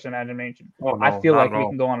any stretch of imagination. Oh, no, I feel like we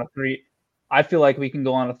can go on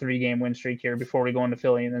a 3-game win streak here before we go into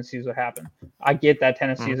Philly and then see what happens. I get that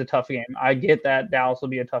Tennessee is a tough game. I get that Dallas will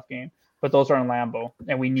be a tough game, but those are in Lambeau,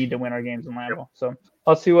 and we need to win our games in Lambeau. So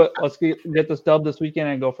let's get this dub this weekend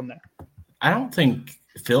and go from there. I don't think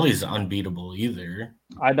Philly's unbeatable either.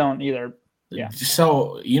 I don't either. Yeah.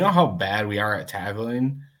 So you know how bad we are at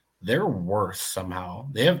tackling? They're worse somehow.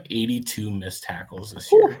 They have 82 missed tackles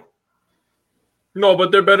this year. No,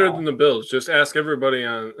 but they're better than the Bills. Just ask everybody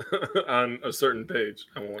on on a certain page.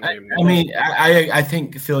 I won't name them. I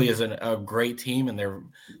think Philly is a great team, and they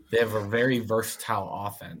have a very versatile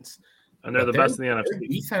offense. And they're the best in the NFC. Their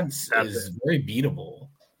defense is very beatable.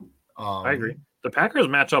 I agree. The Packers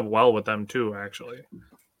match up well with them too, actually.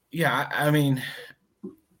 Yeah,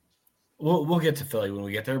 we'll get to Philly when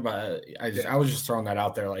we get there, but I was just throwing that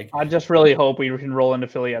out there. Like, I just really hope we can roll into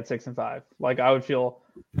Philly at 6-5. Like, I would feel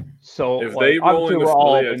so. If they roll into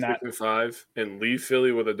Philly at 6-5 and leave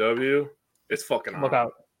Philly with a W, it's fucking on. Look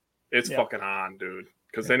out! It's fucking on, dude.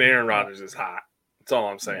 Because then Aaron Rodgers is hot. That's all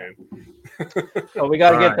I'm saying. So we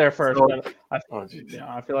got to get there first. So, I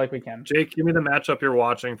feel like we can. Jake, give me the matchup you're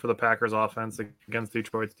watching for the Packers offense against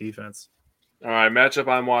Detroit's defense. All right, matchup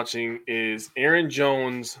I'm watching is Aaron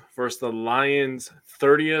Jones versus the Lions'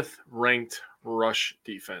 30th ranked rush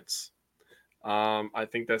defense. I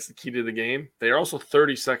think that's the key to the game. They are also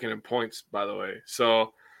 32nd in points, by the way.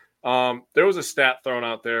 So there was a stat thrown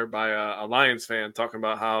out there by a Lions fan talking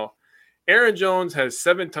about how Aaron Jones has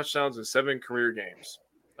 7 touchdowns in 7 career games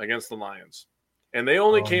against the Lions. And they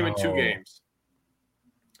only came in 2 games.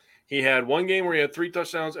 He had 1 game where he had 3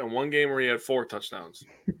 touchdowns and 1 game where he had 4 touchdowns.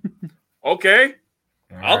 Okay.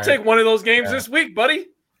 I'll take one of those games this week, buddy.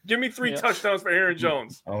 Give me 3 touchdowns for Aaron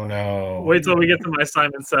Jones. Oh, no. Wait till we get to my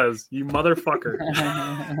Simon Says. You motherfucker.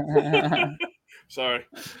 Sorry.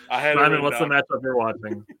 Simon, what's the matchup you're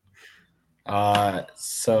watching?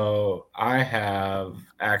 So I have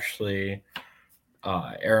actually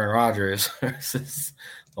Aaron Rodgers versus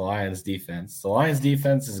the Lions defense. The Lions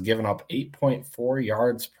defense is giving up 8.4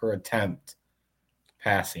 yards per attempt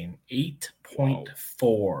passing.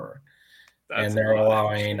 8.4. And they're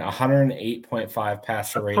allowing 108.5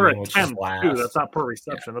 passer rating, which is last. Too. That's not per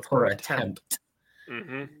reception. That's per attempt.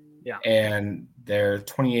 Mm-hmm. Yeah. And they're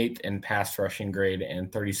 28th in pass rushing grade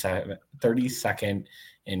and 32nd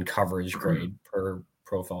in coverage grade per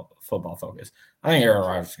Pro Football Focus. I think Aaron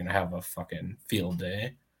Rodgers is going to have a fucking field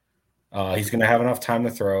day. He's going to have enough time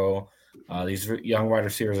to throw. These young wide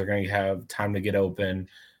receivers are going to have time to get open.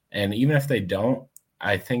 And even if they don't,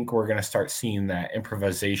 I think we're going to start seeing that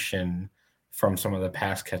improvisation from some of the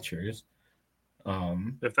pass catchers.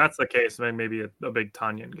 If that's the case, then maybe a big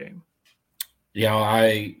Tanyan game.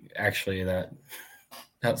 I actually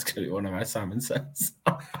That's going to be one of my Simon says.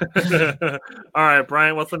 All right,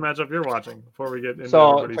 Brian, what's the matchup you're watching before we get into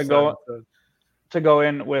so everybody's to go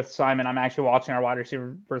in with Simon, I'm actually watching our wide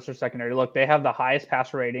receiver versus secondary. Look, they have the highest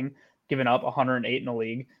passer rating, giving up 108 in the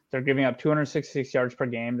league. They're giving up 266 yards per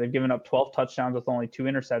game. They've given up 12 touchdowns with only 2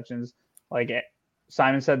 interceptions. Like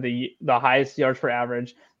Simon said, the highest yards per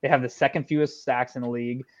average. They have the second fewest sacks in the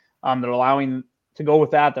league. They're allowing to go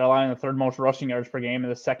with that. They're allowing the third most rushing yards per game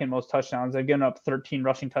and the second most touchdowns. They've given up 13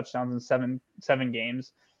 rushing touchdowns in seven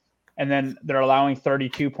games. And then they're allowing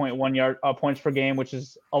 32.1 points per game, which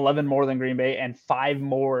is 11 more than Green Bay and 5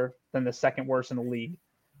 more than the second worst in the league.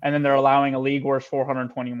 And then they're allowing a league worst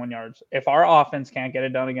 421 yards. If our offense can't get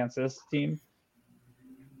it done against this team,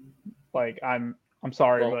 like I'm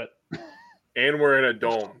sorry, but and we're in a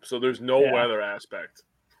dome, so there's no weather aspect.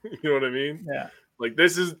 You know what I mean? Yeah. Like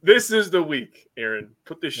this is the week, Aaron.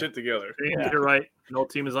 Put this shit together. Yeah. You're right. No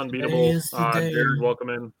team is unbeatable. Jared, welcome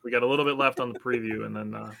in. We got a little bit left on the preview, and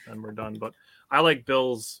then we're done. But I like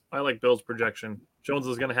Bill's projection. Jones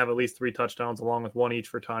is going to have at least 3 touchdowns, along with 1 each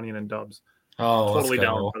for Tanyan and Dubs. Oh, totally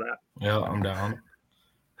down for that. Yeah, I'm down.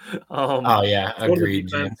 Oh yeah, agreed,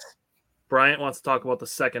 James. Bryant wants to talk about the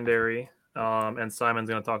secondary, and Simon's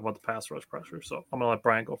going to talk about the pass rush pressure. So I'm going to let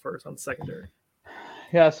Bryant go first on the secondary.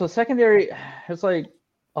 Yeah, so secondary, it's like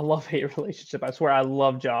a love-hate relationship. I swear I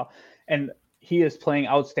love Ja. And he is playing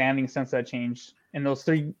outstanding since that change. In those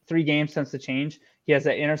three games since the change, he has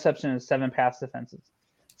that interception and 7 pass defenses.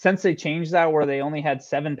 Since they changed that where they only had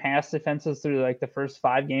 7 pass defenses through like the first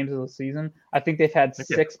 5 games of the season, I think they've had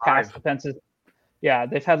 6 pass defenses. Yeah,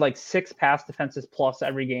 they've had like 6 pass defenses plus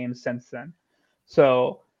every game since then.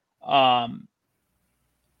 So,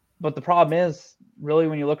 but the problem is, really,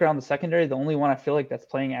 when you look around the secondary, the only one I feel like that's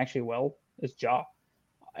playing actually well is Ja.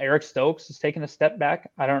 Eric Stokes is taking a step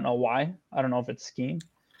back. I don't know why. I don't know if it's scheme.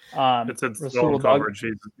 It's zone coverage.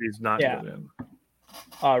 He's not good in.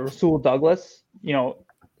 Rasul Douglas,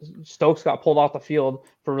 Stokes got pulled off the field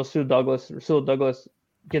for Rasul Douglas. Rasul Douglas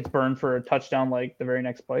gets burned for a touchdown like the very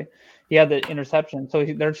next play. He had the interception. So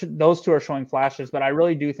those two are showing flashes, but I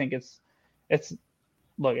really do think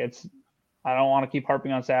I don't want to keep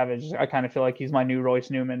harping on Savage. I kind of feel like he's my new Royce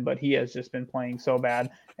Newman, but he has just been playing so bad,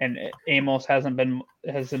 and Amos hasn't been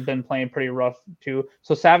playing pretty rough too.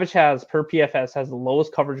 So Savage has, per PFS, has the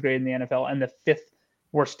lowest coverage grade in the NFL and the 5th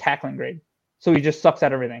worst tackling grade. So he just sucks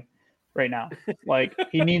at everything right now. Like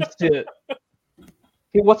he needs to.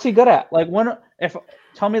 What's he good at? Like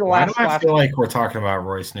tell me the last. Why do I feel like we're talking about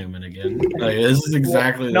Royce Newman again? Like, this is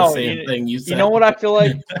exactly the same thing you said. You know what I feel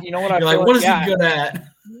like? What is he good at?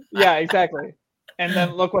 Yeah, exactly. And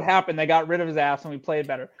then look what happened. They got rid of his ass and we played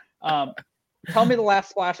better. Tell me the last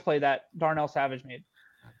splash play that Darnell Savage made.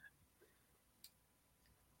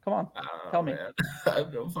 Come on. Tell me. I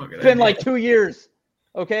have no fucking It's been like 2 years.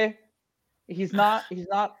 Okay? He's not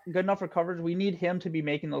good enough for coverage. We need him to be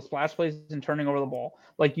making those splash plays and turning over the ball.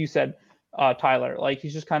 Like you said, Tyler. Like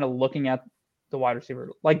he's just kind of looking at the wide receiver.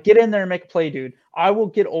 Like get in there and make a play, dude. I will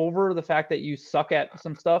get over the fact that you suck at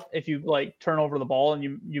some stuff if you like turn over the ball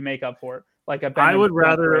and you make up for it. Like I would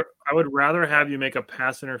rather have you make a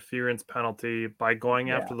pass interference penalty by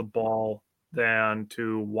going after the ball than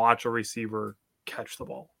to watch a receiver catch the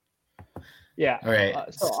ball. Yeah. All right.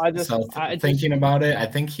 Thinking about it, I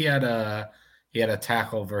think he had a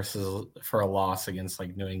tackle for a loss against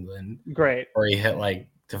like New England. Great. Or he hit like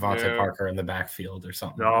Devontae Parker in the backfield or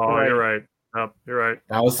something. No, you're right. Oh, you're right.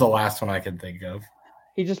 That was the last one I could think of.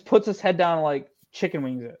 He just puts his head down and like chicken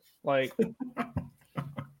wings it. Like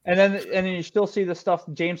and then you still see the stuff.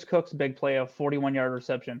 James Cook's big play of 41-yard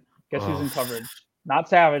reception. Guess who's in coverage? Not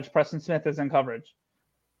Savage. Preston Smith is in coverage.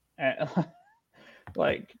 And,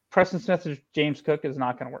 like Preston Smith or James Cook is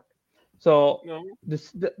not going to work. So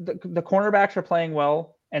the cornerbacks are playing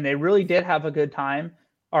well, and they really did have a good time.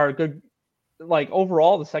 Or good, like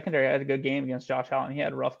overall, the secondary had a good game against Josh Allen. He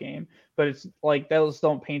had a rough game, but it's like those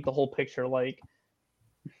don't paint the whole picture. Like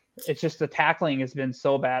it's just the tackling has been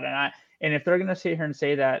so bad, and if they're going to sit here and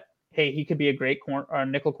say that, hey, he could be a great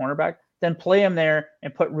nickel cornerback, then play him there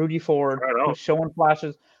and put Rudy Ford, who's showing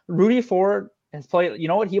flashes. Rudy Ford has played, you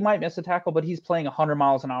know what? He might miss a tackle, but he's playing 100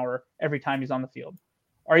 miles an hour every time he's on the field.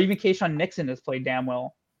 Or even Keyshawn Nixon has played damn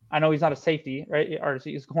well. I know he's not a safety, right? Or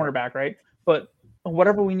he's a cornerback, right? But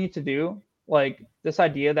whatever we need to do, like this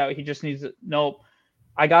idea that he just needs to, nope.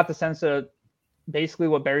 I got the sense of basically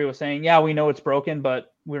what Barry was saying. Yeah, we know it's broken,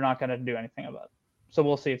 but we're not going to do anything about it. So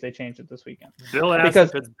we'll see if they change it this weekend. Bill asked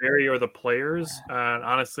if it's Barry or the players.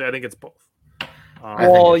 Honestly, I think it's both.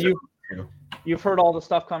 You've heard all the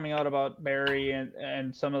stuff coming out about Barry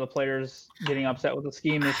and some of the players getting upset with the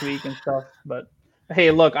scheme this week and stuff. But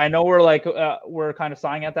Hey, look, I know we're kind of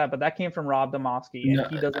sighing at that, but that came from Rob Domofsky, and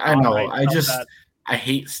he doesn't. I know. I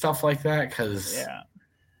hate stuff like that because. Yeah.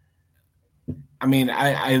 I mean,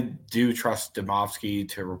 I do trust Domofsky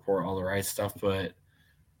to report all the right stuff, but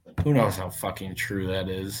who knows how fucking true that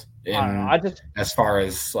is? As far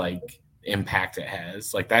as like impact it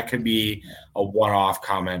has, like that could be a one-off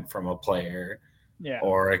comment from a player,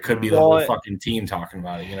 or it could be the whole fucking team talking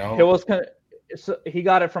about it. You know, it was he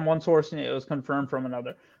got it from one source and it was confirmed from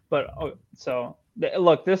another. But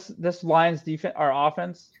look, this Lions defense, our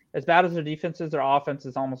offense, as bad as their defense is, their offense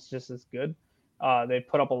is almost just as good. They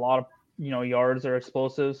put up a lot of yards, are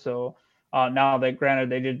explosive. So now they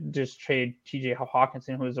did just trade TJ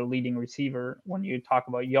Hawkinson, who is their leading receiver when you talk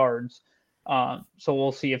about yards. So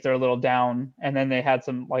we'll see if they're a little down. And then they had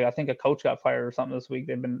some, I think a coach got fired or something this week.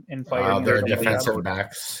 They've been infighting. Their defensive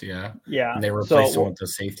backs, yeah. And they replaced him with the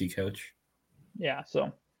safety coach. Yeah,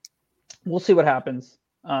 so we'll see what happens.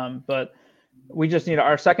 But we just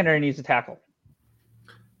our secondary needs to tackle.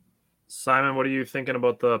 Simon, what are you thinking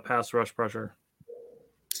about the pass rush pressure?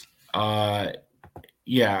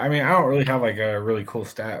 Yeah, I mean, I don't really have like a really cool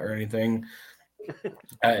stat or anything.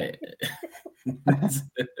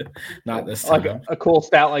 Not this time. Like a cool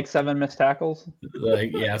stat, like 7 missed tackles. Something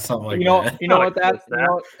like that. You know what that?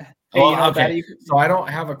 Okay. So I don't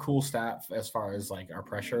have a cool stat as far as like our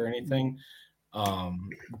pressure or anything.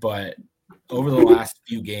 But over the last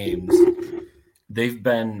few games, they've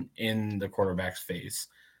been in the quarterback's face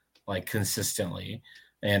like consistently,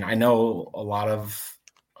 and I know a lot of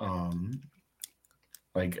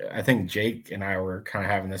I think Jake and I were kind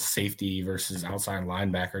of having this safety versus outside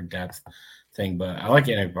linebacker depth thing, but I like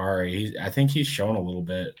Enagbare. I think he's shown a little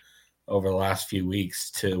bit over the last few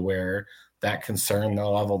weeks to where that concern, the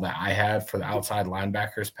level that I had for the outside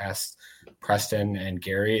linebackers past Preston and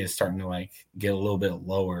Gary, is starting to get a little bit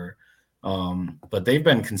lower. But they've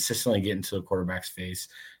been consistently getting to the quarterback's face,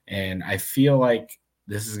 and I feel like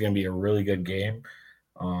this is going to be a really good game.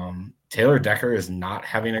 Taylor Decker is not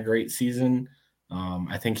having a great season.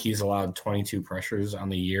 I think he's allowed 22 pressures on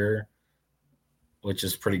the year, which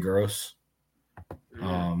is pretty gross.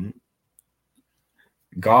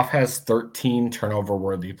 Goff has 13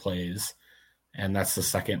 turnover-worthy plays, and that's the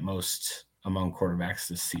second most among quarterbacks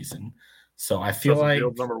this season. So I feel like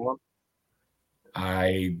number one.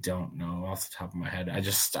 I don't know off the top of my head. I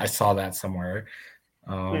saw that somewhere.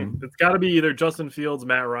 It's got to be either Justin Fields,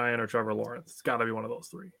 Matt Ryan, or Trevor Lawrence. It's got to be one of those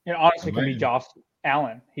three. It honestly could be Josh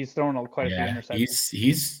Allen. He's thrown quite a few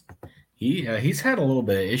interceptions. He's had a little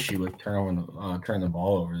bit of issue with turning the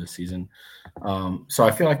ball over this season. So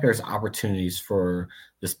I feel like there's opportunities for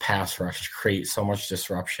this pass rush to create so much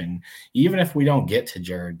disruption, even if we don't get to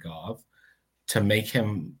Jared Goff, to make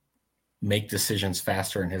him make decisions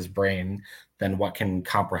faster in his brain than what can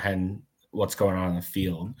comprehend what's going on in the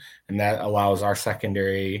field. And that allows our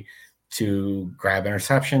secondary to grab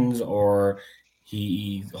interceptions, or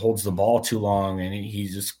he holds the ball too long and he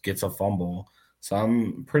just gets a fumble. So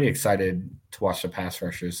I'm pretty excited to watch the pass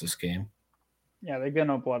rushers this game. Yeah, they've been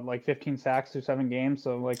up 15 sacks through 7 games,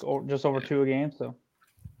 so just over 2 a game. So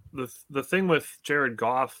the thing with Jared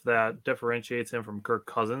Goff that differentiates him from Kirk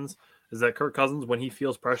Cousins is that Kirk Cousins, when he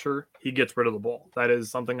feels pressure, he gets rid of the ball. That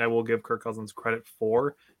is something I will give Kirk Cousins credit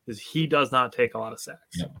for, is he does not take a lot of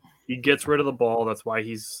sacks. Yep. He gets rid of the ball. That's why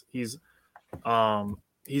he's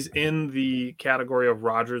in the category of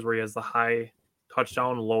Rodgers where he has the high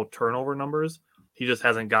touchdown, low turnover numbers. He just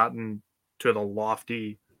hasn't gotten to the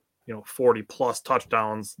lofty, 40 plus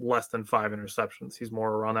touchdowns, less than 5 interceptions. He's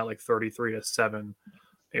more around that 33-7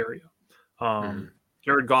 area.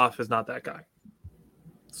 Jared Goff is not that guy.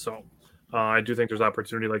 So I do think there's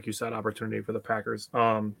opportunity, like you said, opportunity for the Packers.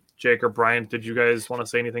 Jake or Brian, did you guys want to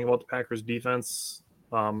say anything about the Packers defense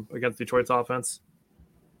against Detroit's offense?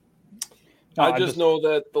 I just know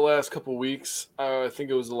that the last couple weeks, I think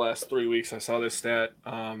it was the last 3 weeks, I saw this stat.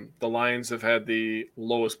 The Lions have had the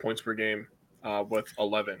lowest points per game with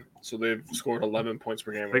 11. So they've scored 11 points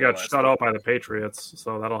per game. They got shut out by the Patriots,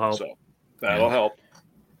 so that'll help. Help.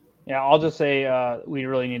 Yeah, I'll just say we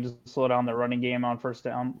really need to slow down the running game on first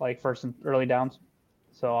and early downs.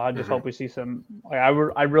 So I just hope we see some. I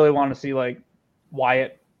really want to see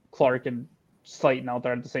Wyatt, Clark, and Slayton out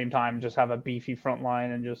there at the same time. Just have a beefy front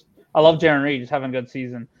line and just. I love Jaron Reed. He's having a good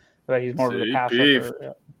season, but he's more of a pass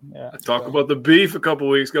rusher. Yeah. I talked about the beef a couple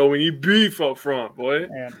weeks ago. We need beef up front, boy.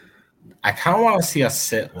 Yeah. I kind of want to see us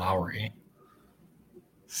sit Lowry.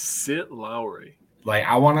 Sit Lowry.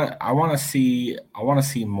 I want to see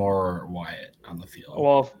more Wyatt on the field.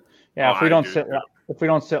 Well, if we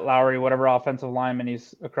don't sit Lowry, whatever offensive lineman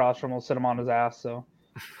he's across from will sit him on his ass. So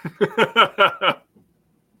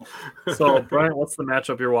So, Brian, what's the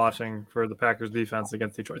matchup you're watching for the Packers defense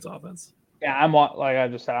against Detroit's offense? Yeah, like I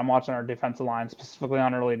just said, I'm watching our defensive line, specifically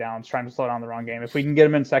on early downs, trying to slow down the run game. If we can get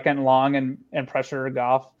them in second and long and pressure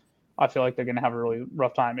Goff, I feel like they're going to have a really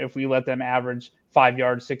rough time. If we let them average 5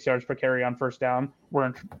 yards, 6 yards per carry on first down,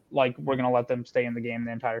 we're going to let them stay in the game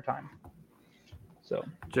the entire time. So,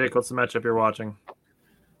 Jake, what's the matchup you're watching?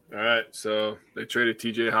 All right, so they traded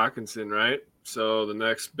T.J. Hawkinson, right? So the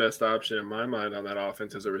next best option in my mind on that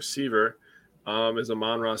offense as a receiver is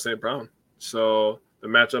Amon-Ra St. Brown. So the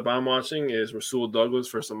matchup I'm watching is Rasul Douglas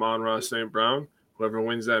versus Amon-Ra St. Brown. Whoever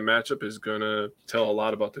wins that matchup is going to tell a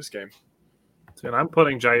lot about this game. And I'm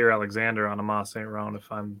putting Jair Alexander on Amon St. Brown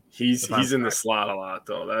if I'm. He's in the slot a lot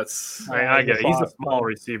though. I get it. He's a small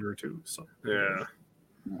receiver too. So yeah.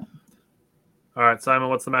 All right, Simon,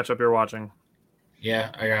 what's the matchup you're watching? Yeah,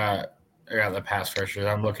 I got the pass rushers.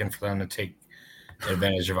 I'm looking for them to take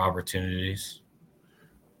advantage of opportunities.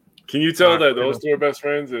 Can you tell that those two are best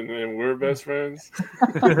friends and we're best friends?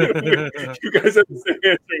 You guys have the same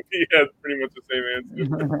answer. We had pretty much the same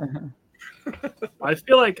answer. I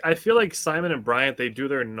feel like Simon and Bryant, they do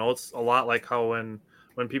their notes a lot like how when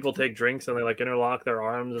people take drinks and they like interlock their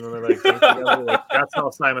arms and then they like drink together. Like that's how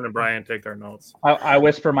Simon and Bryant take their notes. I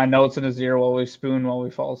whisper my notes in his ear while we spoon while we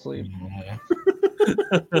fall asleep.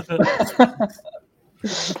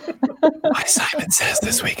 My Simon says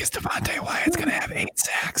this week is Devontae Wyatt's going to have 8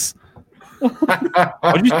 sacks.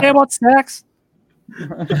 What did you say about sacks?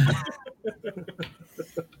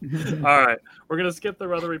 All right, we're gonna skip the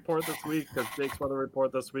weather report this week because Jake's weather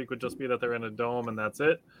report this week would just be that they're in a dome and that's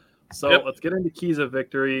it. So Let's get into keys of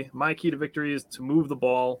victory. My key to victory is to move the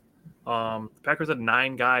ball. The Packers had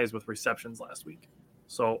 9 guys with receptions last week,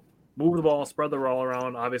 so move the ball, spread the ball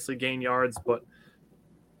around. Obviously, gain yards, but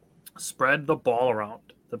spread the ball around.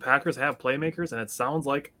 The Packers have playmakers, and it sounds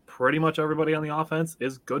like pretty much everybody on the offense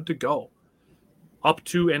is good to go, up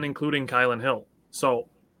to and including Kylan Hill. So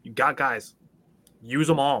you got guys. Use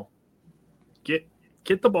them all. Get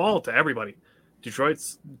the ball to everybody.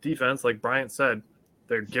 Detroit's defense, like Bryant said,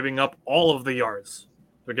 they're giving up all of the yards.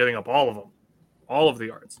 They're giving up all of them. All of the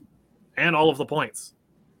yards. And all of the points.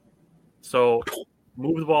 So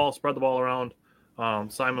move the ball, spread the ball around.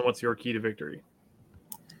 Simon, what's your key to victory?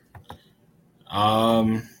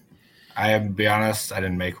 I be honest, I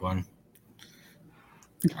didn't make one.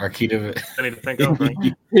 Our key to I need to think of right?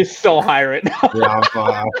 He's so high right now. Yeah,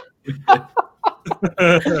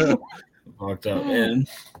 walked up in.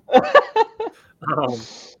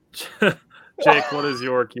 Jake, what is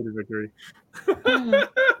your key to victory?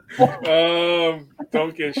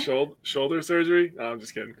 Don't get shoulder surgery. No, I'm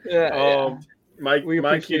just kidding. Yeah.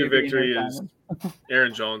 My key to victory is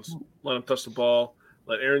Aaron Jones. Let him touch the ball.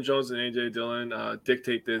 Let Aaron Jones and AJ Dillon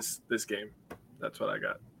dictate this game. That's what I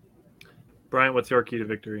got. Brian, what's your key to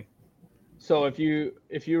victory? So if you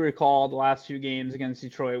recall the last 2 games against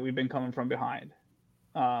Detroit, we've been coming from behind.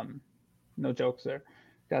 No jokes there.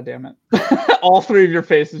 God damn it. All 3 of your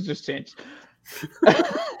faces just changed.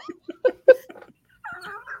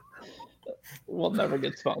 We'll never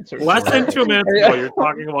get sponsored. Less than 2 minutes ago, you're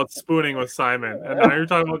talking about spooning with Simon, and now you're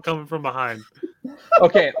talking about coming from behind.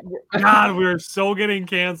 Okay. God, we're so getting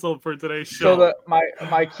canceled for today's show. So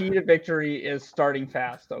my key to victory is starting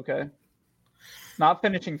fast, okay? Not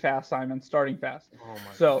finishing fast, Simon. Starting fast. Oh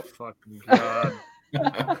my fucking God.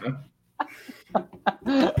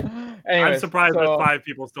 Anyways, I'm surprised that 5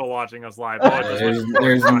 people still watching us live.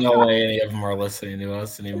 There's no way any of them are listening to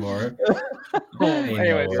us anymore.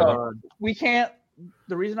 Anyway, so we can't.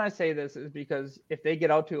 The reason I say this is because if they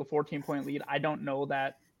get out to a 14-point lead, I don't know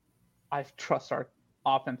that I trust our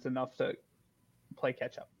offense enough to play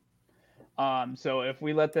catch up. So if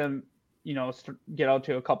we let them, get out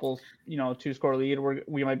to a couple, 2-score lead,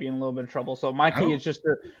 we might be in a little bit of trouble. So my key is just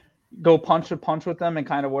to go punch with them and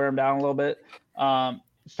kind of wear them down a little bit.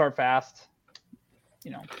 Start fast.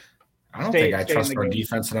 I don't think I trust our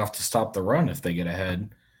defense enough to stop the run if they get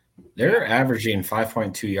ahead. They're averaging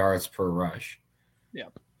 5.2 yards per rush. Yeah.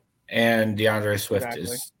 And DeAndre Swift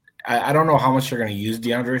is – I don't know how much they're going to use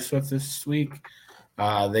DeAndre Swift this week.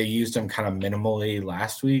 They used him kind of minimally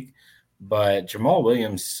last week. But Jamal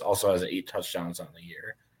Williams also has 8 touchdowns on the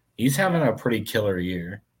year. He's having a pretty killer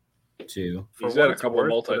year, too. He's had a couple of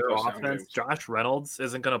multi-touchdown games. Josh Reynolds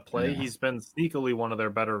isn't going to play. Yeah. He's been sneakily one of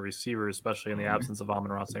their better receivers, especially in the absence of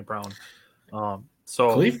Amon-Ra St. Brown. So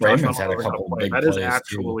Khalif Raymond's had a couple big plays. That is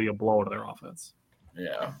actually a blow to their offense.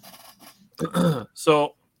 Yeah.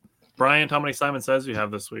 So, Bryant, how many Simon Says you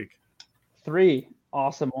have this week? 3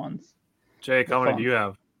 awesome ones. Jake, how many do you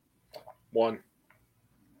have? 1.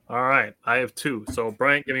 All right. I have 2. So,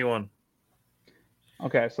 Bryant, give me 1.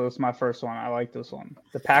 Okay, so this is my first one. I like this one.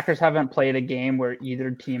 The Packers haven't played a game where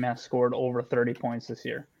either team has scored over 30 points this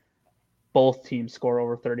year. Both teams score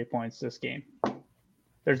over 30 points this game.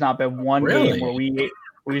 There's not been one game where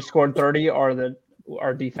we scored 30 or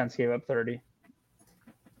our defense gave up 30.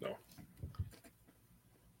 No.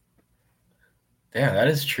 Yeah, that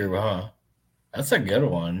is true, huh? That's a good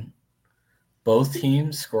one. Both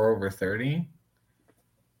teams score over 30.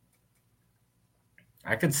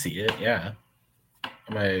 I could see it, yeah.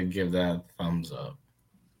 I'm going to give that a thumbs up.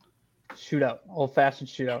 Shootout. Old-fashioned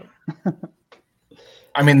shootout.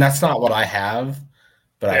 I mean, that's not what I have,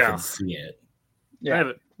 but I can see it.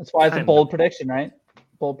 Yeah, that's why it's a bold prediction, right?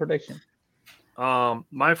 Bold prediction.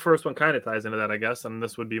 My first one kind of ties into that, I guess, and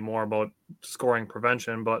this would be more about scoring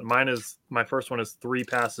prevention, but my first one is 3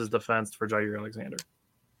 passes defensed for Jair Alexander.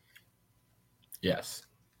 Yes.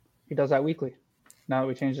 He does that weekly. Now that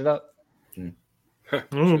we changed it up.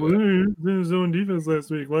 Zone defense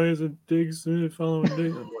last week. Why is it Diggs following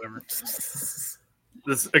Diggs? Whatever.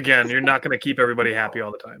 This again, you're not going to keep everybody happy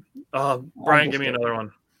all the time. Brian, give me another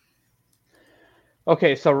one.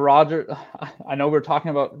 Okay, so Roger, I know we're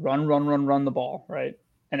talking about run the ball, right?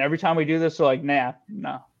 And every time we do this, we're like, no.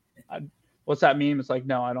 What's that meme? It's like,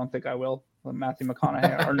 no, I don't think I will. Matthew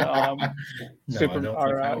McConaughey or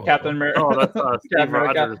Captain America. Oh, that's Steve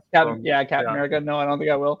Rogers. Captain America. No, I don't think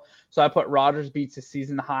I will. So I put Rodgers beats his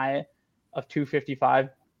season high of 255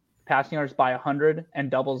 passing yards by 100 and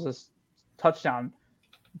doubles his touchdown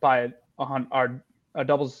by 100.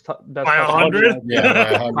 Doubles by 100.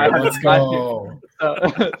 Yeah, by 100. Let's go.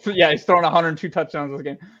 So he's throwing 102 touchdowns this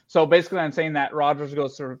game. So basically, I'm saying that Rodgers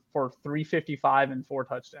goes for 355 and 4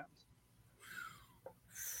 touchdowns.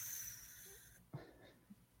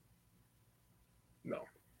 No.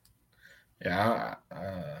 Yeah.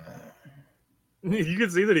 You can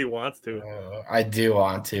see that he wants to. I do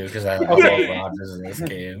want to because I love Rodgers in this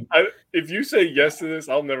game. If you say yes to this,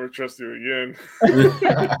 I'll never trust you again.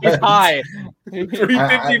 He's high.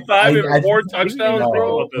 355 and 4 touchdowns,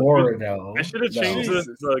 bro. No. I should have changed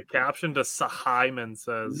the caption to Sahyman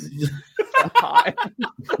says.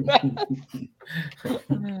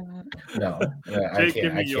 No, I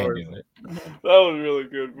can't do it. That was really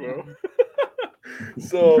good, bro.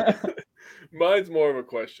 So mine's more of a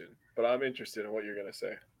question, but I'm interested in what you're gonna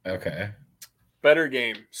say. Okay. Better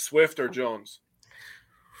game, Swift or Jones?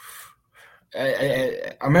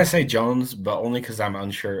 I'm gonna say Jones, but only because I'm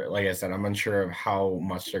unsure. Like I said, I'm unsure of how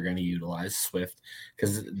much they're gonna utilize Swift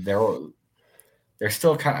because they're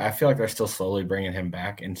still kind of. I feel like they're still slowly bringing him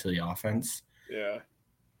back into the offense. Yeah.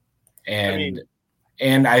 And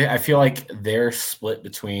I feel like their split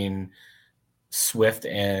between Swift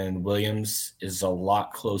and Williams is a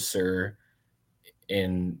lot closer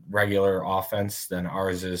in regular offense than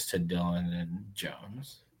ours is to Dillon and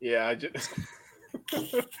Jones. Yeah,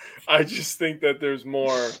 I just think that there's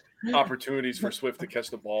more opportunities for Swift to catch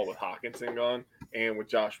the ball with Hawkinson gone and with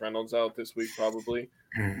Josh Reynolds out this week probably.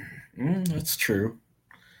 That's true.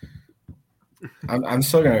 I'm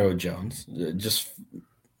still gonna go with Jones. I'm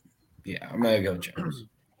gonna go Jones.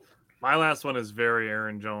 My last one is very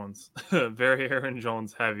Aaron Jones. Very Aaron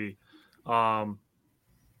Jones heavy.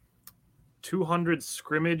 200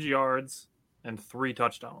 scrimmage yards and 3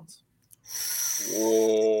 touchdowns.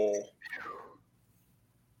 Whoa.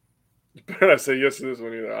 You better not say yes to this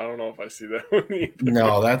one either. I don't know if I see that one either.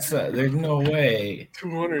 No, there's no way.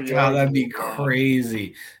 200 yards. God, that'd be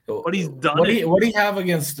crazy. But he's done What do you have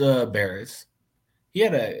against the Bears?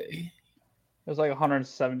 It was like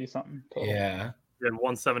 170 something total. Yeah. He had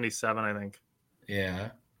 177, I think. Yeah.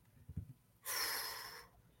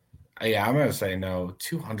 Yeah, I'm gonna say no.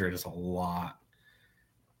 200 is a lot.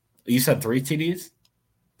 You said 3 TDs?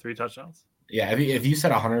 3 touchdowns. Yeah, if you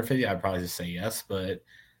said 150, I'd probably just say yes, but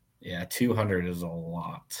yeah, 200 is a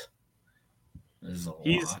lot.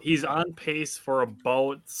 He's on pace for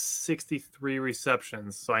about 63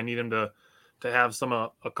 receptions, so I need him to have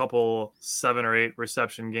a couple 7 or 8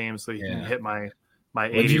 reception games so he can hit my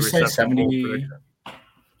 80 reception goal prediction.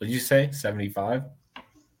 What did you say? 75?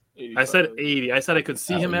 I said 80. I said I could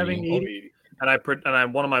see him having 80,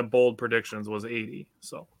 and one of my bold predictions was 80.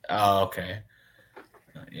 So. Oh, okay.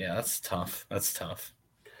 Yeah, that's tough.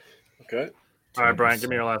 Okay. All right, Brian, give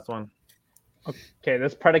me your last one. Okay,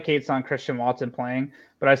 this predicates on Christian Watson playing,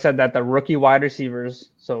 but I said that the rookie wide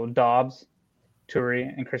receivers, so Dobbs,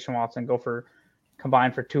 Turi, and Christian Watson, go for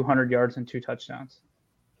combined for 200 yards and 2 touchdowns.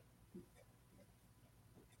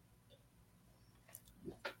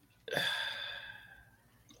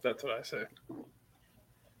 That's what I say.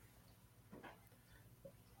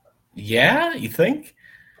 Yeah, you think?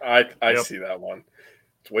 I see that one.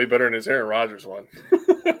 It's way better than his Aaron Rodgers one.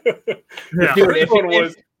 Yeah.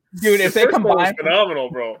 If they combine, phenomenal,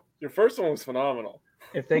 bro. Your first one was phenomenal.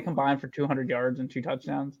 If they combine for 200 yards and 2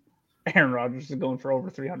 touchdowns, Aaron Rodgers is going for over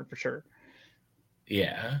 300 for sure.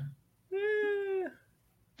 Yeah.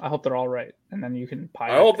 I hope they're all right, and then you can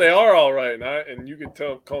I hope they are all right, and you can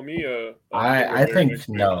call me a. I think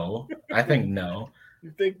no. I think no.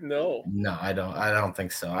 You think no? No, I don't. I don't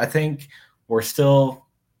think so. I think we're still,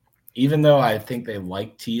 even though I think they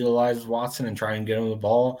like to utilize Watson and try and get him the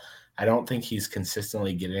ball, I don't think he's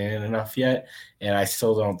consistently getting it enough yet, and I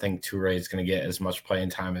still don't think Toure is going to get as much playing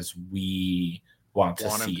time as we want to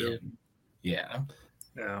see him. Yeah.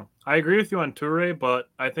 Yeah, I agree with you on Toure, but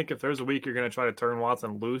I think if there's a week you're going to try to turn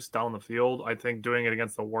Watson loose down the field, I think doing it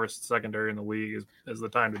against the worst secondary in the league is the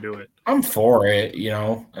time to do it. I'm for it,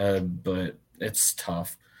 but it's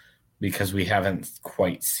tough because we haven't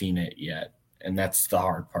quite seen it yet, and that's the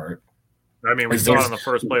hard part. I mean, we saw it on the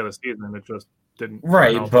first play of the season, and it just didn't.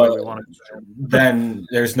 Right, but then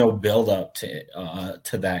there's no build up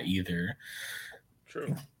to that either.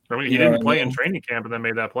 True. I mean, he didn't play in training camp and then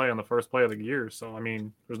made that play on the first play of the year. So, I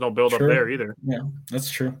mean, there's no build up there either. Yeah,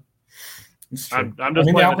 that's true. That's true. I'm just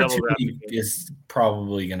playing the opportunity is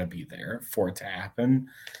probably going to be there for it to happen.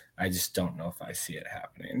 I just don't know if I see it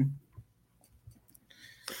happening.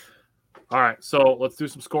 All right, so let's do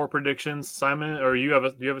some score predictions. Simon, or do you have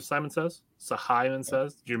a Simon says? Simon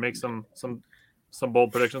says. Did you make some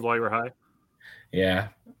bold predictions while you were high? Yeah.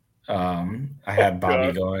 I had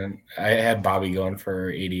Bobby going. I had Bobby going for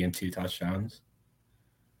 80 and 2 touchdowns.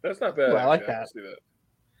 That's not bad. Well, I like that.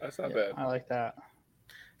 That's not bad. I like that.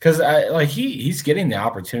 Because he's getting the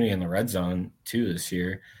opportunity in the red zone too this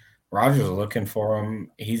year. Rodgers is looking for him.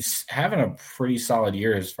 He's having a pretty solid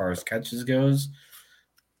year as far as catches goes.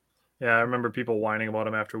 Yeah, I remember people whining about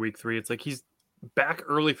him after week 3. It's like he's back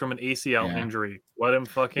early from an ACL injury. Let him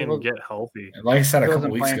fucking get healthy. Like I said a couple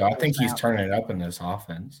weeks ago, I think he's turning it up in this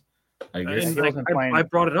offense. I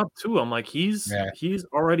brought it up too. I'm like, he's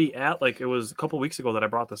already at, like, it was a couple weeks ago that I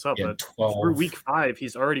brought this up. Yeah, but through week 5,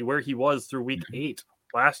 he's already where he was through week 8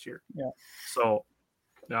 last year. Yeah. So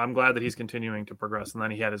I'm glad that he's continuing to progress. And then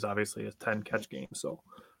he had his 10 catch game. So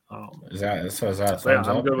is that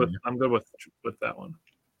I'm good with that one.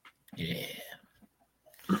 Yeah.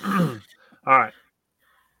 All right.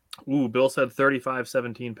 Ooh, Bill said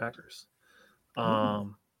 35-17 Packers. I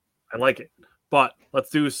like it. But let's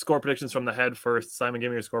do score predictions from the head first. Simon, give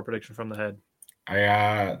me your score prediction from the head. I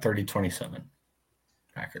got 30-27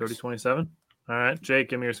 Packers. 30-27? All right. Jake,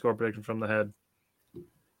 give me your score prediction from the head.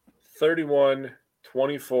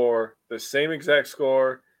 31-24, the same exact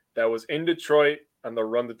score that was in Detroit on the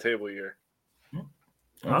run the table year.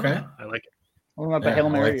 Okay. I like it. What about the Hail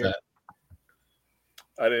Mary? Like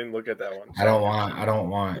I didn't look at that one. I don't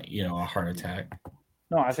want a heart attack.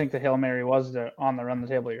 No, I think the Hail Mary was on the run the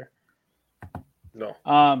table year. No.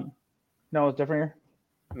 No, it's different here.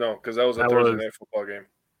 No, because that was a Thursday night football game.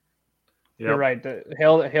 Yep. You're right. The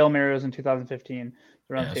Hail Mary was in 2015.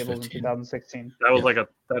 The run table was in 2016. That was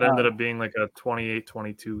that ended up being like a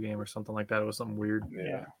 28-22 game or something like that. It was something weird.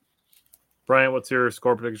 Yeah. Brian, what's your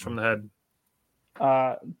score prediction from the head?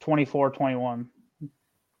 24-21.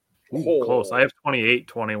 Close. I have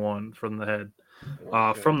 28-21 from the head.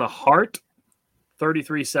 From the heart,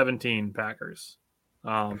 33-17 Packers.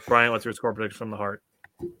 Brian, what's your score prediction from the heart?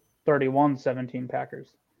 31-17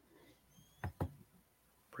 Packers.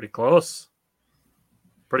 Pretty close.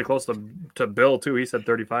 Pretty close to Bill, too. He said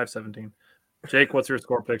 35-17. Jake, what's your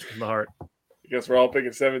score prediction from the heart? I guess we're all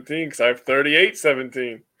picking 17 because I have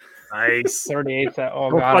 38-17. Nice. 38.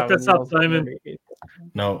 Oh, God. God. Fuck this up, Simon.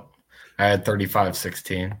 No, I had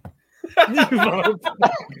 35-16. No,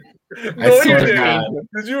 you didn't.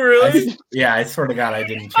 Did you really? I swear to God, I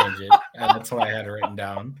didn't change it. And that's what I had written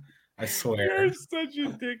down. I swear. You're such a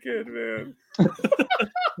dickhead, man.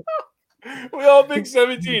 We all pick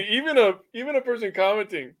 17. Even a person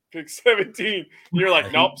commenting picks 17. You're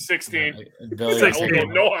like, nope, 16. Billy,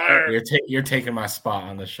 16. No higher. You're taking my spot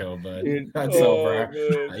on the show, but that's over.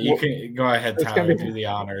 You can go ahead, Tyler, do the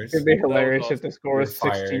honors. It'd be hilarious if the score was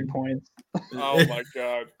 16 points. Oh my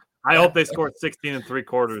God. I hope they scored 16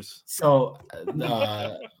 3/4. So,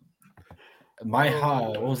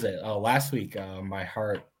 what was it? Last week, my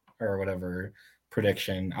heart or whatever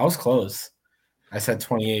prediction, I was close. I said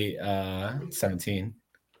 28-17.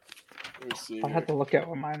 Let me see. I had to look at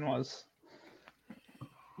what mine was.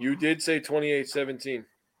 You did say 28-17.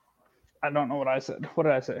 I don't know what I said. What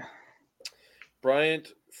did I say? Bryant,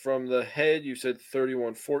 from the head, you said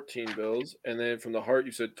 31-14 Bills, and then from the heart,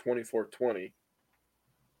 you said 24-20.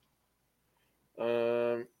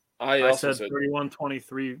 I said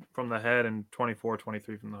 31-23 from the head and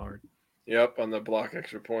 24-23 from the heart. Yep, on the block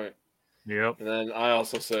extra point. Yep. And then I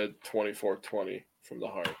also said 24-20 from the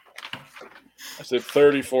heart. I said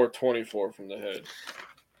 34-24 from the head.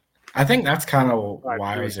 I think that's kind of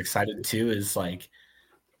why I was excited too, is like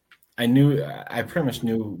I pretty much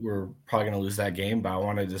knew we were probably going to lose that game, but I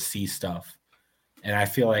wanted to see stuff. And I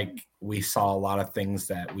feel like we saw a lot of things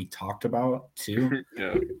that we talked about too,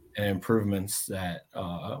 yeah, and improvements that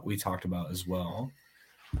we talked about as well.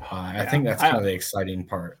 I think that's kind of the exciting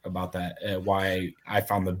part about that, why I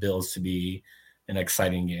found the Bills to be an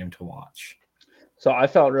exciting game to watch. So I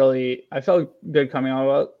felt good coming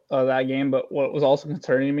out of that game, but what was also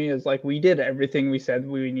concerning me is like we did everything we said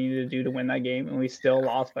we needed to do to win that game, and we still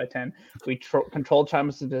lost by 10. We controlled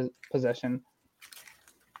China's possession.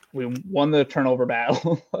 We won the turnover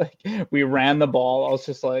battle. Like we ran the ball. I was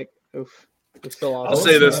just like, oof. We still lost. I'll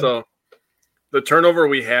say this though, the turnover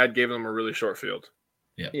we had gave them a really short field.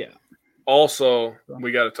 Yeah. Also,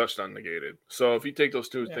 we got a touchdown negated. So if you take those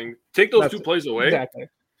two two plays away, exactly,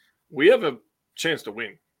 we have a chance to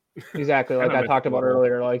win. Exactly, like I talked about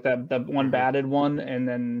earlier, like that one batted one, and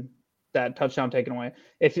then that touchdown taken away.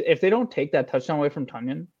 If they don't take that touchdown away from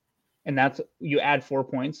Tunyon, and that's you add 4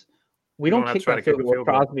 points, we don't kick that field goal with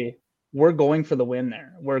Crosby. We're going for the win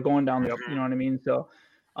there. We're going down the, you know what I mean? So,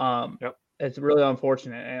 it's really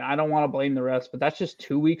unfortunate, and I don't want to blame the refs, but that's just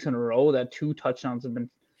 2 weeks in a row that 2 touchdowns have been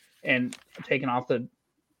and taken off the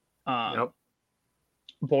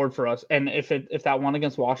board for us. And if that one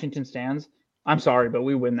against Washington stands, I'm sorry, but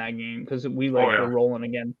we win that game because we're rolling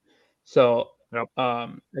again. So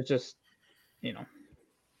it's just,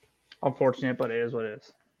 unfortunate, but it is what it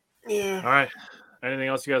is. Yeah. All right. Anything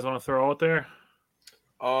else you guys want to throw out there?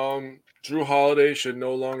 Drew Holiday should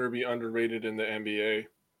no longer be underrated in the NBA.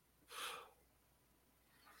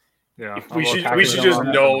 Yeah. We should just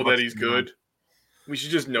know that he's good. We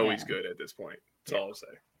should just know he's good at this point. That's all I'll say.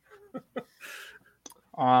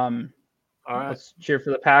 All right. Let's cheer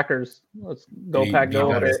for the Packers. Let's go Pack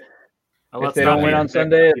go. If they not don't win on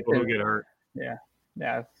Sunday, people who get hurt. Yeah.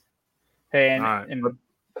 Hey, and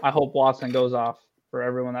I hope Watson goes off for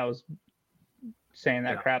everyone that was saying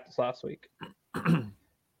that crap this last week.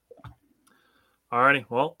 All righty.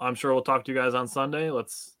 Well, I'm sure we'll talk to you guys on Sunday.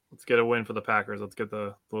 Let's get a win for the Packers. Let's get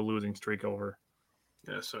the losing streak over.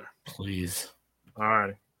 Yes, sir. Please. All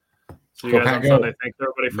righty. See you guys on Sunday. Thanks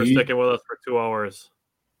everybody for sticking with us for 2 hours.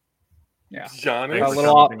 Yeah. Johnny.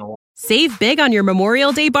 Save big on your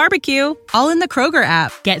Memorial Day barbecue, all in the Kroger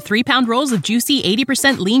app. Get 3-pound rolls of juicy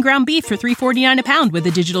 80% lean ground beef for $3.49 a pound with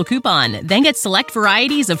a digital coupon. Then get select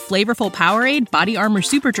varieties of flavorful Powerade, Body Armor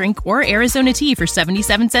Super Drink, or Arizona tea for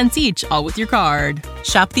 77 cents each, all with your card.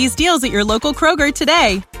 Shop these deals at your local Kroger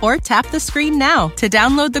today, or tap the screen now to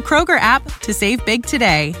download the Kroger app to save big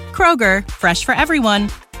today. Kroger, fresh for everyone.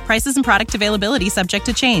 Prices and product availability subject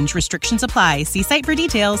to change. Restrictions apply. See site for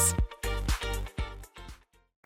details.